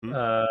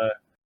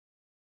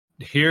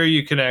 Here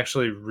you can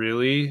actually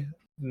really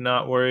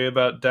not worry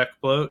about deck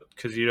bloat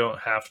because you don't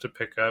have to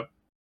pick up,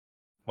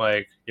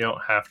 like you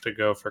don't have to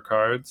go for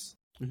cards.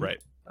 Right.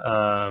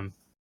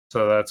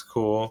 So that's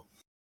cool.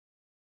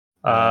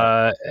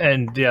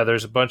 And yeah,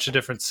 there's a bunch of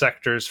different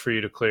sectors for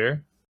you to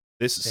clear,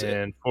 This is it.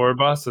 and 4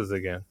 bosses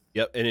again.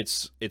 Yep, and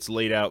it's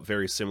laid out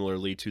very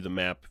similarly to the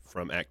map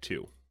from Act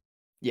 2.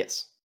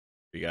 Yes.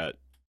 We got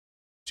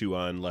 2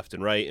 on left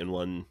and right, and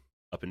 1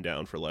 up and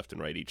down for left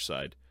and right each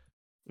side.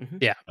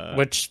 Yeah,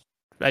 which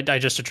I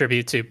just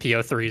attribute to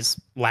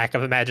PO3's lack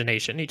of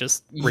imagination. He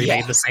just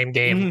remade the same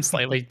game,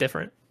 slightly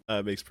different.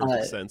 Makes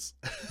perfect sense.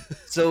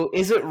 So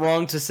is it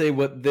wrong to say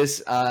what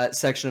this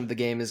section of the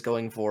game is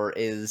going for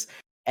is,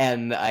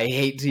 and I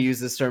hate to use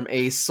this term,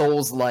 a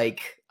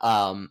Souls-like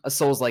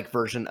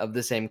version of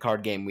the same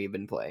card game we've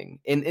been playing,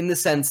 in the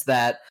sense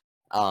that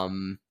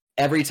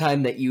every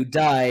time that you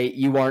die,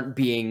 you aren't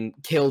being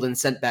killed and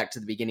sent back to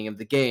the beginning of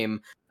the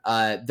game.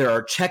 There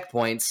are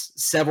checkpoints,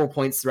 several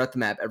points throughout the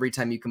map every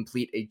time you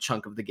complete a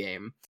chunk of the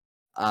game.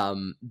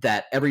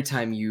 That every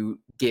time you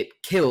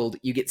get killed,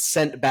 you get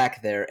sent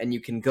back there, and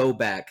you can go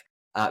back,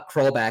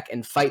 crawl back,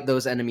 and fight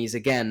those enemies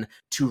again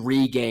to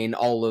regain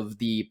all of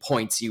the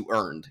points you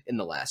earned in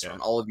the last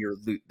run, all of your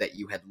loot that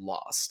you had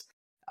lost.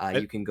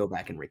 You can go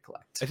back and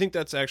recollect. I think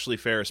that's actually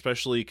fair,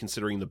 especially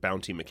considering the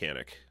bounty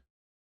mechanic.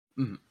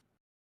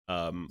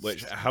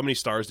 Which, how many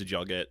stars did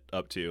y'all get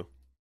up to?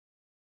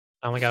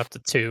 I only got up to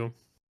 2.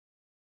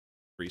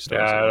 3 stars.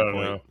 Yeah, at I one don't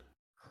point. know.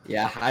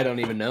 Yeah, I don't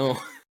even know.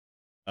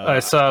 I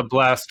saw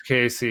Blast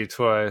Casey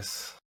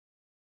twice.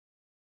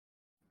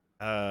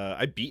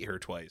 I beat her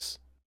twice.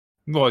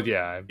 Well,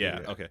 yeah.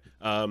 Okay.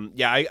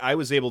 I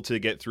was able to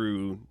get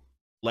through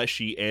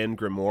Leshy and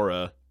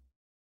Grimora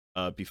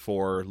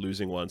before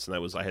losing once, and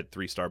I had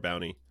 3-star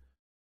bounty, if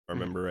I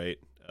remember right,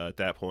 at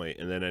that point,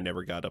 and then I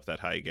never got up that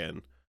high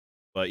again.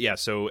 But yeah,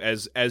 so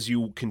as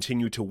you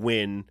continue to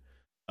win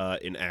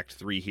in Act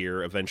 3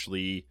 here,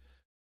 eventually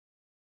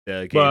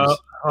the games...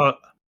 Well,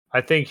 I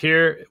think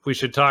here we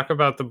should talk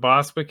about the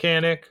boss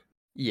mechanic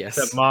Yes.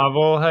 that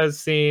Marvel has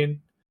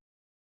seen.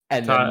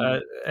 And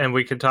then, And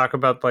we could talk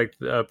about like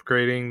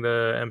upgrading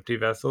the empty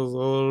vessels a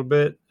little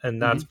bit,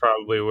 and that's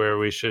probably where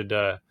we should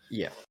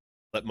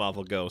let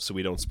Marvel go so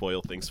we don't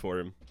spoil things for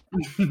him.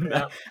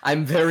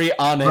 I'm very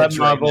on let edge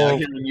right now. Marvel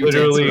hearing you dance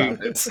literally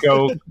around it.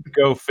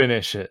 go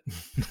finish it.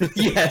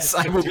 Yes,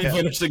 I will be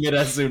finishing it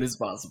as soon as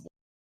possible.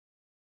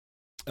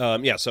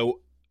 So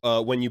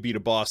when you beat a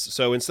boss.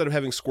 So instead of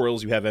having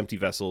squirrels, you have empty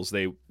vessels.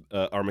 They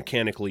are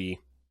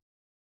mechanically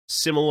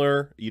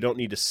similar. You don't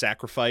need to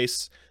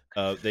sacrifice.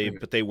 But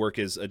they work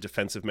as a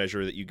defensive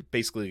measure that you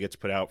basically get to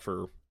put out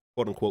for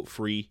quote unquote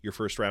free your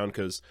first round,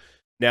 because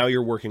now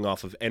you're working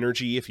off of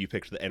energy. If you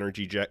picked the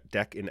energy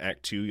deck in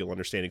Act 2, you'll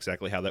understand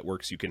exactly how that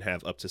works. You can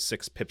have up to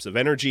 6 pips of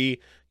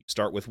energy. You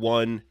start with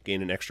 1,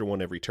 gain an extra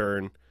 1 every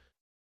turn.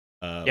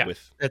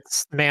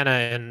 It's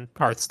mana in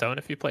Hearthstone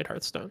if you played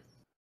Hearthstone.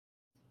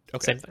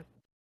 Okay. Same thing.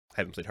 I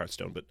haven't played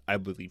Hearthstone, but I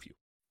believe you.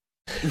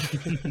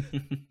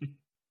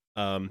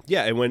 And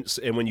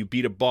when you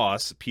beat a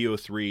boss,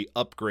 PO3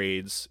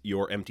 upgrades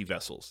your empty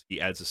vessels.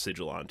 He adds a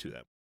sigil onto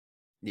them.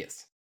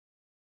 Yes.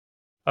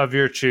 Of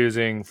your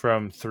choosing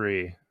from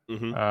 3.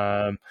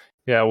 Mm-hmm.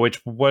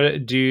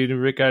 What do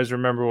you guys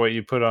remember what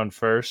you put on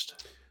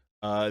first?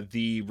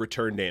 The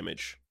return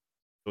damage.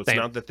 So it's Same.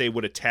 not that they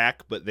would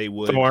attack, but they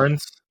would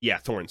Thorns. Yeah,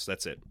 thorns.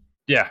 That's it.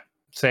 Yeah,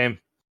 same.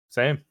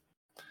 That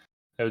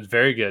was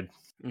very good.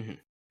 Mm-hmm.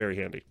 Very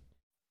handy.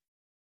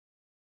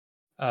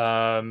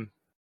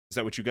 Is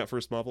that what you got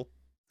first, Marvel?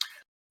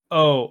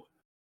 Oh,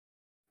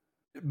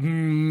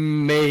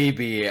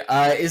 maybe.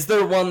 Is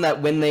there one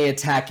that when they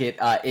attack it,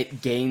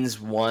 it gains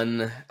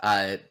 1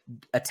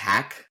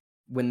 attack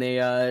when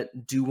they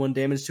do 1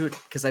 damage to it?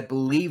 Because I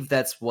believe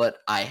that's what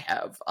I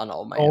have on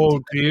all my.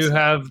 do you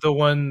have the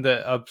one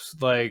that ups,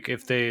 like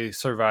if they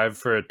survive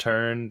for a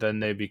turn, then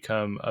they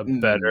become a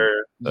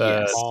better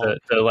yes.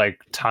 the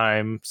like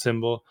time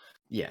symbol?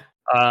 Yeah.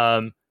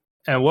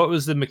 And what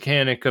was the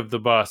mechanic of the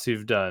boss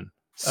you've done?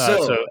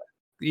 So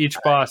each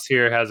boss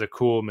here has a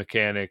cool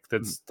mechanic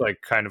that's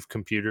like kind of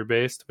computer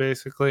based,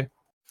 basically.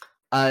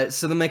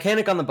 So the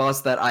mechanic on the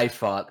boss that I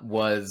fought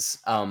was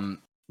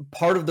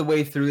part of the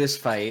way through this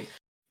fight.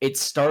 It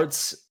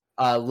starts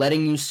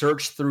letting you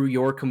search through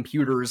your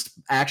computer's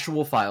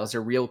actual files,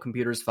 your real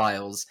computer's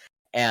files,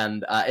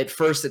 and at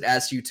first it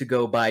asks you to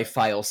go by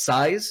file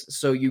size.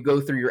 So you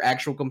go through your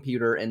actual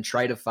computer and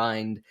try to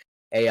find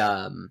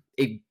a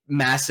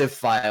massive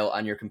file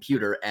on your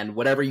computer, and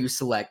whatever you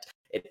select,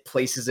 it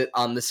places it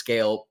on the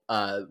scale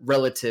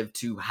relative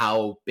to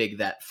how big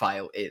that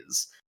file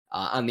is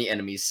on the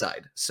enemy's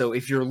side. So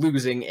if you're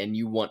losing and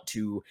you want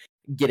to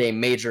get a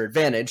major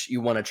advantage,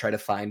 you want to try to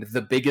find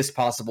the biggest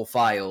possible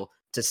file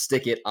to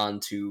stick it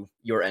onto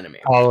your enemy.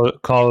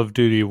 Call of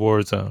Duty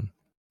Warzone.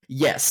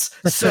 Yes.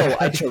 So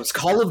I chose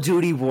Call of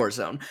Duty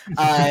Warzone.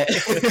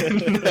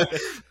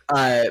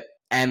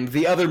 And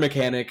the other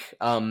mechanic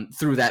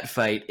through that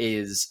fight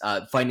is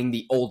finding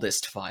the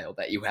oldest file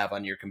that you have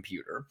on your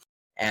computer.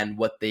 And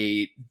what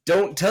they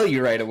don't tell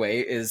you right away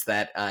is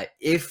that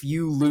if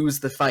you lose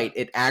the fight,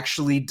 it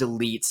actually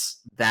deletes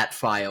that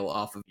file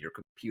off of your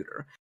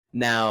computer.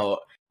 Now,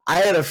 I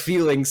had a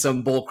feeling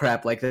some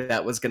bullcrap like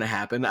that was going to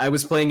happen. I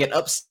was playing it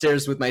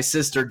upstairs with my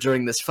sister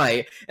during this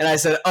fight, and I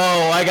said,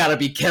 oh, I gotta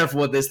be careful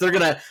with this.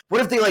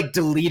 What if they, like,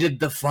 deleted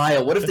the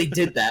file? What if they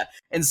did that?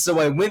 And so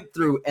I went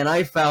through, and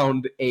I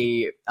found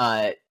a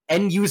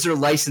end-user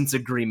license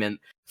agreement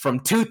from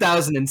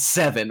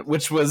 2007,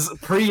 which was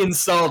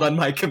pre-installed on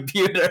my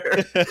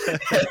computer.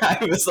 And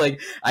I was like,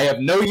 I have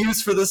no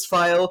use for this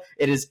file.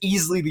 It is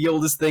easily the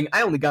oldest thing.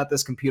 I only got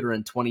this computer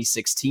in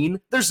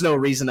 2016. There's no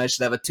reason I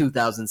should have a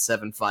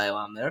 2007 file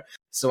on there.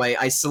 So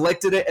I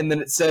selected it, and then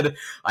it said,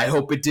 I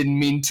hope it didn't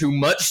mean too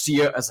much to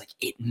you. I was like,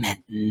 it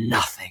meant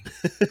nothing.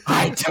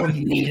 I don't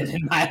need it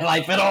in my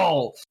life at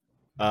all.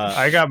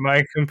 I got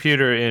my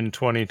computer in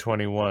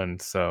 2021,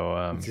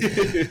 so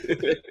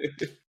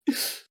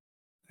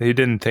he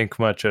didn't think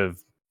much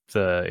of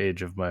the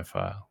age of my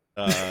file.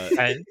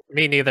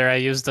 Me neither. I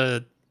used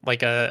an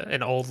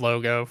old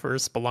logo for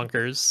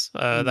Spelunkers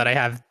that I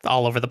have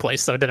all over the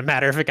place, so it didn't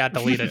matter if it got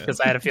deleted because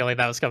I had a feeling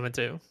that was coming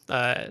too.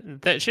 She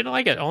didn't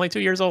like it. Only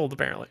 2 years old,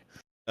 apparently.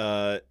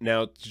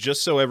 Now,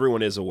 just so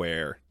everyone is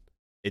aware,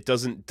 it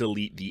doesn't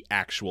delete the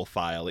actual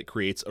file. It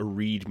creates a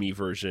README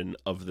version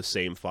of the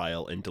same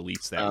file and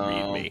deletes that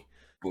README.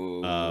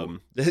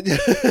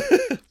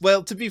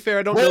 Well, to be fair,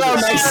 I don't know. Where are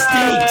my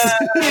stakes?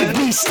 Give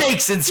me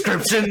stakes,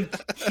 Inscription.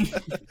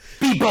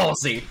 Be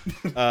ballsy.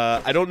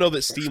 I don't know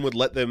that Steam would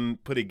let them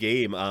put a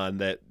game on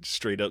that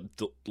straight up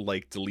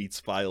deletes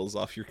files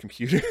off your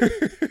computer.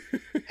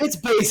 It's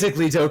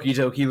basically Doki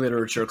Doki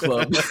Literature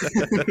Club.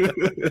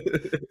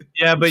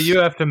 Yeah, but you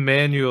have to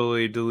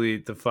manually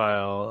delete the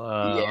file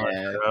on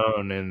your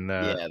own.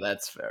 Yeah,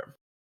 that's fair.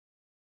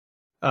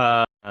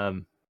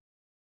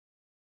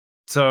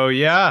 So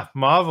yeah,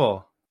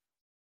 Marvel.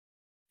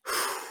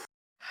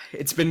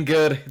 It's been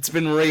good. It's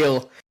been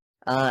real.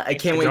 I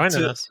can't wait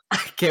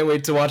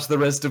to watch the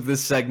rest of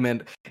this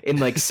segment in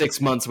like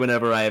 6 months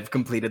whenever I have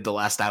completed the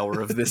last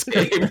hour of this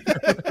game.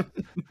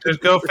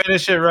 Just go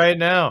finish it right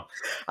now.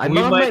 I'm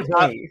on my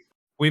way.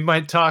 We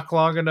might talk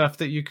long enough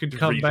that you could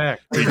come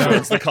back.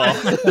 Rejoins the call.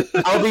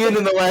 I'll be in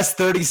the last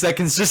 30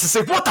 seconds just to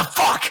say, what the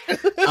fuck?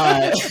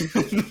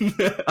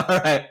 All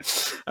right.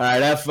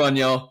 Have fun,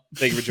 y'all.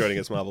 Thank you for joining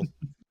us, Marvel.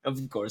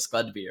 Of course.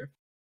 Glad to be here.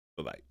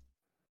 Bye-bye.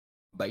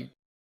 Bye.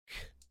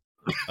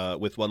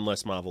 With one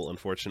less Marvel,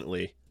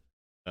 unfortunately.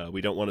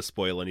 We don't want to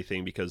spoil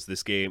anything because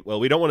this game. Well,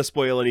 we don't want to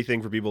spoil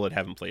anything for people that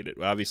haven't played it.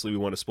 Obviously, we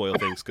want to spoil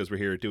things because we're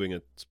here doing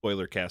a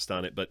spoiler cast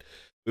on it. But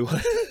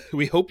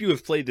we hope you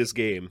have played this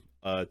game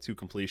to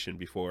completion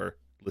before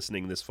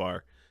listening this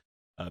far,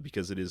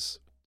 because it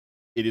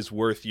is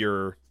worth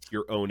your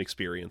own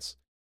experience.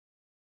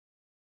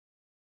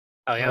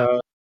 Oh yeah.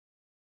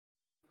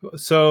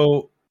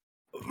 So,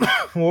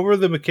 what were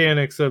the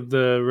mechanics of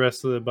the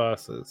rest of the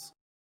bosses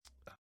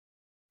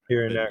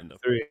here in Act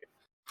 3?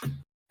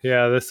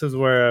 Yeah, this is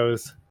where I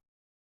was.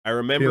 I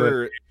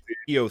remember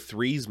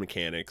PO3's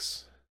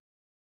mechanics.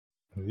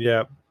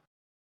 Yeah.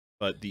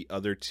 But the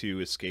other two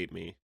escape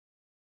me.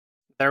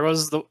 There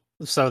was the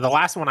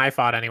last one I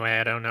fought anyway.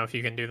 I don't know if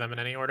you can do them in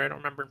any order. I don't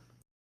remember.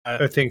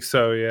 I think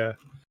so, yeah.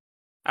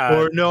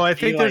 Or no, I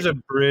think there's a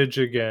bridge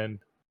again.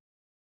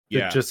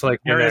 Yeah, just like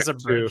there is a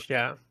bridge.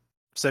 Yeah.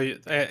 So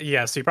so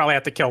you probably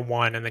have to kill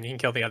one, and then you can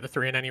kill the other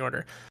three in any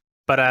order.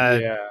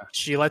 But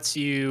she lets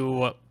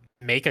you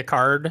make a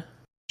card.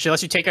 She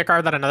lets you take a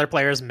card that another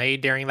player has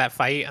made during that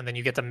fight, and then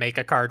you get to make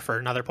a card for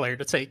another player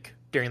to take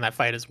during that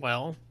fight as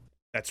well.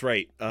 That's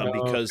right,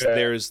 because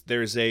there's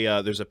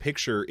a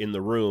picture in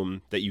the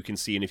room that you can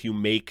see, and if you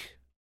make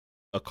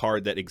a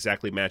card that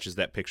exactly matches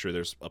that picture,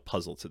 there's a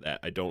puzzle to that.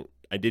 I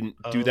didn't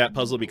do that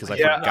puzzle because I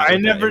forgot what I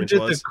never that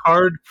did was. The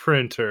card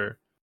printer.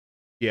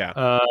 Yeah,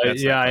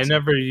 I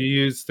never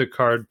used the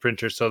card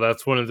printer, so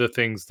that's one of the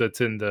things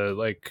that's in the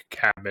like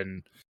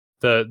cabin,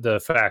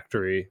 the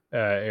factory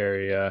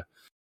area.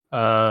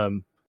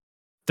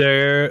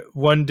 There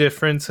one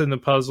difference in the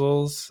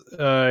puzzles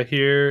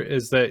here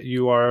is that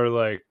you are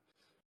like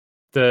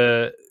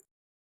so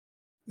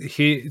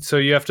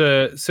you have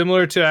to,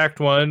 similar to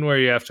Act 1 where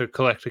you have to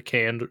collect a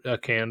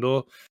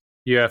candle,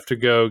 you have to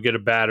go get a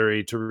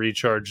battery to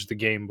recharge the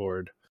game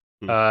board.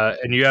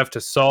 And you have to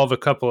solve a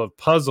couple of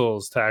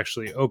puzzles to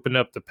actually open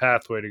up the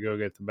pathway to go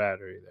get the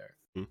battery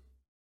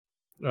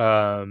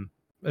there.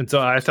 And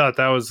so I thought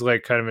that was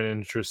like kind of an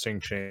interesting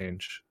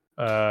change.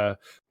 But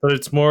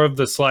it's more of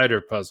the slider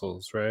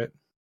puzzles, right?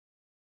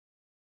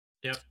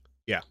 Yep.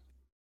 Yeah.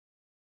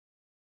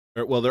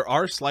 Well, there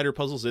are slider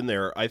puzzles in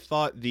there. I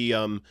thought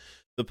the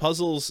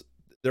puzzles,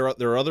 there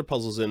are other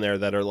puzzles in there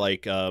that are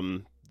like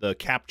the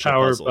captcha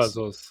Power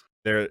puzzles.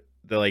 They're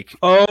like,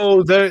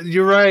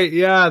 you're right.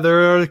 Yeah,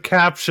 there are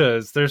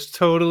captchas. There's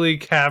totally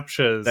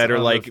captchas that are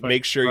like,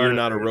 make sure you're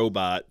not a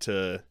robot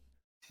to.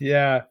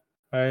 Yeah,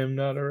 I am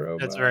not a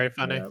robot. That's very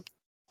funny.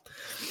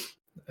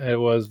 Yeah. It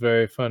was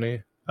very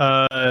funny.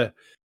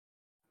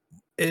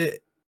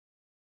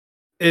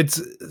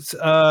 It's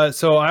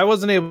so I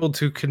wasn't able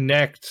to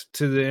connect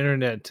to the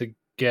internet to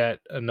get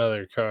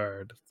another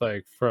card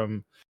like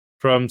from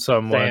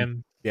someone.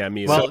 Same. Yeah,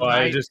 me. Well, so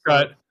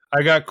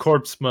I got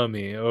Corpse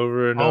Mummy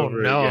over and over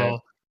again.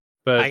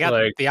 But I got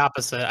the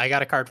opposite. I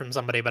got a card from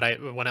somebody,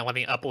 but when it let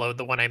me upload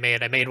the one I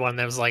made one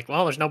that was like,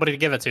 well, there's nobody to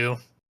give it to.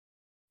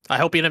 I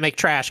hope you didn't make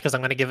trash because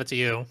I'm going to give it to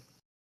you.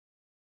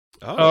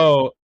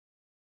 Oh.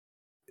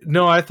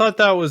 No, I thought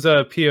that was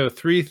a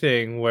PO3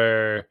 thing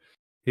where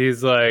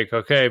he's like,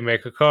 okay,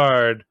 make a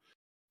card,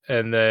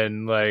 and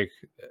then like,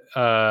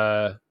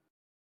 or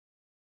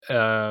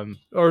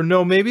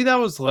no, maybe that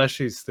was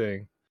Leshy's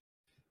thing.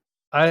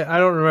 I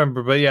don't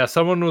remember, but yeah,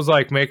 someone was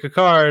like, make a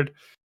card,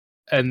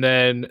 and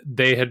then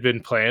they had been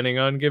planning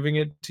on giving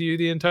it to you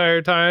the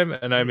entire time,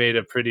 and I made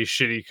a pretty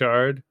shitty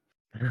card.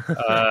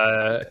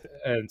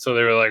 And so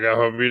they were like, I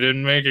hope you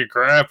didn't make it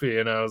crappy,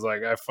 and I was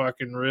like, I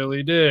fucking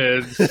really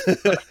did.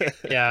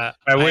 Yeah,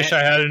 I wish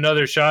I had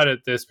another shot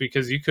at this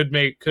because you could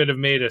have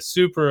made a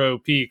super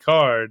OP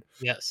card.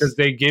 Yes, because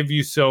they give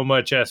you so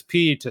much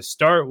SP to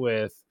start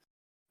with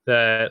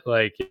that,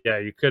 like, yeah,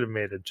 you could have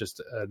made it just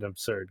an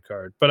absurd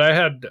card. But I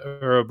had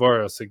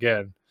Ouroboros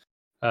again,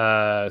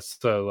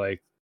 so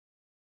like,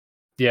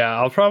 yeah,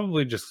 I'll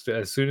probably just,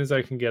 as soon as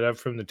I can get up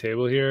from the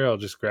table here, I'll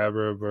just grab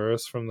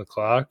Ouroboros from the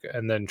clock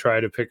and then try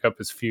to pick up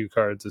as few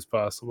cards as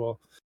possible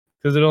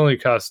because it only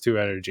costs 2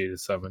 energy to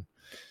summon,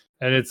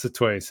 and it's a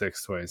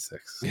 26/26.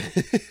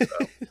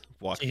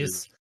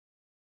 Jeez.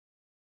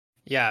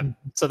 Yeah,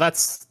 so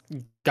that's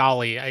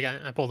Golly.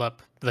 I pulled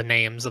up the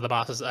names of the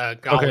bosses.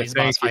 Golly's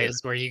boss fight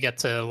is where you get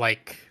to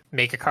like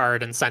make a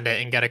card and send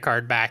it and get a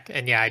card back.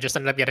 And yeah, I just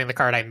ended up getting the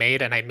card I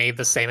made, and I made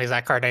the same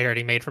exact card I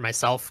already made for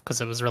myself because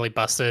it was really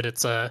busted.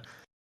 It's a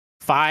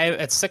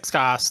 6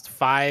 cost,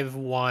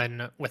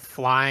 5/1 with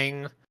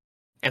flying,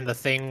 and the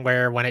thing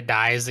where when it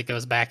dies, it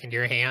goes back into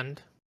your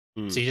hand.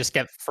 So you just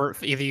get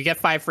either you get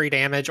 5 free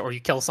damage or you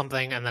kill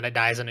something and then it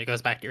dies and it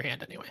goes back to your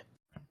hand anyway.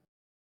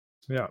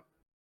 Yeah.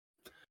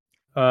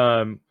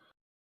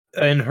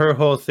 And her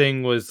whole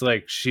thing was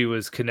like she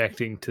was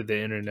connecting to the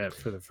internet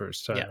for the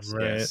first time,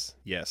 right?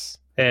 Yes.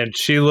 And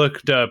she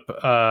looked up,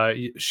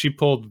 she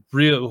pulled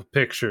real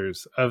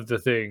pictures of the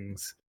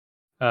things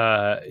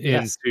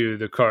into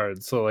the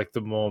cards. So like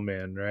the mole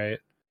man, right?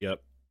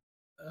 Yep.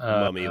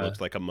 Mummy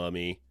looked like a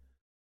mummy.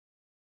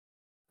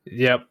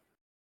 Yep.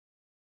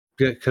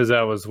 Because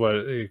that was what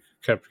it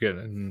kept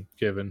getting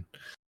given.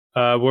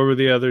 What were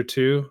the other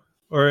two?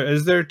 or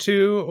is there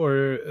two?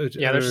 Or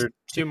Yeah, there's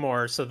two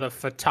more. So the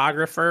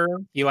photographer,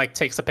 he like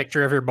takes a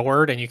picture of your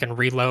board and you can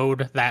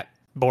reload that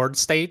board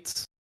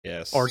state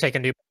Yes. or take a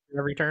new picture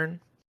every turn.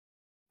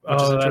 Which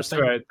is oh, that's interesting.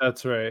 right.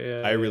 That's right.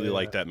 Yeah, I really yeah,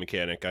 like that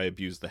mechanic. I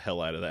abuse the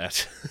hell out of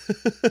that.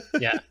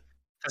 Yeah,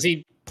 because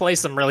he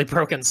plays some really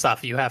broken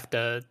stuff. You have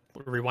to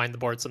rewind the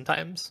board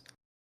sometimes.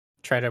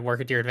 Try to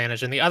work it to your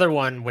advantage. And the other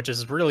one, which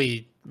is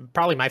really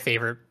probably my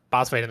favorite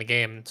boss fight in the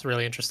game, it's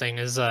really interesting,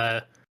 is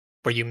where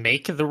you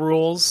make the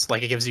rules.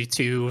 Like it gives you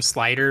two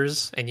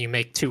sliders and you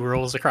make two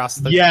rules across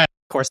the Yeah.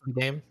 course of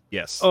the game.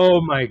 Yes. Oh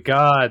my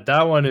god,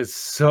 that one is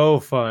so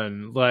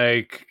fun.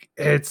 Like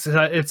it's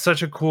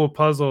such a cool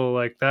puzzle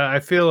like that. I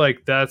feel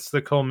like that's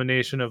the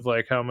culmination of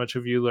like how much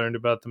have you learned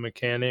about the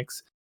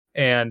mechanics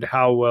and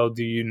how well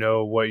do you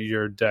know what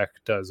your deck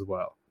does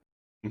well.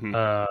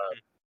 Mhm.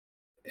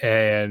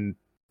 And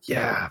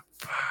yeah,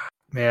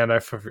 man, I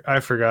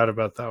forgot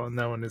about that one.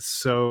 That one is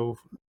so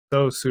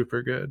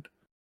super good.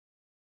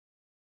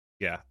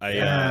 Yeah.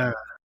 Yeah.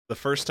 The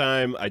first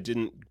time I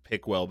didn't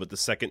pick well, but the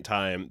second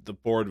time the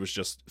board was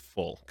just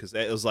full because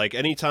it was like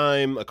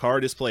anytime a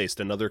card is placed,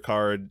 another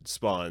card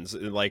spawns.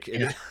 And like,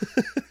 and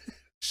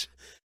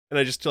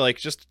I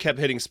just kept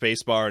hitting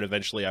spacebar, and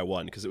eventually I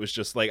won because it was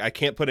just like I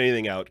can't put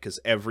anything out because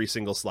every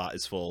single slot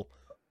is full.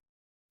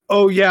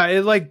 Oh yeah,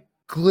 it like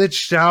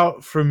glitched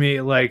out for me.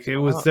 Like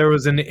there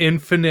was an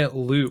infinite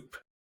loop,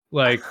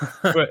 like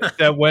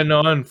that went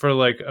on for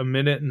like a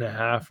minute and a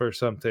half or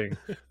something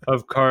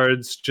of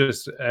cards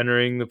just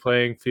entering the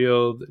playing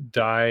field,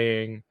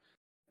 dying,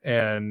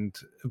 and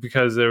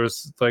because there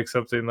was like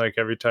something like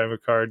every time a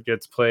card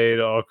gets played,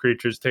 all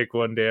creatures take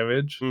 1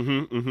 damage.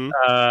 Mm-hmm,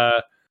 mm-hmm.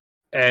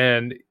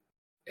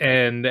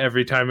 And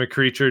every time a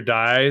creature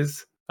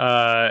dies,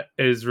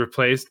 is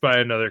replaced by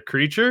another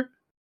creature.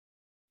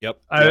 Yep.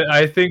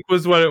 I think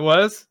was what it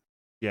was.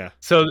 Yeah.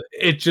 So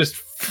it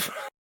just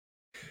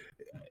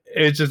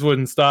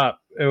wouldn't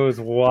stop. It was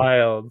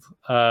wild.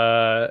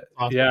 Awesome.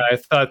 Yeah, I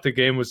thought the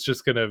game was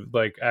just gonna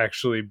like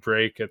actually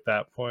break at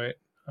that point.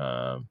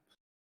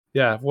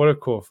 Yeah, what a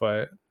cool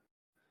fight.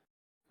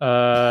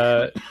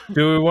 Do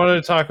we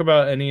want to talk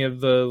about any of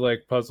the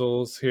like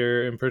puzzles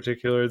here in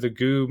particular? The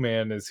Goo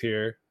Man is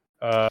here.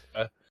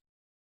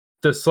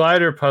 The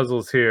slider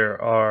puzzles here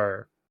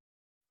are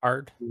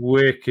hard,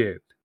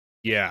 wicked.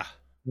 Yeah.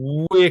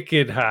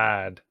 Wicked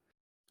hard.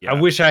 Yeah. I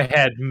wish I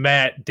had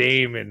Matt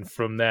Damon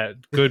from that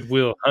Good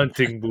Will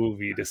Hunting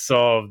movie to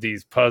solve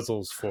these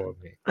puzzles for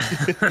me.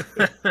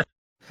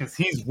 Because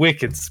he's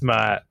wicked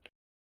smart.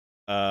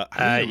 I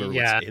don't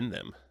remember what's in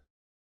them.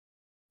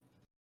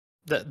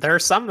 There are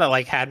some that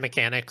like had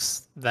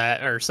mechanics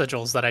that are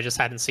sigils that I just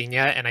hadn't seen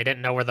yet, and I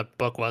didn't know where the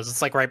book was.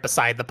 It's like right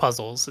beside the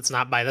puzzles. It's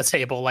not by the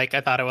table like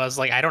I thought it was.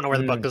 Like I don't know where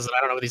the book is, and I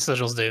don't know what these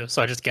sigils do.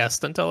 So I just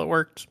guessed until it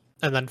worked,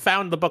 and then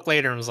found the book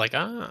later and was like,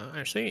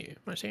 I see.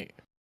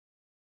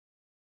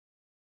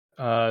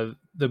 The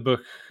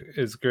book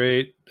is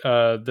great.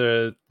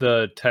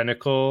 The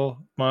tentacle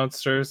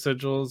monster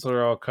sigils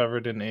are all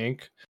covered in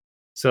ink.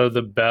 So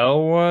the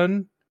bell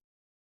one,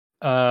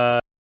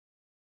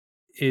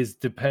 is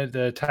the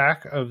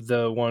attack of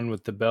the one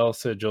with the bell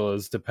sigil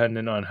is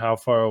dependent on how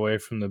far away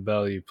from the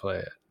bell you play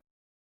it.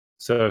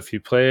 So if you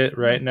play it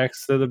right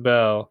next to the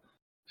bell,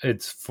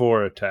 it's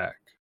 4 attack.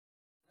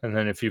 And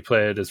then if you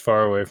play it as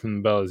far away from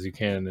the bell as you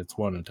can, it's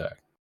 1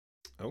 attack.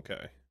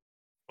 Okay.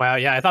 Wow,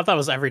 yeah, I thought that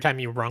was every time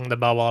you rung the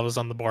bell while I was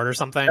on the board or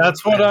something.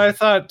 That's what I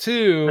thought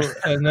too.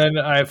 And then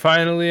I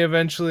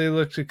eventually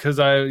looked at, because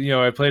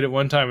I played it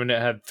one time and it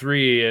had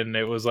 3, and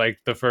it was like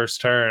the first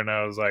turn.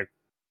 I was like,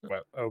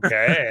 well,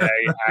 okay,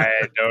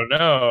 I don't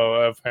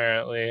know,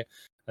 apparently.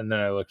 And then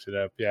I looked it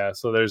up. Yeah,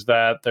 so there's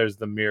that. There's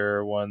the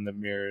mirror one that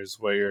mirrors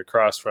what you're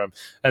across from.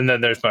 And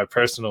then there's my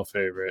personal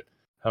favorite.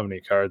 How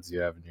many cards do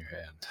you have in your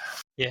hand?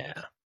 Yeah.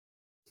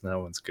 That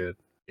one's good.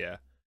 Yeah.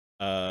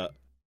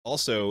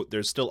 Also,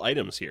 there's still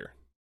items here.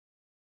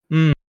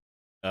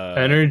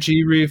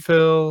 Energy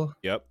refill.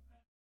 Yep.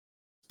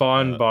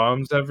 Spawn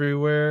bombs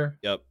everywhere.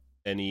 Yep.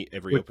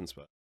 Every open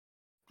spot.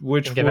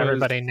 Which give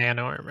everybody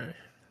nano armor.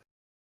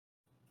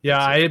 Yeah,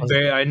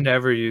 I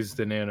never used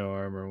the nano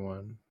armor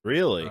one.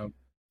 Really?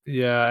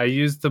 Yeah, I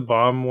used the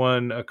bomb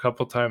one a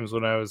couple times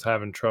when I was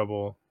having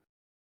trouble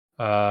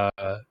with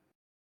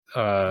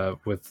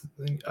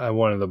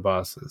one of the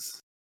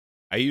bosses.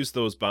 I used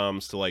those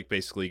bombs to like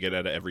basically get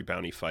out of every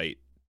bounty fight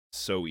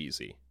so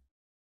easy.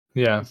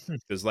 Yeah.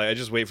 Because like I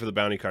just wait for the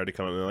bounty card to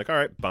come up and I'm like, all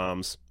right,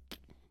 bombs.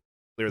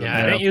 Clear them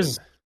I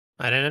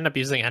didn't end up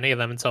using any of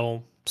them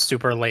until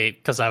super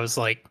late because I was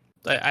like,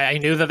 I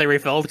knew that they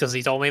refilled because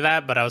he told me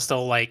that, but I was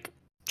still like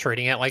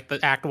treating it like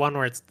the Act 1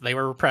 where they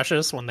were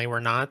precious when they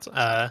were not.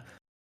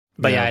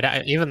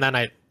 But even then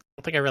I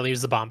don't think I really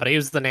used the bomb, but I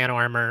used the nano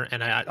armor,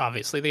 and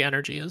obviously the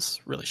energy is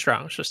really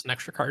strong. It's just an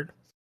extra card.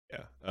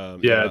 Yeah.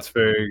 It's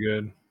very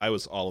good. I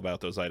was all about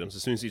those items.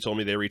 As soon as he told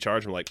me they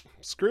recharge, I'm like,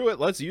 screw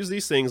it, let's use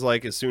these things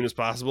like as soon as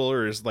possible,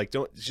 or just like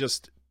don't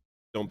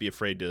be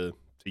afraid to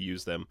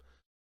use them.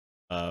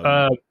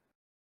 The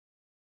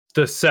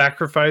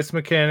sacrifice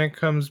mechanic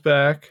comes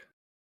back.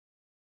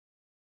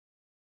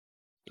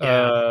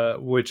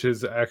 which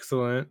is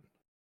excellent.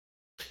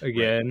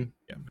 Again,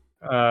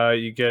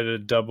 you get a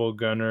double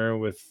gunner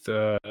with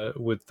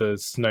the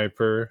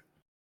sniper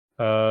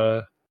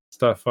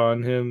stuff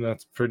on him.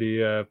 That's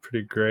pretty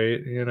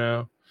great, you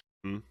know.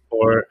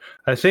 Or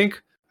I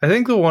think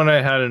the one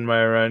I had in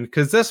my run,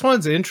 because this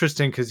one's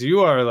interesting because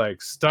you are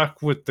like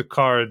stuck with the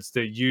cards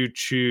that you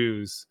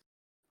choose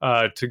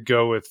to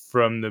go with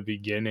from the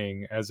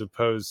beginning, as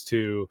opposed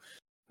to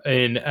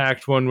in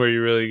Act 1 where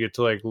you really get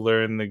to like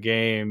learn the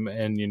game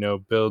and, you know,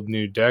 build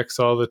new decks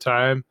all the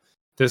time.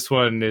 This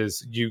one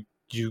is you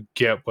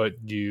get what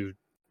you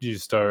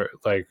start,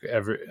 like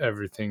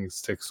everything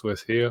sticks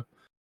with you.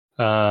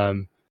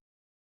 And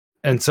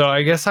so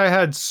I guess I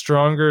had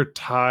stronger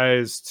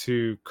ties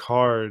to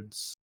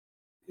cards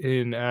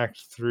in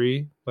Act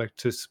 3, like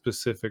to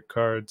specific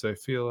cards, I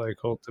feel like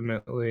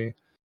ultimately,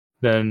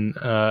 than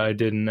I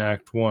did in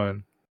Act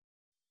 1.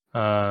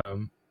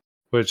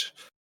 Which,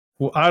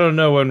 well, I don't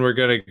know when we're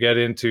going to get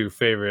into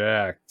favorite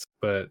acts,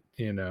 but,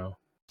 you know.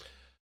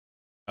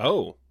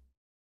 Oh.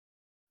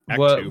 Act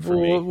 2 for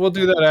me. We'll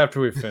do that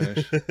after we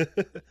finish.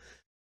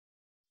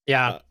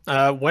 Yeah.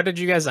 What did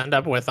you guys end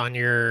up with on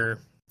your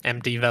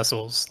empty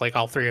vessels? Like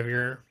all three of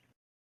your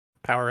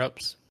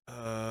power-ups?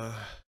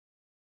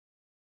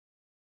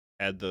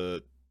 Had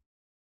the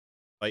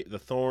Fight the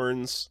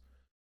Thorns.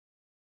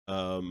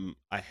 I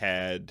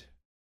had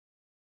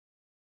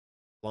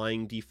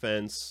Flying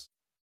Defense.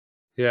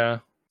 Yeah.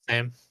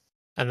 Same.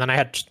 And then I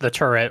had the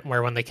turret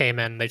where when they came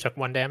in, they took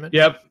 1 damage.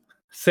 Yep.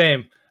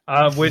 Same.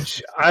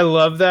 Which I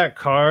love that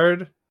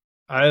card.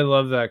 I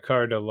love that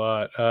card a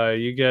lot.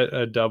 You get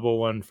a double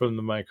one from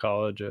the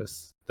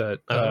mycologist that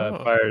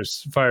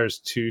fires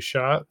 2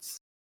 shots.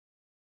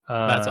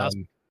 That's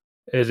awesome.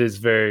 It is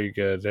very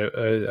good.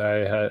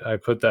 I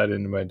put that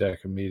into my deck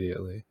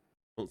immediately.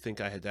 I don't think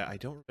I had that. I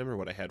don't remember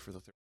what I had for the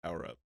third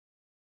power up.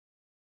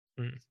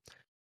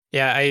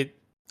 Yeah,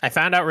 I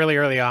found out really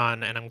early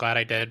on, and I'm glad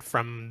I did.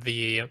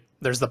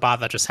 There's the bot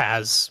that just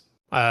has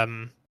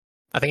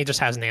I think it just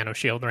has Nano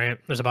Shield, right?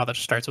 There's a bot that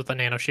just starts with a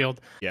Nano Shield.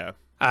 Yeah.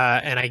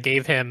 And I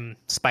gave him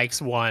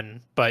Spikes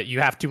 1, but you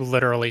have to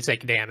literally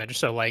take damage.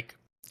 So, like,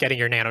 getting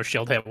your Nano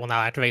Shield hit will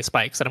now activate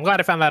Spikes. And I'm glad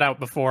I found that out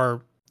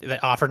before they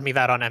offered me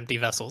that on empty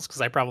vessels,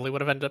 because I probably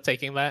would have ended up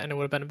taking that, and it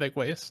would have been a big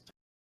waste.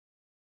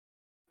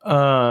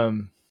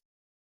 One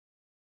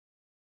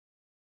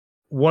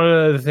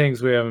of the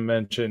things we haven't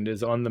mentioned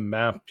is on the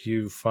map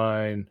you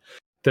find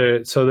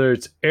so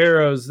there's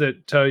arrows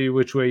that tell you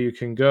which way you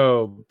can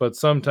go, but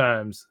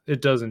sometimes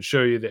it doesn't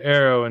show you the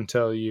arrow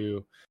until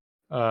you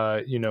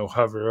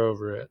hover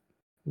over it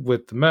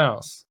with the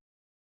mouse.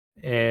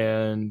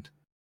 And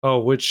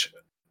which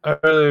I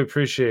really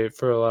appreciate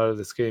for a lot of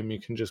this game, you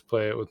can just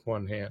play it with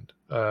one hand.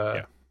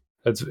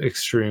 That's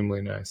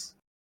extremely nice.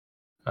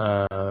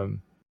 Because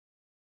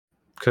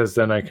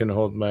then I can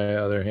hold my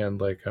other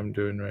hand like I'm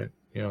doing right,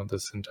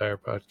 this entire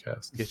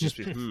podcast. It's just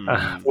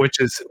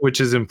which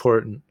is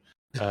important.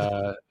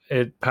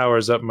 It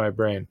powers up my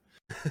brain.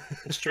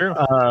 It's true.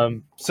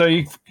 So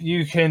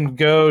you can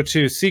go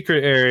to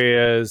secret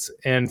areas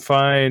and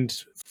find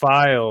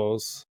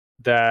files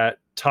that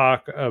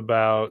talk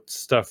about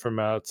stuff from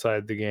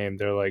outside the game.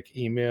 They're like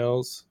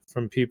emails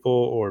from people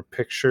or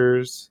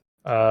pictures.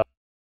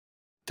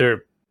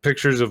 They're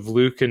pictures of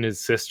Luke and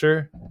his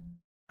sister.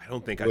 I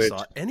don't think I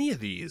saw any of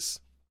these.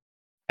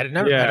 I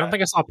don't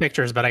think I saw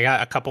pictures, but I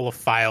got a couple of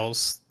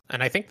files.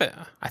 And I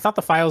thought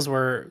the files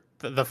were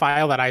the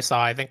file that I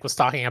saw, I think, was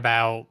talking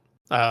about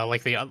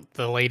like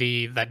the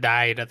lady that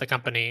died at the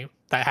company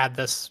that had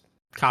this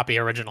copy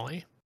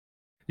originally.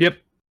 Yep.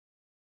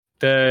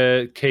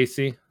 The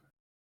Casey.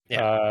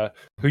 Yeah.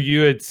 Who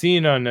you had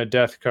seen on a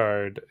death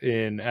card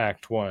in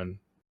Act 1,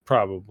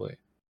 probably.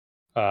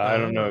 I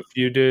don't know if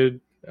you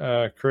did,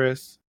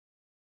 Chris,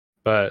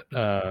 but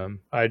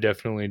I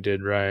definitely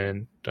did,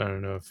 Ryan. I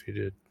don't know if you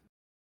did.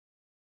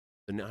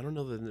 I don't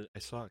know that I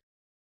saw it.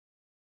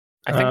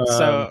 I think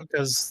so,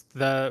 because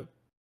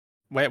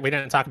we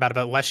didn't talk about it,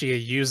 but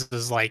Leshia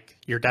uses like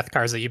your death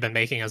cards that you've been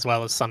making as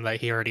well as some that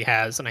he already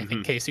has, and I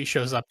think Casey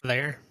shows up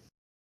there.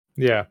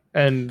 Yeah,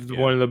 and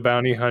one of the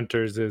bounty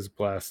hunters is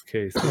Blast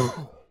Casey.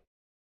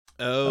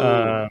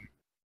 Oh.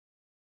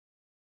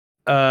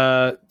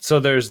 So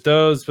there's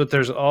those, but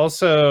there's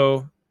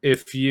also,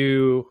 if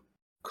you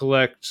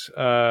collect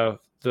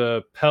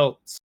the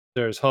pelts,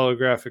 there's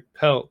holographic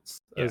pelts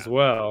as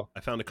well.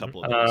 I found a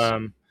couple of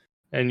those.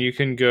 And you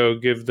can go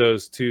give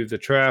those to the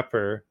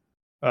trapper.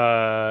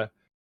 I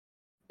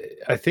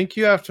think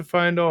you have to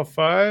find all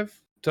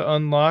 5 to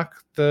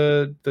unlock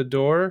the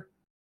door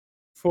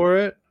for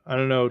it. I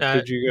don't know.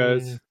 Did you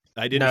guys?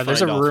 I didn't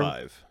find all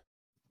 5.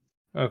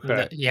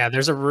 Okay. Yeah,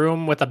 there's a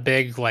room with a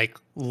big like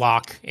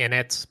lock in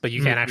it, but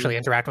you can't actually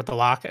interact with the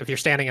lock. If you're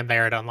standing in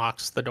there, it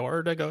unlocks the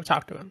door to go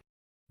talk to him.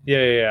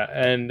 Yeah.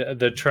 And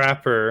the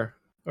trapper,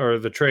 or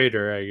the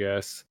trader, I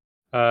guess,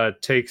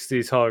 takes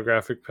these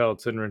holographic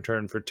pelts in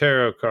return for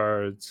tarot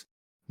cards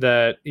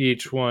that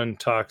each one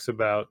talks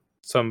about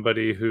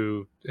somebody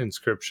who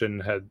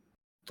Inscryption had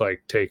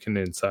like taken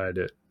inside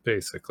it,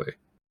 basically.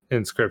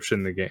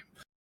 Inscryption the game.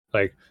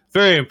 like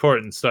very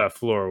important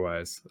stuff lore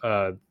wise.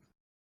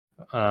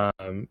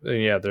 And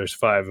yeah, there's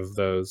 5 of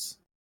those.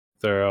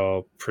 They're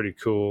all pretty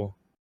cool.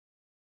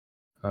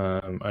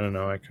 I don't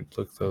know. I could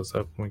look those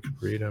up and we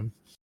could read them.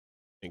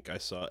 I think I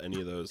saw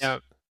any of those. Yeah.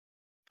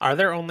 Are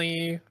there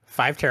only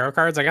 5 tarot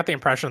cards? I got the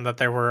impression that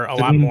there were a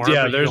lot more.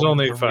 Yeah, but you there's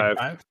only read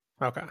 5.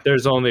 Okay.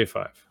 There's only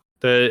 5.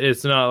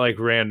 It's not like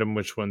random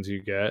which ones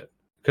you get.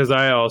 Because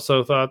I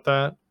also thought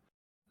that.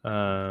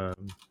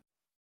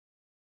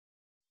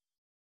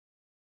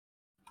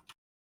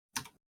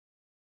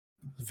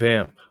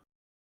 Vamp.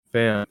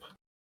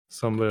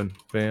 Someone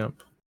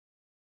vamp.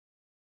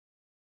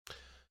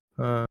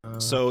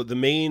 So the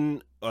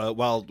main,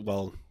 well,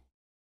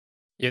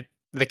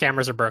 The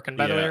cameras are broken,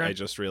 by the way, right? I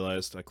just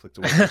realized I clicked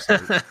away for a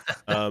second.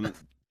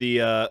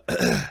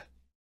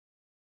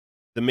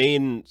 The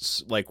main,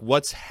 like,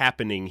 what's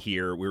happening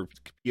here?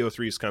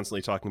 PO3 is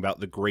constantly talking about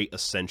the Great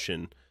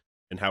Ascension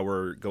and how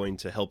we're going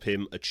to help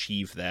him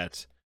achieve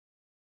that.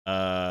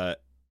 And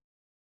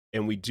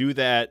we do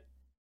that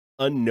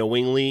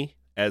unknowingly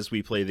as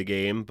we play the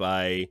game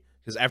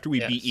because after we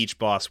beat each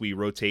boss, we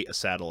rotate a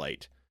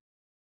satellite.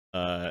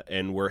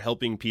 And we're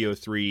helping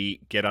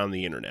PO3 get on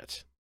the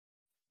internet.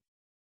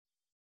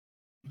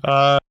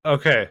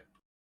 Okay.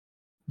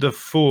 The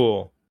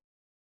Fool.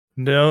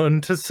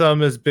 Known to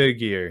some as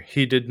Big Ear,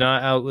 he did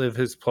not outlive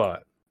his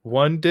plot.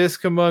 One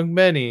disc among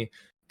many,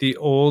 the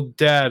old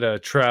data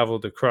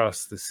traveled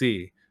across the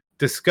sea.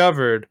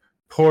 Discovered,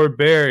 poor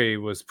Barry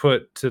was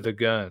put to the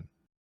gun.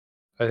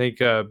 I think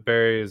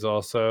Barry is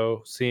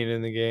also seen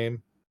in the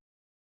game.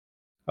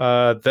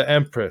 The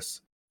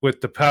Empress,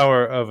 with the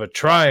power of a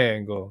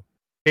triangle,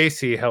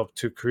 Casey helped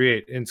to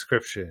create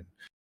Inscription.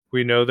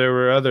 We know there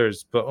were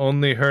others, but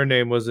only her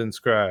name was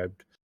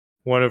inscribed.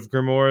 One of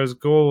Grimora's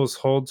goals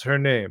holds her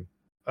name.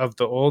 Of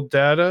the old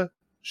data,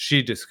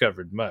 she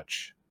discovered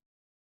much.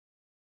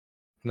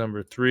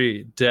 Number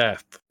 3,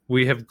 Death.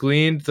 We have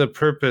gleaned the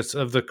purpose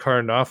of the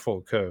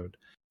Karnaffal Code,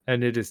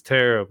 and it is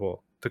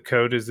terrible. The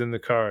code is in the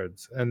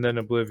cards, and then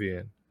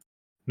Oblivion.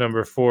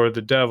 Number 4,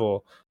 the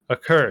Devil. A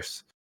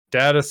curse.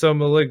 Data so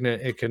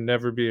malignant it can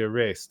never be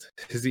erased.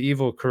 His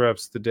evil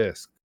corrupts the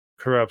disc,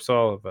 corrupts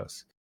all of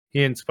us.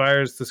 He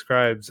inspires the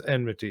scribes'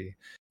 enmity.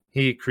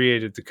 He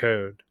created the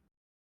code.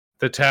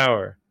 The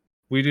Tower.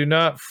 We do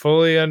not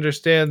fully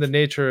understand the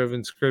nature of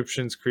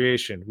Inscription's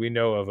creation. We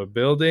know of a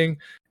building,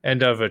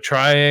 and of a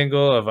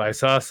triangle of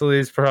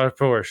isosceles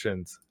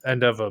proportions,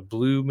 and of a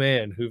blue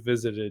man who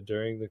visited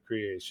during the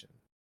creation.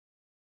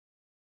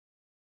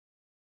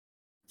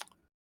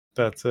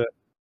 That's it.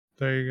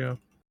 There you go.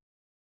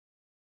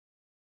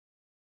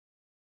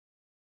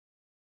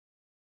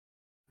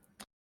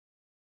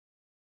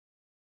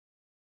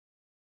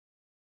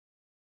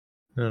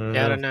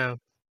 I don't know.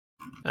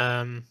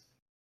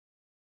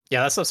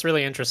 Yeah, that stuff's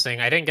really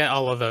interesting. I didn't get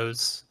all of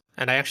those,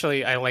 and I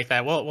like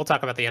that. We'll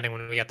talk about the ending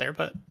when we get there,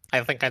 but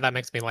I think that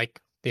makes me like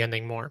the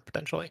ending more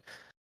potentially.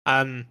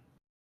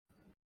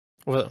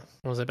 What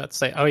was I about to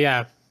say? Oh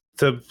yeah,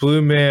 the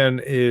blue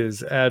man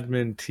is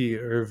Admin T.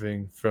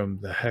 Irving from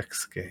the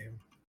Hex game.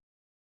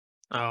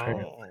 Oh,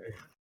 apparently.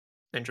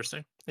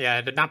 Interesting. Yeah,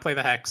 I did not play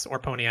the Hex or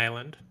Pony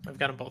Island. I've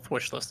got them both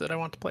wishlisted. I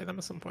want to play them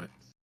at some point.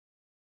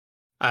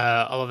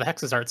 Although the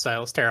Hex's art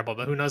style is terrible,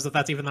 but who knows if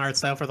that's even the art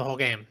style for the whole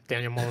game?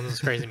 Daniel Mullins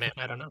is crazy, man.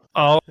 I don't know.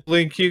 I'll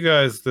link you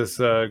guys this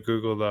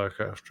Google Doc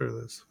after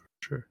this,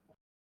 for sure.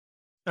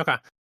 Okay.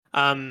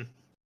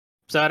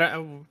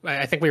 So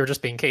I think we were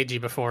just being cagey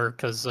before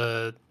because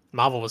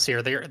Marvel was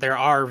here. There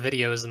are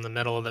videos in the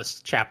middle of this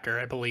chapter,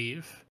 I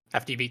believe,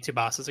 after you beat 2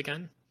 bosses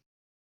again.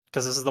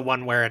 Because this is the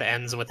one where it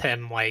ends with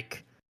him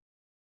like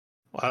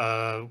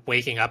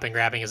waking up and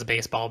grabbing his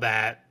baseball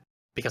bat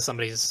because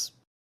somebody's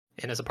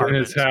in his apartment,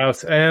 in his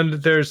house, and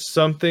there's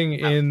something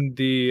in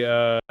the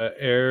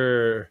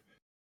error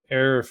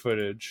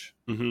footage.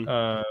 Mm-hmm.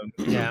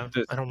 Yeah,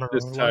 I don't remember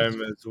this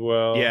time as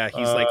well. Yeah,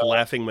 he's like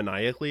laughing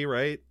maniacally,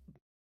 right?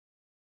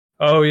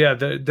 Oh yeah,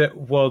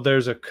 well,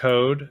 there's a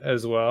code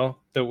as well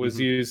that was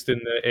used in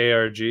the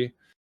ARG.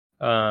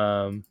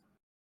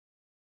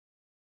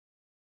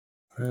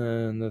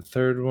 And the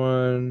third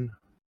one,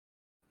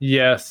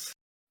 yes,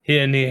 he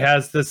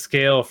has the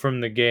scale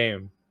from the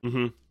game.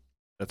 Mm-hmm.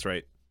 That's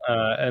right.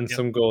 And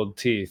some gold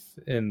teeth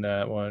in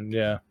that one.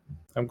 Yeah,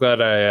 I'm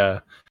glad I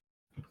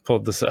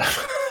pulled this up.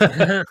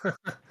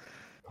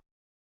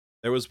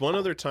 There was one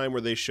other time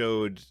where they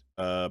showed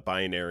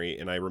binary,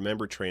 and I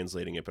remember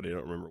translating it, but I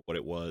don't remember what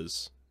it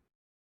was.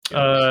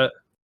 The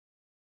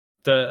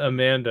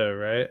Amanda,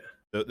 right?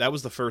 That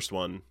was the first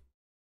one.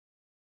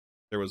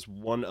 There was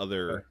one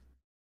other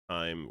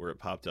time where it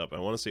popped up. I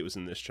want to say it was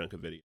in this chunk of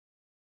video.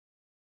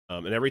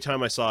 And every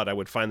time I saw it, I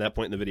would find that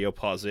point in the video,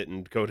 pause it,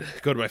 and go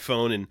to my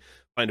phone and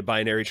find a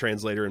binary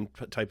translator and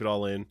type it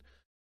all in.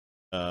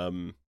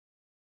 I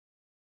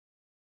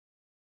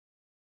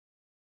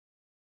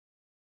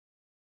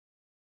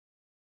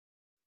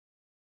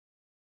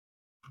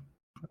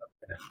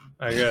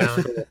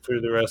gotta go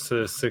through the rest of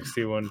the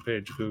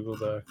 61-page Google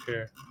Doc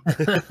here.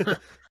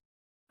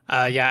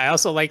 Yeah, I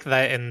also like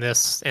that in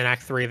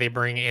Act 3 they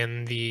bring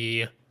in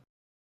the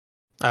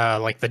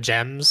like the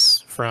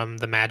gems from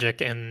the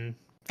magic in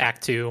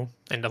Act 2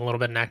 and a little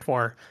bit in Act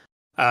 4.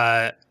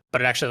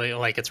 But it actually,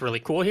 like, it's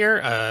really cool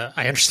here.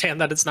 I understand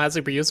that it's not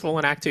super useful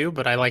in Act 2,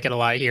 but I like it a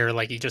lot here.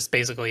 Like, you just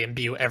basically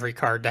imbue every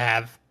card to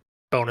have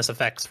bonus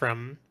effects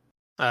from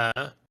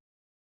having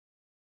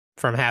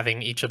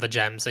each of the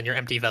gems, and your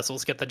empty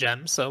vessels get the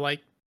gems. So, like,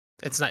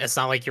 it's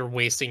not like you're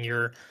wasting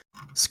your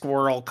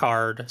squirrel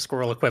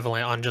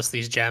equivalent on just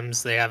these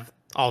gems. They have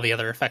all the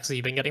other effects that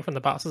you've been getting from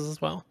the bosses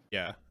as well.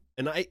 Yeah,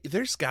 and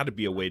there's got to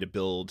be a way to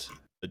build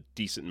a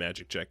decent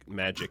magic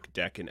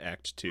deck in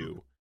Act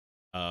 2.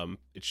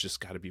 It's just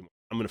got to be.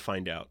 I'm gonna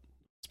find out.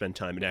 Spend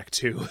time in Act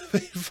 2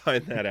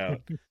 find that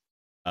out.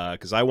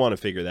 Because I want to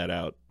figure that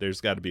out.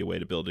 There's got to be a way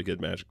to build a good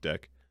magic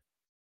deck.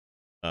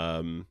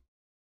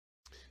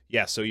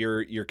 Yeah. So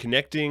you're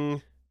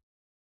connecting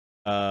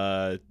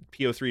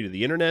PO3 to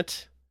the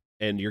internet,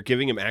 and you're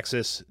giving him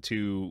access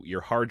to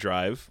your hard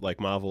drive,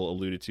 like Mavel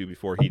alluded to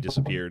before he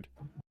disappeared.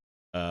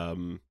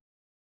 Then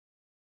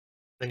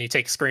you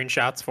take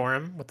screenshots for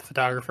him with the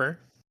photographer.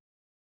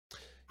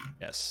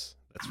 Yes,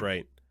 that's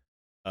right.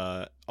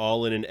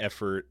 All in an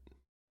effort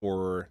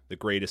for the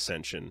Great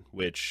Ascension,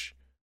 which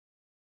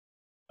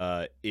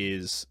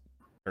turns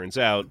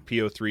out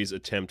PO3's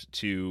attempt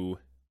to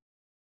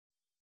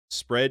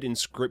spread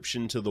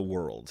Inscryption to the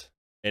world.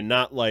 And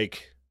not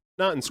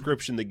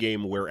Inscryption the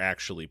game we're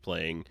actually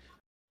playing.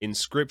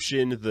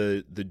 Inscryption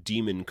the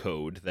demon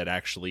code that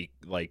actually,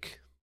 like,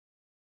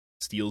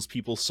 steals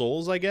people's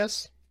souls, I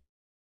guess? Is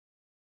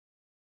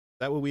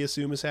that what we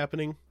assume is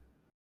happening?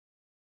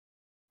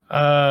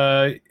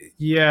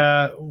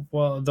 Yeah,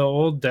 well, the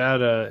old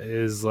data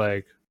is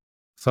like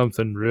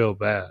something real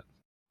bad.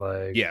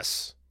 Like,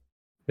 Yes.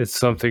 it's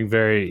something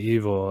very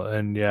evil,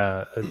 and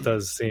yeah, it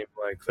does seem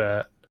like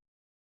that.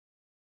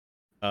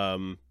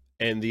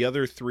 And the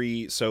other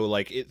three, so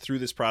like through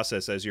this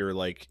process, as you're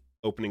like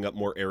opening up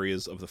more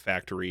areas of the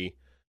factory,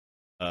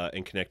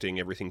 and connecting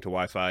everything to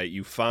Wi-Fi,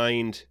 you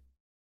find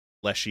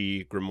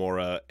Leshy,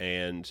 Grimora,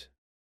 and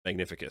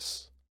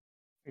Magnificus.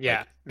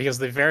 Yeah, because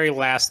the very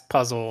last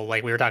puzzle,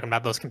 like we were talking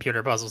about those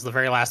computer puzzles, the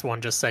very last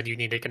one just said you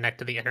need to connect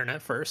to the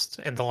internet first.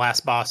 And the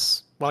last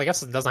boss, well, I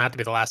guess it doesn't have to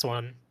be the last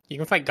one. You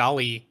can fight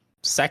Golly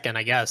second,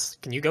 I guess.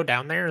 Can you go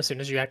down there as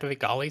soon as you activate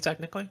Golly,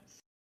 technically?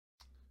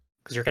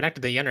 Because you're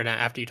connected to the internet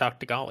after you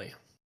talk to Golly.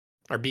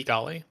 Or beat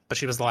Golly. But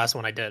she was the last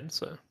one I did,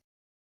 so.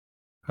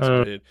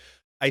 I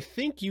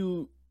think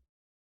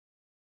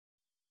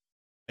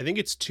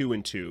it's 2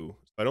 and 2.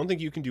 I don't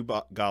think you can do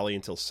Golly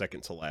until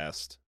second to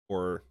last,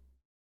 or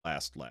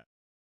last.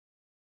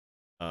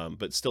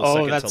 But still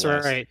second to last. Oh,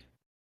 that's right.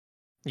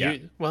 Yeah.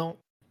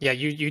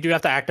 You do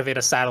have to activate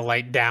a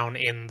satellite down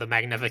in the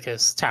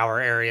Magnificus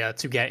Tower area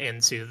to get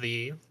into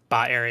the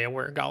bot area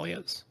where Golly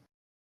is.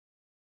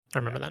 I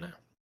remember that now.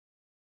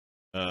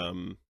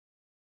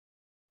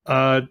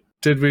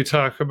 Did we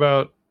talk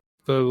about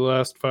the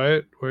last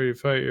fight where you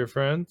fight your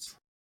friends?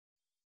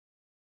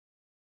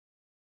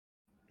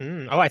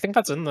 Oh, I think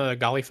that's in the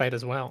Golly fight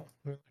as well.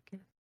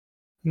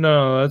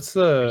 No, that's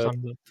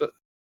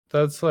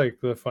that's like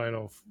the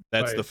final.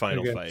 That's the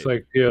final fight. It's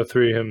like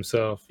PO3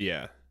 himself.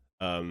 Yeah.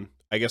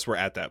 I guess we're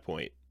at that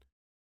point.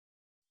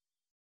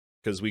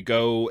 Because we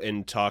go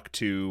and talk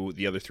to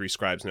the other three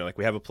scribes, and they're like,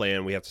 we have a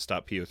plan, we have to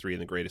stop PO3 in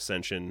the Great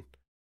Ascension.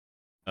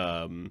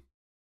 Go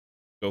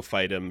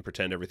fight him,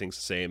 pretend everything's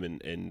the same,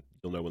 and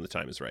you'll know when the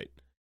time is right,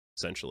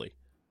 essentially.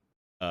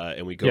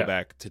 And we go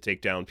back to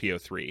take down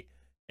PO3.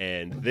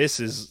 And this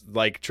is,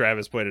 like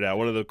Travis pointed out,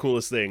 one of the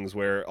coolest things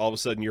where all of a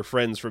sudden your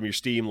friends from your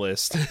Steam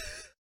list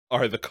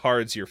are the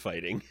cards you're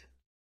fighting.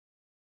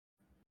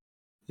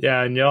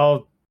 Yeah, and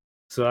y'all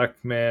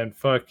suck, man.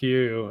 Fuck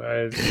you.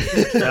 I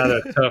had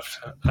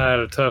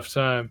a tough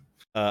time.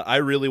 I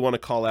really want to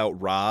call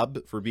out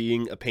Rob for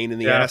being a pain in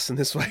the ass in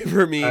this fight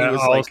for me. I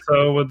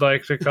also would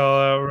like to call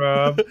out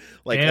Rob.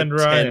 Like and a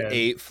Ryan.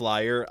 10-8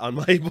 flyer on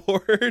my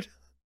board.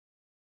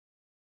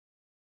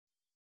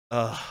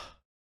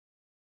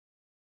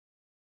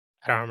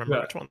 I don't remember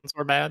which ones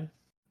were bad.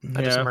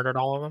 I just murdered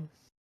all of them.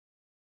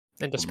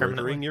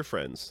 Indiscriminately. Murdering your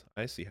friends.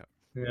 I see how.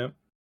 Yep.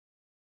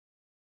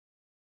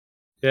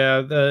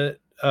 Yeah, that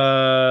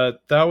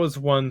was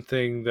one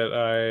thing that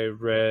I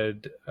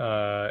read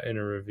in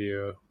a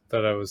review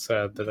that I was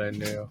sad that I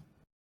knew.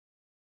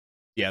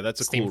 Yeah,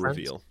 that's a Steam cool friends?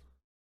 reveal.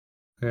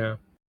 Yeah.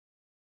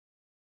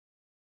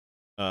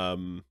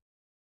 And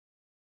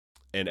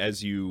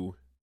as you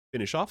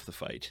finish off the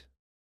fight,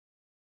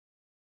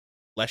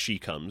 Leshy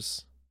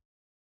comes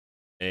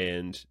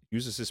and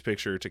uses his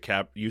picture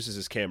to uses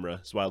his camera,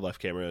 his wildlife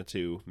camera,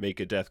 to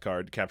make a death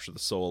card to capture the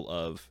soul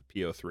of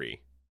PO3.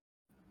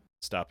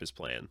 Stop his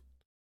plan.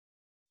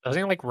 Doesn't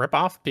he like rip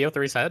off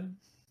PO3's head?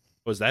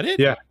 Was that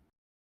it? Yeah.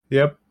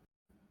 Yep.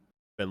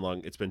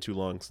 It's been too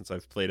long since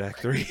I've played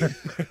Act 3. I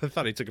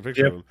thought he took a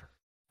picture of him.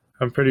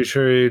 I'm pretty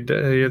sure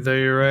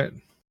you're right.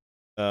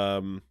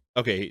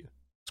 Okay,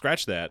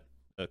 scratch that.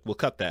 We'll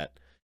cut that.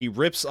 He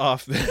rips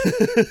off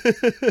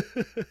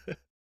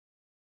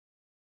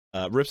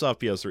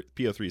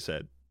PO3's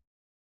head.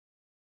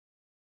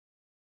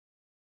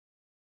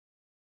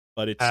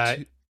 but it's Uh,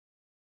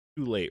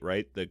 too late,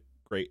 right? The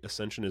Great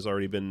Ascension has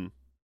already been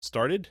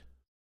started.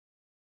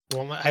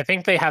 Well, I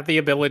think they have the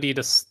ability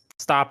to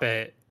stop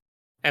it,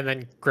 and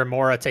then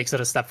Grimoire takes it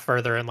a step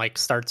further and like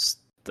starts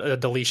a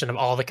deletion of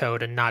all the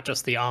code and not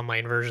just the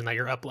online version that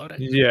you're uploading.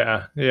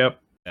 Yeah,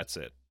 yep. That's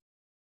it.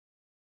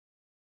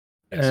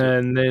 Yeah, so-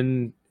 And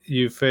then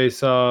you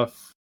face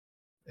off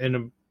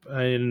in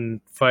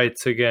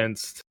fights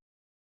against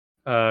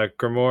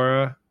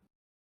Grimoire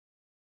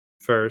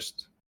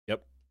first.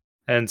 Yep.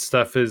 And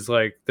stuff is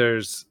like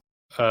there's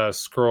a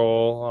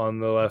scroll on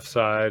the left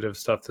side of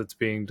stuff that's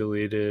being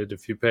deleted.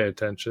 If you pay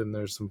attention,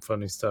 there's some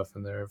funny stuff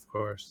in there, of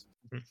course.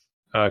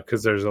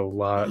 Because there's a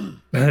lot.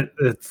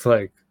 It's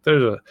like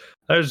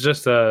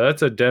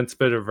that's a dense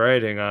bit of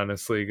writing,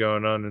 honestly,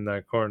 going on in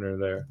that corner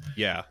there.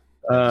 yeah.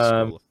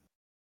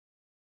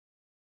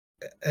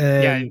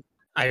 And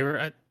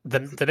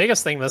The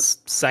biggest thing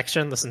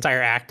this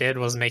entire act did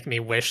was make me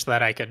wish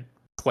that I could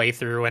play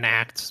through an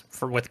act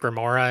with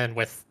Grimoire and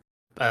with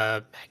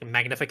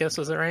Magnificus,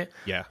 is it right?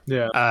 Yeah.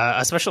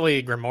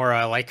 Especially Grimoire,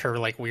 I like her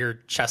like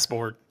weird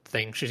chessboard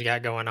thing she's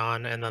got going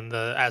on, and then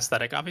the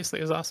aesthetic obviously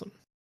is awesome.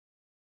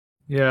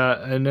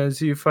 Yeah, and as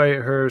you fight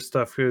her,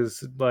 stuff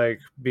is like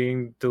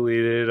being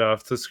deleted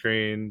off the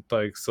screen,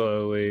 like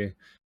slowly,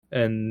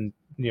 and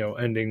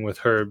ending with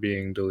her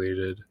being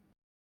deleted.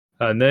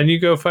 And then you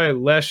go fight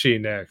Leshy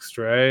next,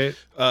 right?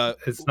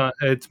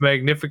 It's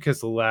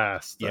Magnificus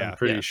last. Yeah. I'm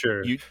pretty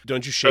sure.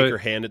 Don't you shake her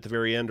hand at the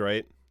very end,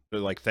 right? They're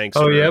like, thanks.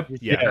 Oh, for, yep.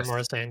 Yeah.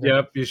 Grimoire's hand.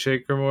 Yep. You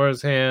shake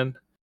Grimoire's hand,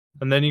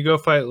 and then you go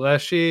fight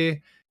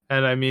Leshy.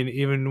 And I mean,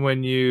 even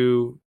when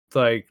you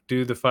like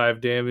do the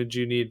 5 damage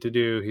you need to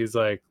do, he's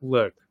like,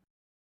 "Look,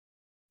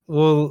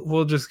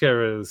 we'll just get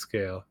rid of the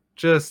scale.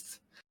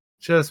 Just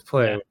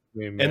play with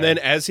me, man." And then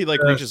as he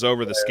like reaches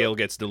over, the scale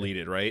gets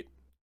deleted, right?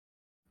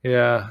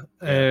 Yeah,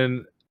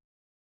 and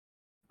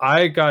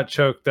I got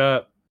choked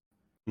up,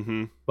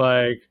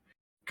 like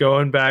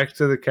going back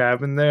to the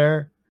cabin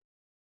there,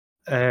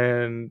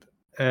 and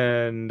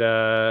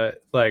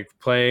like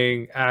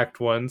playing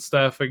Act 1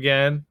 stuff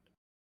again,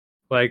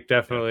 like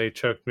definitely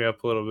choked me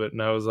up a little bit,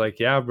 and I was like,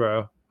 "Yeah,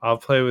 bro, I'll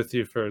play with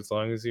you for as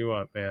long as you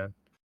want, man."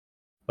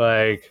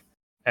 Like,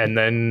 and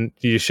then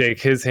you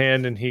shake his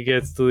hand, and he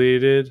gets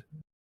deleted.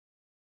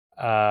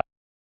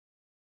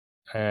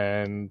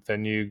 And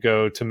then you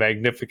go to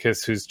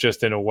Magnificus, who's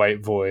just in a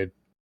white void.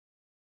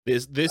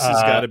 This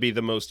has got to be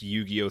the most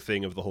Yu-Gi-Oh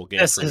thing of the whole game.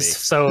 This for me. is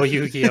so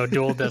Yu-Gi-Oh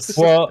dual disc.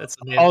 Well, It's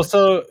amazing.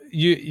 also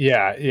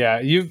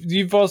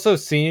you've also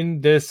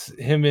seen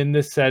him in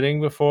this setting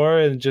before,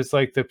 and just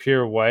like the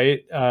pure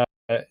white.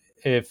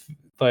 If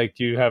like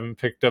you haven't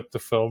picked up the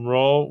film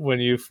roll, when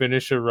you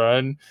finish a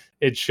run,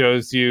 it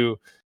shows you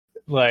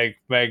like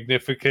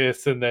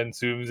Magnificus and then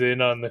zooms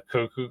in on the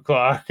cuckoo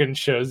clock and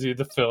shows you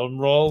the film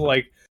roll.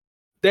 Like,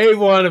 they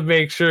want to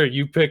make sure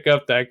you pick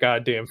up that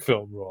goddamn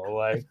film roll.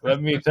 Like,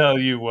 let me tell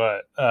you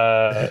what.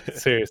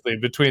 Seriously,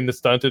 between the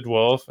stunted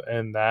wolf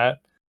and that,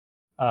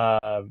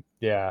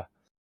 yeah.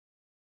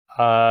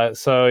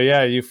 So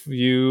yeah,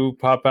 you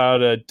pop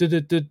out a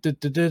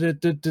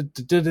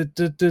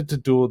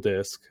dual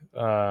disc,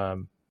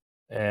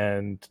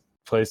 and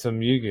play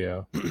some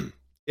Yu-Gi-Oh.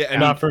 Yeah,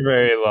 Not for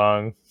very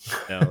long.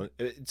 No,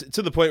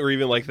 to the point where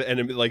even like the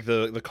enemy, like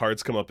the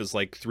cards come up as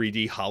like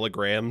 3D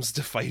holograms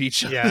to fight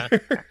each other. Yeah,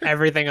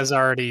 everything is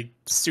already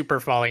super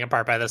falling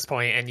apart by this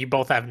point, and you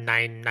both have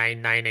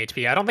 999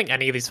 HP. I don't think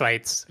any of these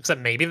fights,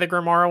 except maybe the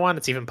Grimoire one,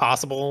 it's even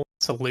possible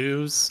to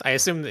lose. I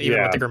assume that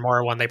even with the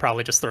Grimoire one, they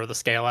probably just throw the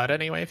scale out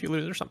anyway if you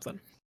lose or something.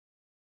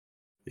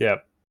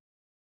 Yep.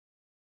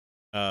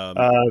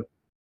 And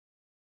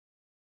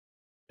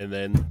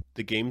then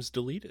the game's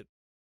deleted.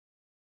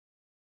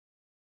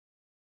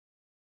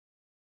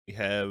 We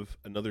have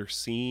another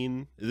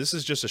scene. This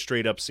is just a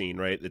straight up scene,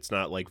 right? It's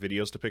not like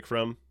videos to pick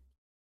from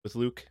with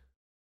Luke.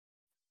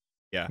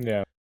 Yeah.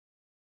 Yeah.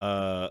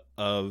 I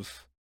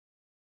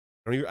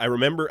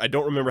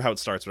don't remember how it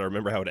starts, but I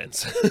remember how it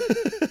ends.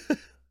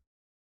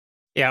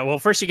 Yeah, well,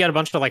 first you get a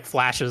bunch of like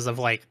flashes of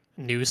like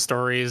news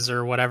stories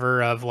or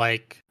whatever of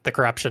like the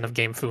corruption of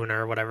Game Funa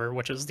or whatever,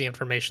 which is the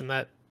information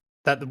that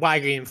why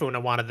Game Funa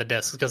wanted the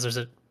disc, because there's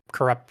a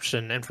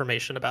corruption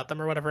information about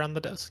them or whatever on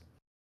the disc.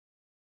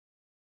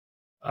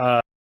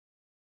 But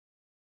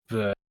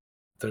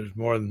there's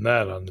more than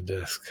that on the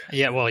disc.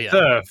 Yeah, well, yeah.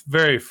 It's a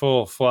very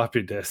full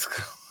floppy disk.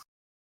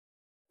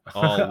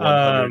 All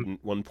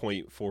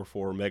 101.44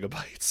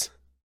 megabytes.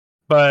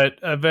 But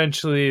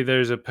eventually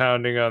there's a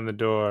pounding on the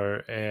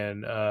door,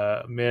 and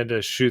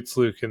Amanda shoots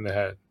Luke in the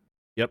head.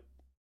 Yep.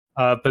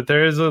 But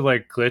there is a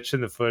like glitch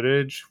in the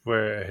footage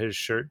where his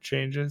shirt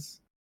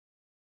changes.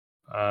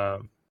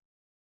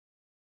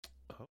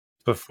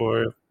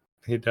 Before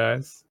he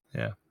dies.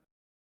 Yeah.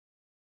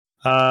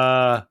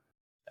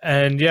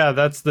 And yeah,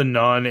 that's the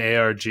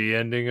non-ARG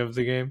ending of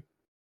the game.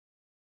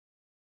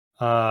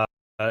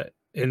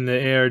 In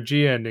the ARG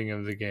ending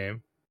of the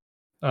game,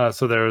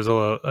 so there was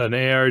an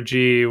ARG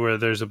where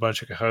there's a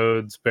bunch of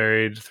codes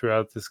buried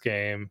throughout this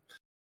game.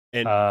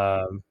 And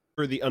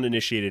for the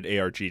uninitiated,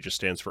 ARG just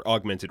stands for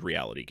Augmented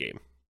Reality Game.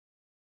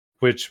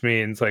 which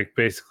means like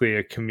basically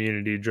a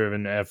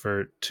community-driven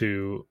effort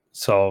to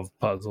solve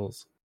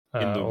puzzles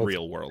In the ultimately.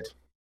 real world.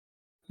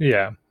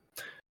 Yeah.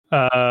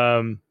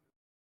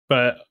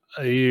 But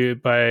you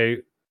by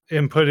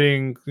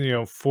inputting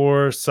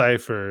 4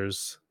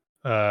 ciphers,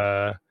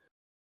 there's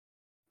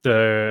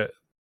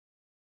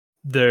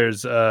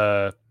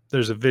a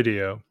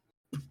video,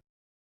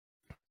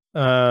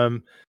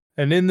 and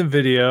in the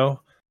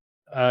video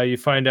you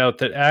find out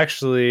that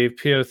actually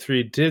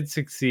PO3 did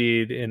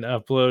succeed in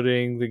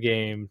uploading the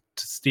game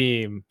to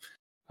Steam,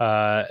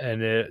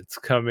 and it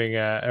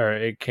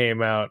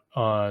came out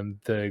on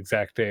the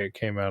exact day it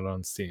came out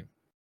on Steam.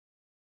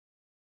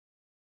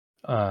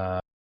 So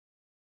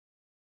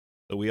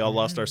we all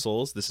lost our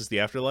souls. This is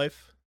the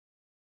afterlife.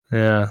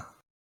 Yeah.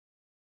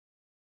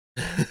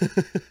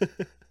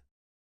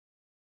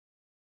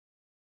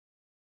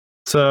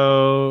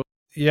 So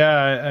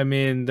yeah, I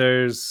mean,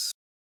 there's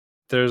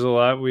a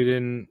lot we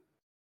didn't.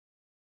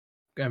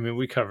 I mean,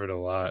 we covered a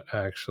lot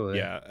actually.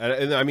 Yeah,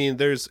 and I mean,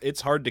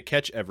 it's hard to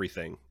catch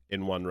everything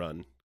in one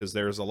run because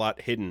there's a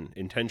lot hidden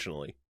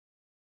intentionally.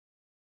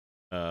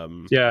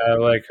 Yeah,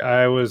 like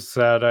I was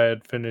sad I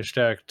had finished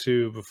Act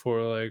 2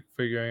 before like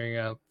figuring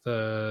out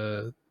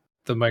the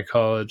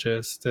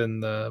mycologist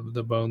and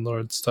the Bone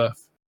Lord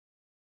stuff.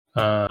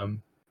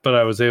 But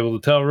I was able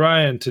to tell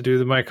Ryan to do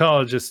the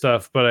mycologist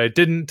stuff, but I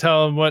didn't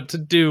tell him what to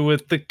do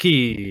with the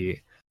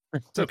key.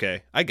 It's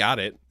okay. I got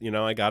it.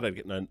 I got it.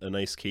 Getting a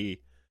nice key.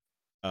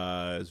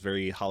 It's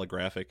very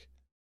holographic.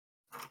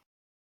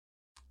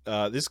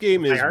 This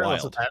game is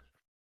wild.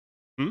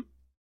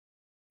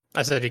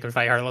 I said you can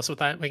fight Heartless with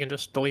that. We can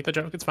just delete the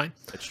joke. It's fine.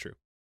 That's true.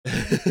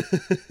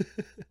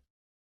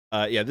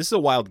 Yeah, this is a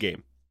wild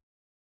game.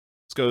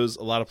 This goes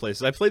a lot of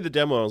places. I played the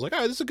demo. I was like, all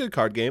right, this is a good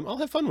card game. I'll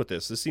have fun with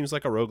this. This seems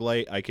like a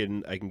roguelite I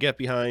can get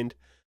behind.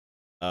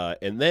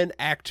 And then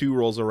Act 2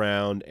 rolls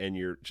around, and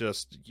you're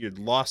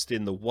lost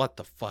in the what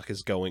the fuck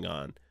is going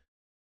on.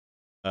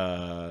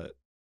 Yeah,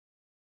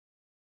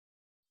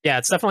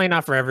 it's definitely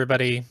not for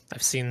everybody.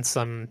 I've seen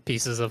some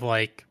pieces of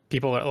like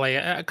people are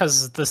like,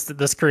 because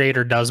this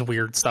creator does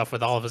weird stuff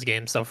with all of his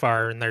games so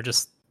far, and the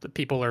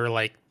people are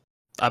like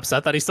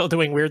upset that he's still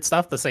doing weird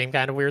stuff, the same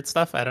kind of weird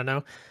stuff. I don't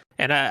know.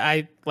 And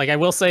I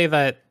will say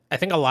that I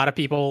think a lot of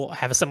people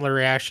have a similar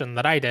reaction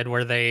that I did,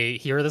 where they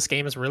hear this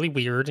game is really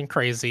weird and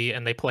crazy,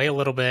 and they play a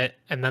little bit,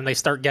 and then they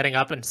start getting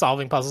up and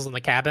solving puzzles in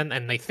the cabin,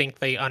 and they think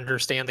they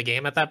understand the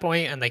game at that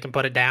point, and they can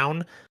put it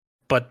down.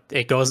 But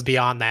it goes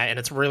beyond that, and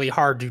it's really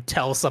hard to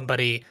tell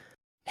somebody,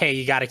 hey,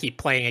 you got to keep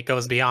playing. It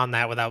goes beyond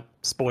that without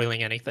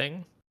spoiling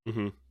anything.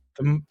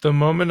 Mm-hmm. The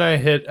moment I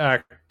hit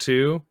Act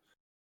 2,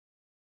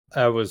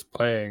 I was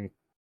playing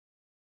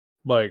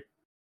like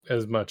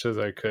as much as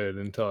I could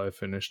until I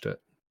finished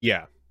it.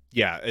 Yeah.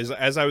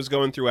 As I was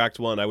going through Act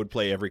 1, I would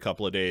play every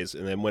couple of days,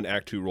 and then when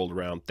Act 2 rolled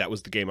around, that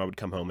was the game I would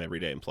come home every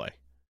day and play.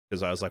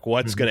 Because I was like,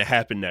 what's going to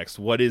happen next?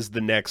 What is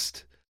the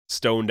next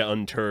stone to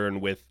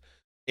unturn with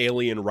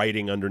alien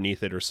writing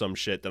underneath it or some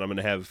shit that I'm going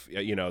to have,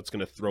 it's going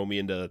to throw me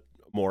into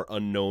more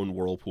unknown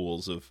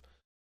whirlpools of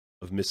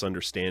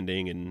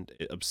misunderstanding and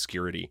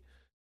obscurity.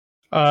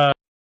 You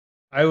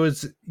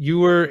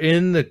were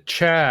in the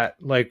chat,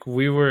 like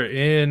we were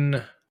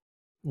in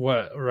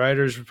what,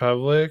 Riders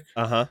Republic?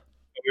 Uh-huh.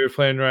 We were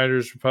playing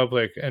Riders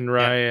Republic, and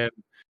Ryan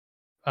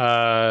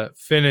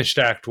finished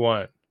Act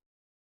 1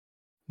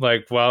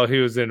 like while he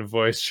was in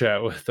voice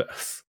chat with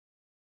us.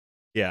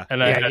 Yeah.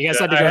 And I guess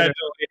I had to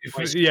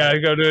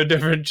go to a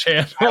different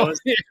channel. I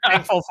was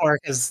thankful for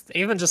it, because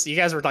even just you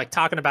guys were like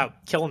talking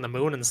about killing the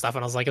moon and stuff,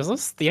 and I was like, is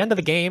this the end of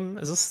the game?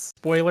 Is this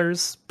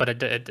spoilers? But it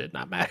did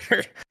not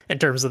matter in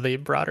terms of the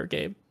broader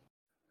game.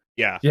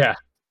 Yeah.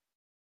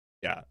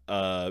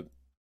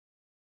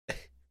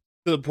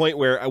 To the point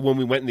where when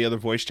we went in the other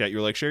voice chat, you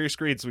were like, share your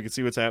screen so we can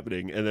see what's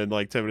happening. And then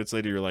like 10 minutes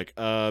later, you're like,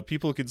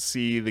 people can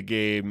see the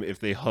game if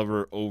they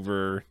hover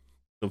over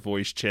the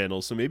voice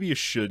channel, so maybe you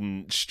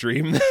shouldn't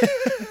stream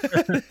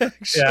that.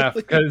 Yeah,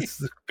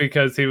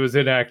 because he was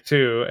in Act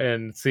 2,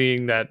 and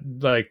seeing that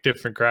like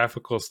different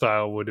graphical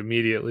style would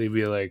immediately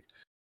be like,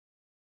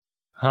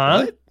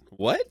 huh?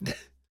 What?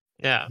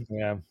 Yeah.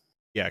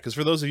 Because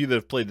for those of you that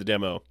have played the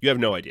demo, you have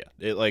no idea.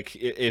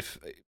 If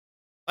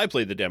I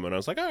played the demo and I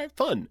was like, all right,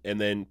 fun,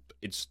 and then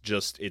it's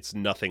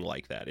nothing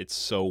like that. It's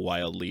so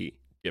wildly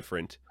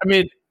different. I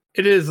mean,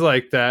 it is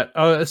like that.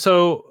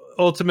 So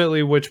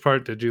ultimately, which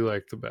part did you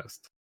like the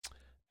best?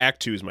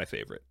 Act 2 is my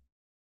favorite.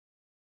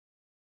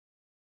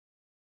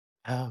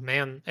 Oh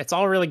man, it's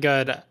all really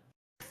good.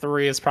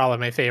 3 is probably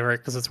my favorite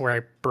because it's where I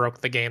broke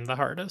the game the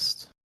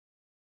hardest.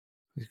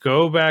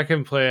 Go back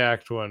and play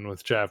Act 1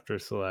 with chapter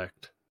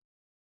select.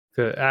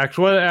 Act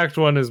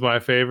 1 is my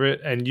favorite,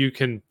 and you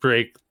can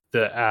break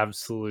the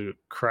absolute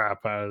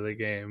crap out of the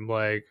game.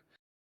 Like,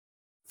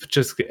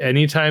 just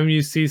anytime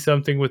you see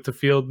something with the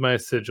Field My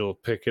Sigil,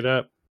 pick it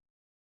up,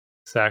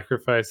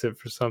 sacrifice it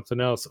for something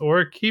else,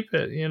 or keep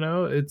it.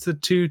 It's a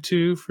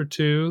 2/2 for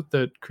 2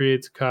 that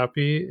creates a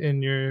copy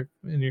in your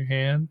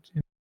hand.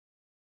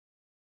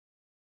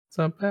 It's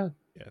not bad.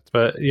 Yeah,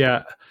 but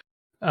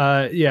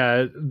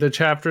the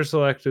chapter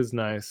select is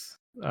nice.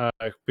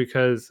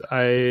 because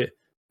I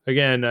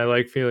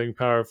like feeling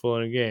powerful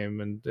in a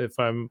game, and if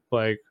I'm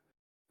like,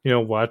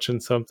 watching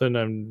something,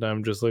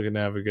 I'm just looking to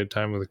have a good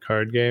time with a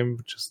card game.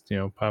 Just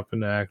pop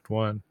into Act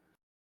 1,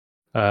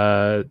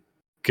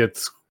 get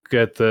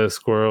the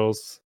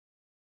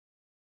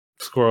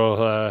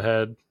squirrel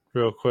head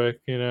real quick.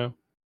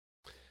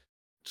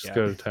 Just Yeah.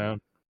 go to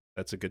town.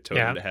 That's a good totem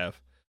Yeah. to have.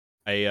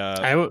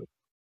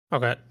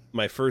 Okay.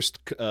 My first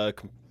the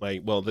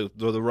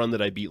run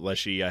that I beat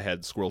Leshy, I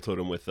had squirrel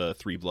totem with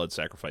 3 blood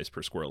sacrifice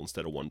per squirrel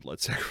instead of 1 blood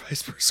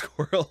sacrifice per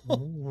squirrel.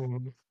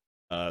 Ooh.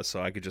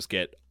 So I could just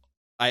get.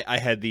 I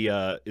had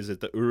the is it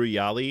the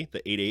Uruyali,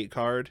 the 8/8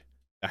 card?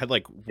 I had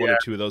like 1 or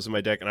 2 of those in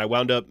my deck, and I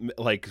wound up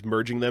like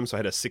merging them, so I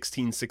had a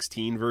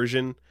 16/16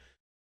 version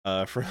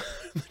from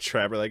the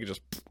Trapper that I could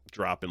just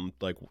drop in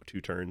like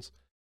 2 turns.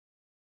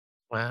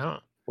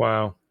 Wow.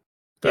 Wow.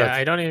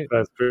 Yeah,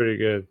 That's pretty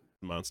good.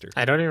 Monster.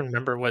 I don't even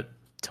remember what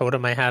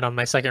totem I had on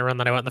my second run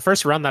that I won. The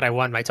first run that I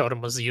won, my totem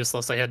was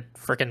useless. I had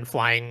freaking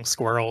flying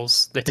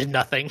squirrels that did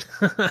nothing.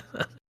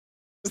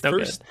 It's no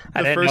good.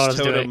 I didn't know what I was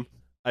totem doing.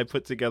 I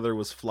put together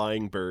was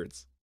flying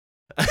birds.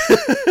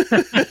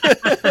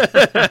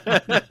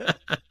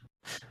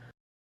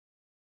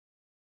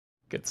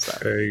 Good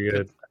stuff. Very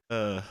good.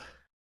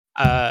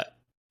 I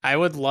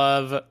would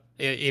love,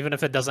 even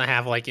if it doesn't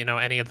have like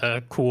any of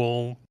the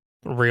cool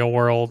real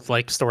world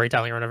like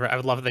storytelling or whatever. I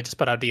would love if they just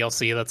put out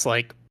DLC that's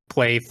like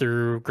play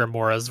through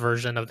Grimora's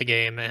version of the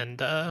game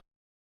and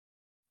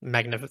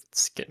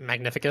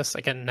Magnificus.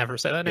 I can never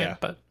say that name,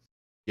 but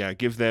yeah,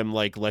 give them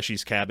like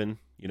Leshy's cabin.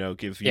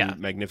 Give you Yeah.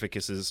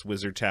 Magnificus's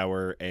wizard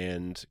tower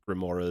and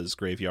Grimora's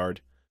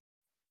graveyard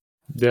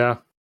Yeah,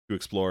 to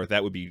explore.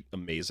 That would be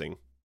amazing.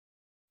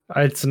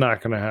 it's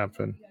not going to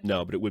happen.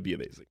 No, but it would be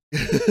amazing.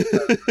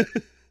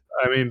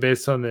 I mean,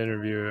 based on the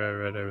interview I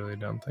read, I really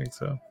don't think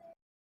so.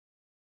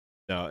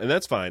 No, and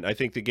that's fine. I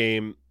think the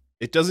game,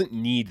 it doesn't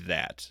need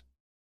that.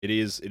 It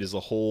is a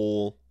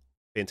whole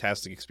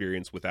fantastic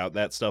experience without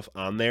that stuff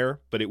on there,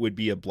 but it would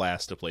be a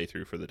blast to play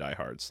through for the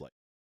diehards. Like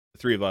the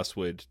 3 of us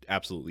would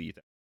absolutely eat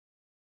that.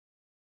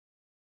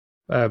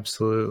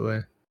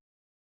 Absolutely.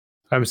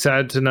 I'm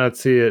sad to not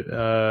see it.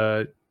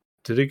 It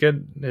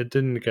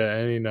didn't get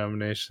any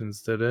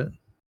nominations, did it?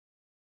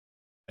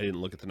 I didn't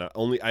look at I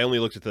only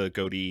looked at the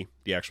GOTY,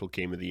 the actual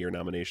Game of the Year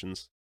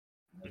nominations.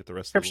 Look at the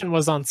rest of Inscription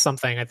was on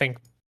something. I think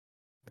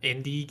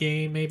indie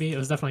game maybe. It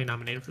was definitely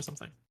nominated for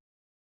something.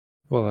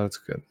 Well, that's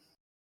good.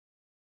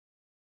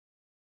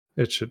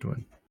 It should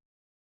win.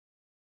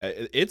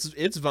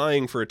 It's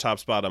vying for a top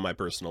spot on my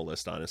personal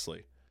list,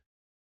 honestly.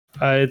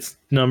 It's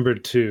number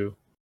 2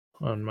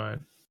 on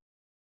mine.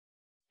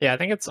 Yeah, I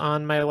think it's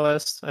on my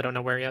list. I don't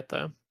know where yet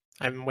though.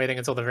 I'm waiting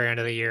until the very end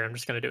of the year. I'm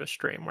just gonna do a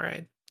stream where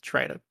I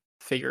try to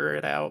figure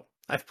it out.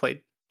 I've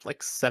played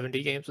like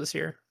 70 games this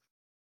year.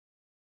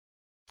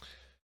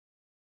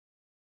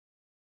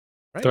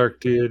 Right. Dark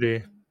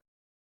Deity.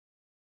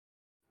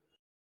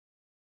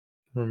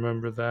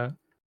 Remember that?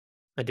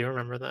 I do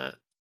remember that.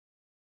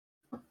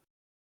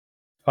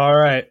 All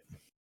right.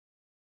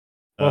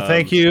 Well,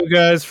 thank you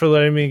guys for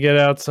letting me get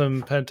out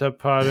some pent up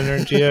pod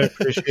energy. I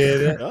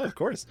appreciate it. Oh, of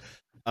course.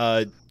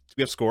 Do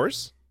we have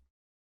scores?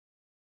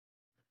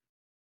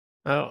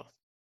 Oh,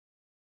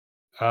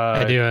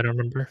 I do. I don't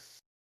remember.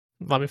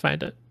 Let me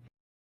find it.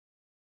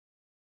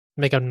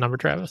 Make up a number,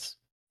 Travis.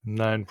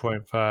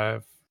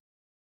 9.5.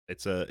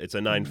 It's a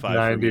 9.5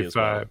 for me as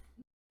well.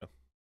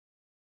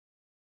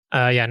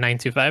 95. Yeah,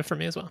 925 for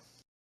me as well.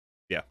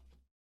 Yeah.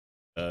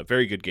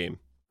 Very good game.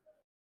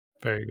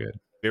 Very good.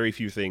 Very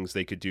few things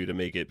they could do to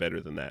make it better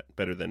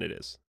than it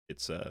is.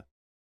 It's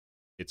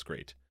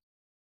great.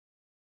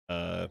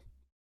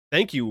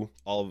 Thank you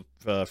all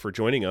for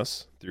joining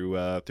us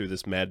through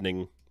this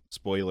maddening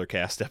spoiler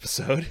cast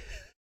episode.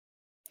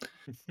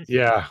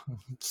 Yeah.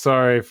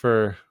 Sorry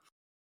for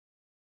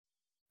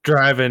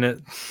driving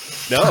it.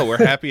 No, we're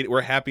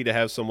happy to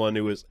have someone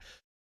who is,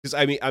 because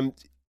I mean,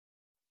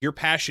 your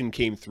passion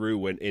came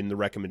through in the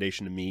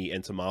recommendation to me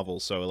and to Marvel,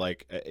 so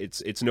like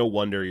it's no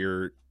wonder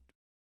you're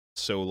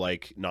so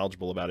like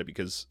knowledgeable about it,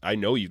 because I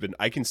know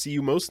I can see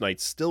you most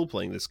nights still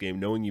playing this game,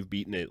 knowing you've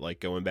beaten it, like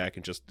going back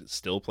and just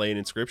still playing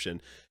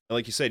Inscription. And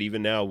like you said,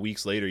 even now,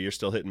 weeks later, you're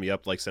still hitting me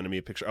up, like sending me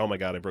a picture. Oh my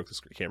god, I broke the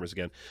cameras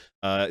again.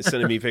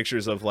 Sending me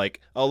pictures of like,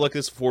 oh look,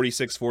 this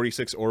 46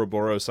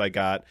 Ouroboros I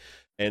got,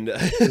 and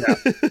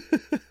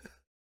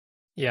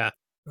Yeah.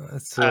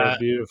 That's so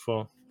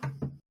beautiful.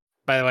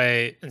 By the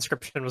way,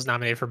 Inscription was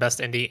nominated for Best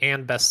Indie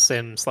and Best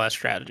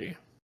Sim/Strategy.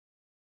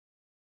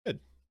 Good.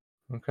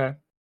 Okay.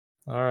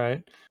 All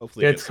right.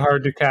 Hopefully it's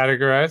hard to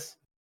categorize.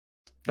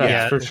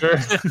 That's for sure.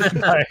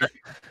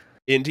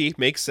 Indie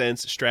makes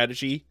sense.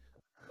 Strategy,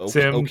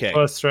 Sim okay.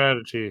 plus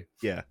strategy.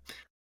 Yeah.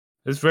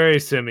 It's very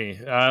simmy.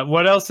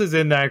 What else is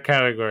in that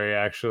category,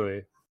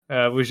 actually?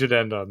 We should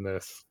end on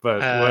this.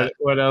 But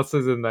what else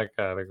is in that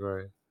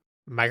category?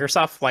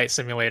 Microsoft Flight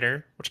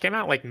Simulator, which came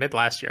out like mid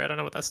last year. I don't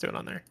know what that's doing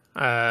on there.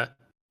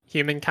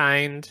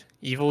 Humankind,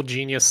 Evil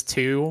Genius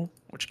 2,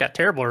 which got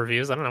terrible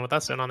reviews. I don't know what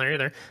that's doing on there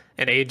either.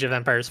 And Age of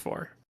Empires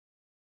 4.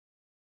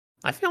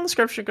 I feel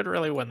Inscription could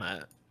really win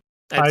that.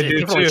 I do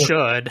definitely too.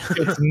 should.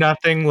 It's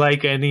nothing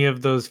like any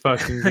of those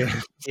fucking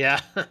games. Yeah.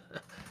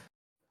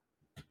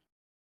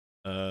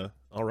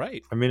 All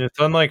right. I mean, it's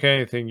unlike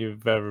anything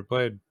you've ever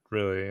played,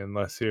 really,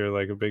 unless you're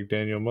like a big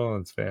Daniel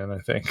Mullins fan, I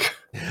think.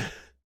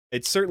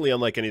 It's certainly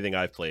unlike anything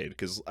I've played,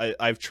 because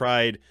I've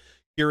tried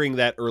hearing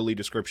that early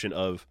description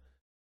of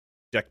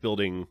deck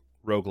building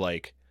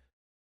roguelike.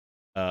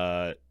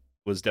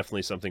 Was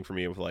definitely something for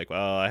me of like,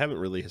 well, I haven't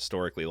really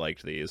historically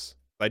liked these.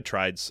 I'd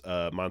tried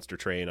Monster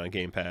Train on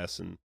Game Pass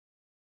and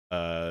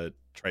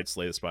tried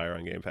Slay the Spire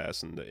on Game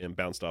Pass and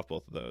bounced off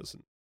both of those.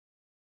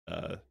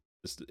 And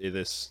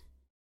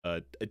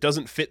it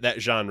doesn't fit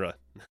that genre.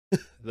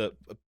 The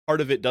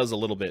part of it does a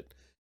little bit.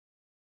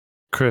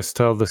 Chris,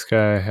 tell this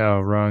guy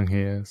how wrong he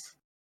is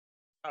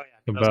Oh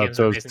yeah. about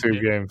those two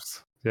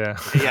games. Yeah.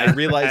 I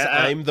realize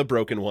I'm the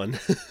broken one.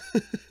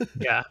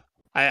 Yeah.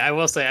 I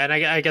will say, and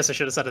I guess I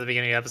should have said at the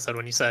beginning of the episode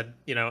when you said,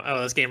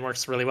 oh, this game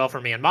works really well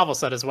for me, and Marvel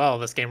said as well,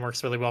 this game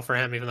works really well for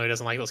him, even though he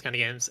doesn't like those kind of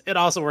games. It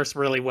also works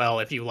really well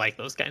if you like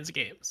those kinds of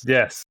games.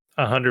 Yes,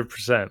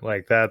 100%.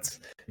 Like that's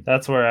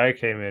where I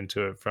came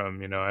into it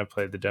from. I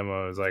played the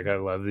demo. I was like, I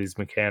love these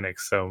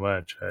mechanics so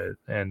much,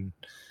 and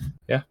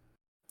yeah,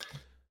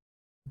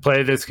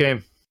 play this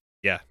game.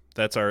 Yeah,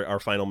 that's our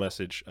final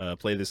message.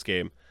 Play this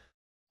game.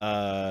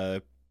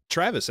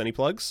 Travis, any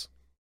plugs?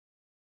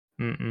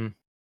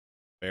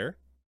 Fair.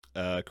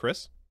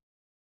 Chris?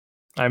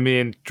 I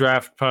mean,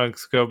 Draft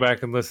Punks, go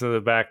back and listen to the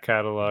back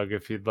catalog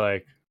if you'd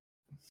like.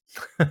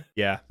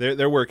 Yeah,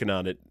 they're working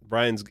on it.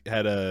 Brian's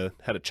had a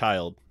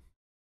child,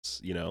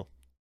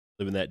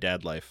 living that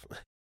dad life.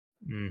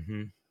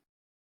 Mm-hmm.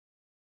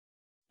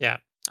 Yeah.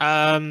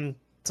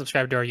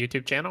 Subscribe to our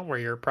YouTube channel where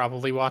you're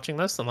probably watching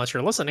this, unless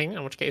you're listening,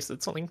 in which case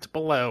it's linked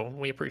below.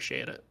 We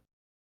appreciate it.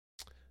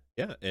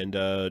 Yeah, and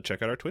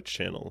check out our Twitch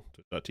channel,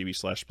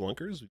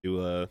 twitch.tv/Splunkers. We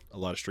do a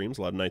lot of streams,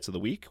 a lot of nights of the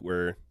week.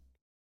 We're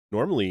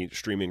normally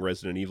streaming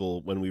Resident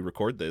Evil when we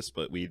record this,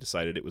 but we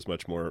decided it was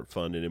much more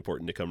fun and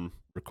important to come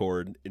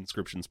record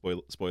Inscription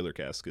spoiler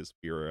cast because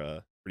we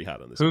were pretty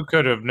hot on this. Who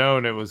could have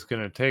known it was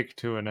going to take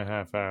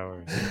 2.5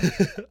 hours?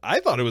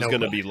 I thought it was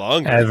going to be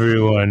longer.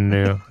 Everyone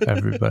knew.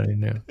 Everybody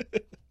knew.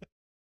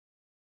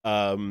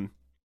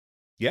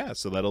 Yeah,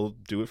 so that'll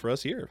do it for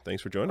us here.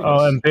 Thanks for joining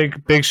us. Oh, and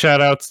big shout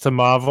outs to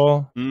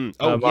Marvel. Yes.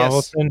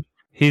 Marvelson.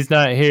 He's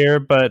not here,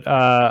 but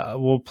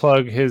we'll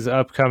plug his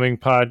upcoming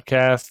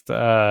podcast.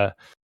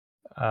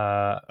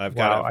 I've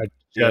got I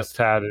just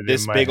had it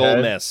this in my big head.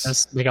 old mess.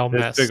 This big old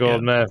mess. Big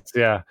old mess,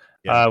 yeah.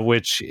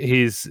 Which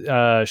he's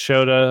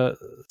showed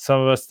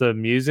some of us the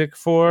music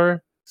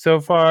for so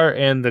far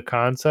and the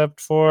concept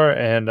for,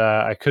 and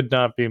I could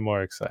not be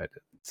more excited.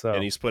 So,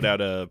 and he's put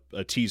out a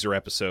teaser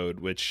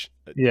episode, which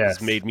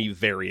has made me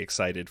very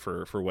excited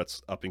for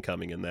what's up and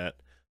coming in that.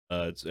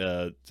 It's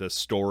a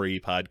story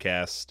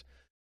podcast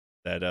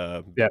that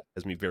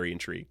has me very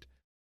intrigued.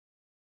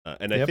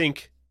 And I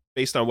think,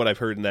 based on what I've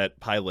heard in that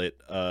pilot,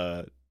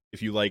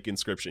 if you like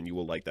Inscription, you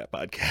will like that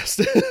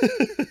podcast.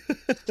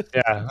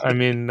 Yeah, I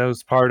mean, that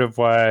was part of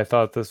why I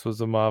thought this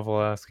was a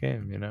Marvel-ass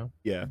game,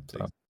 Yeah.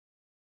 So.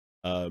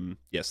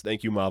 Yes,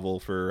 thank you, Marvel,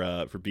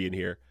 for being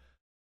here.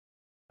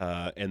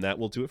 And that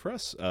will do it for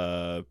us.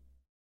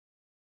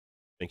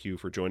 Thank you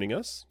for joining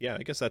us. Yeah,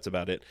 I guess that's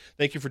about it.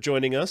 Thank you for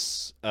joining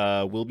us.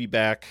 We'll be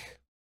back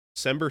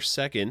December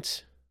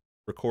 2nd,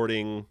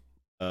 recording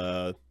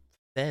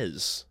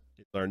Fez,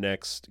 our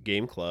next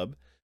game club.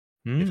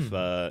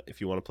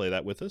 If you want to play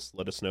that with us,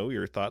 let us know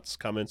your thoughts,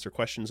 comments, or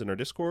questions in our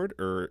Discord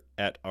or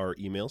at our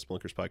email,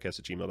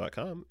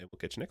 splunkerspodcast@gmail.com, and we'll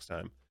catch you next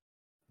time.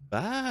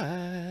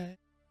 Bye.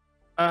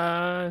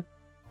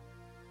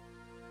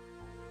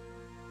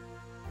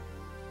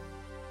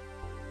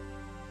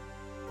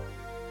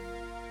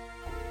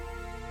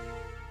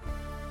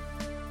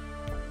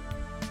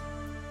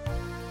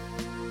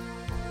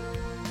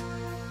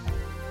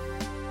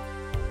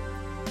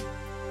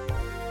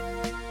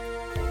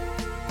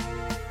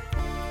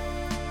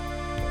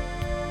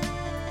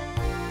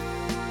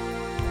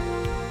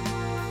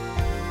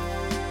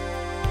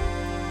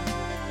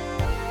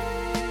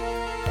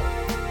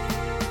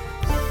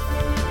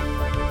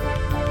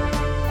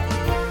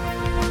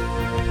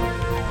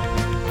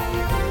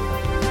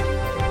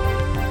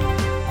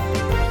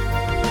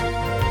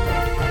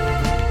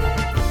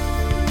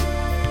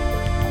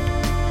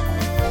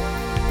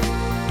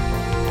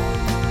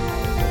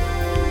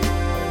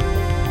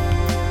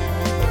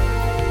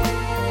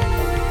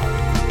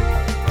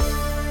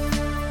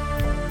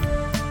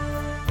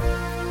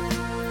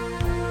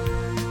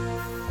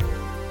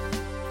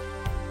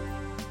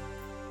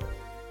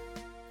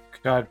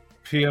 God,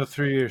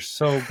 PO3, you're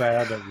so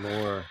bad at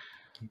lore.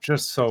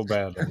 Just so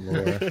bad at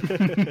lore.